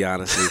Dash shit. To be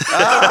honest, and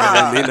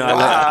then,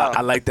 wow.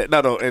 I like that.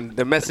 No, and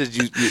the message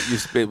you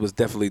spit was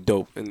definitely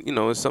dope. And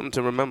it's something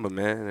to remember,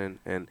 man.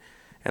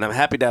 And I'm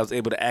happy that I was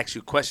able to ask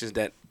you questions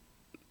that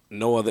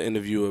no other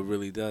interviewer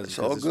really does. It's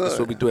all good. That's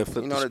what we do at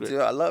Flip the Script.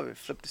 I love it.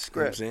 Flip the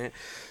script. You know what I'm saying?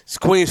 It's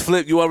Queens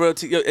Flip,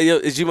 URL. Yo,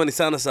 is G Money,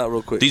 sound us out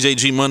real quick. DJ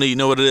G Money, you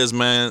know what it is,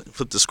 man.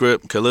 Flip the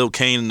Script. Khalil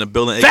Kane in the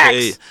building, Facts.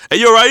 aka. Hey,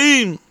 yo,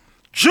 Raheem.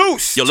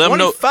 Juice. Yo, let them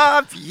know.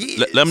 25 years.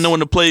 Let them know when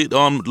the play.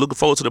 Looking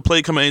forward to the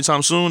play coming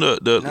anytime soon.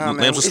 The Nah, man,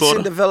 Lambs of it's Slaughter.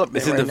 in development.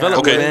 It's in right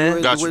development, now. man.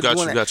 We're Got you.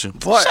 doing that. Got you.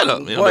 But, Shut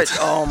up, man.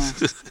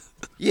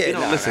 Yeah, He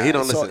don't listen. He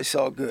don't listen. It's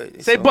all good.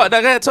 It's Say all but.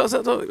 good. Talk.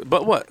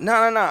 But what? No.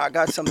 I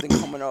got something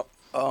coming up.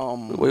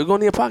 Well, you're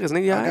going in your pockets,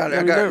 nigga.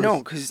 I got no,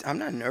 because I'm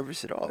not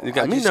nervous at all. You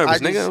got me nervous,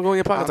 nigga. I'm going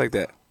in your pockets like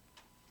that.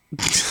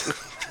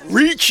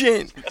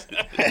 Reaching.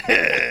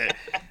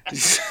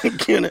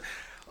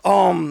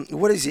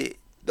 What is it?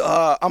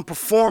 I'm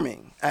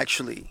performing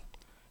actually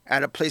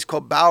at a place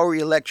called Bowery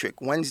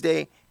Electric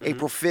Wednesday,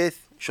 April 5th.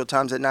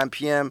 Showtime's at 9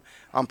 p.m.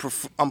 I'm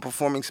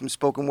performing some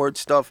spoken word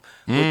stuff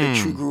with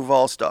the True Groove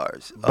All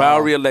Stars.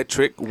 Bowery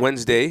Electric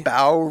Wednesday.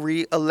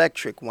 Bowery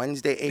Electric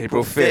Wednesday,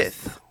 April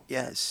 5th.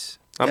 Yes.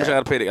 How much I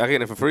gotta pay? I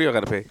get it for free or I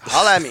gotta pay?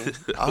 Holla at me.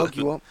 I'll hook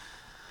you up.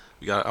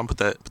 I'm put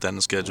that in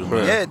the schedule,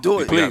 man. Yeah, do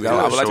it. Please,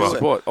 I would like to show up.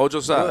 support. Ojo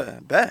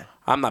side. Bet.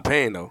 I'm not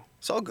paying though.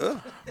 It's all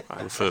good.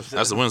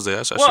 That's the Wednesday.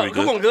 That should be What?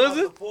 good. Come on,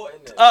 good.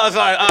 Oh,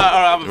 sorry. All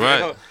right.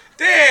 Right.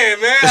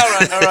 Damn, man.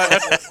 All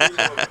right.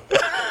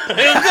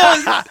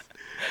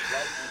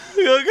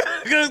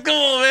 Come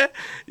on, man.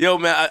 Yo,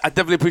 man, I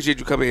definitely appreciate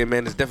you coming here,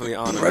 man. It's definitely an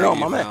honor. Right on,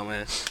 my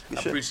man. I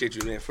appreciate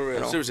you, man. For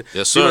real. Seriously.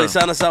 Yes, You sir. ready to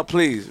sign us out,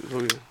 please?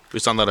 We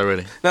signed that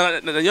already. No,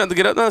 you have to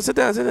get up. No, sit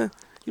down.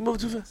 You move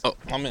too fast. Oh,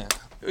 my man.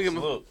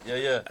 Look.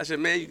 Yeah. I said,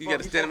 man, you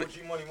got to stand up.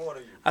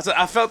 I said,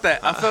 I felt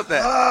that.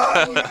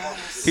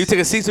 Can you take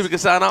a seat so we can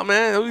sign out,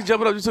 man? We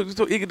jumping up. You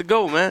so eager to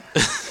go, man.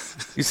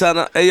 You sign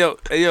out. Hey, yo.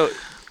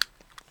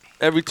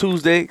 Every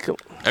Tuesday.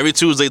 Every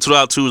Tuesday,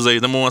 2 Tuesday,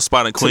 number one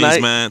spot in Queens,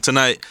 Tonight? man.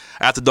 Tonight,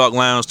 After Dark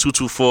Lounge,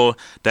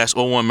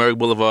 224-01 Merrick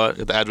Boulevard.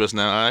 Got the address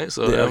now, all right?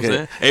 So, you know what I'm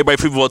saying?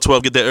 Everybody, People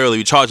 12, get there early.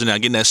 We charging now,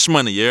 getting that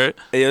shmoney, you heard?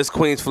 Hey, it's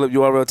Queens Flip,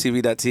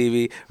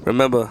 URLTV.tv.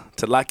 Remember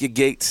to lock your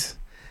gates,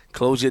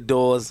 close your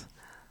doors,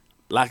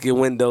 lock your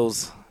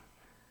windows.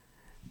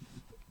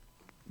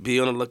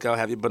 Be on the lookout,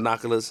 have your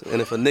binoculars. And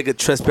if a nigga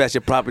trespass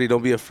your property,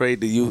 don't be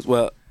afraid to use,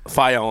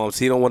 firearms.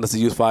 He don't want us to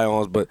use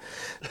firearms, but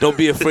don't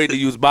be afraid to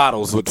use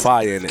bottles with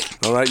fire in it.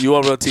 All right?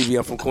 URL TV,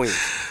 I'm from Queens.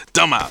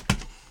 Dumb out.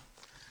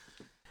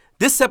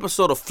 This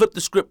episode of Flip the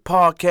Script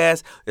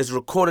podcast is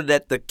recorded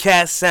at the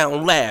Cast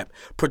Sound Lab,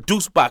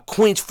 produced by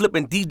Queens Flip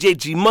and DJ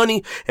G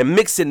Money, and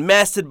mixed and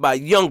mastered by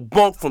Young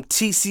Bunk from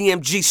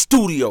TCMG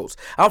Studios.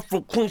 I'm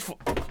from Queens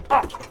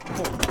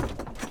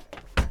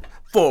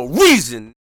for a reason.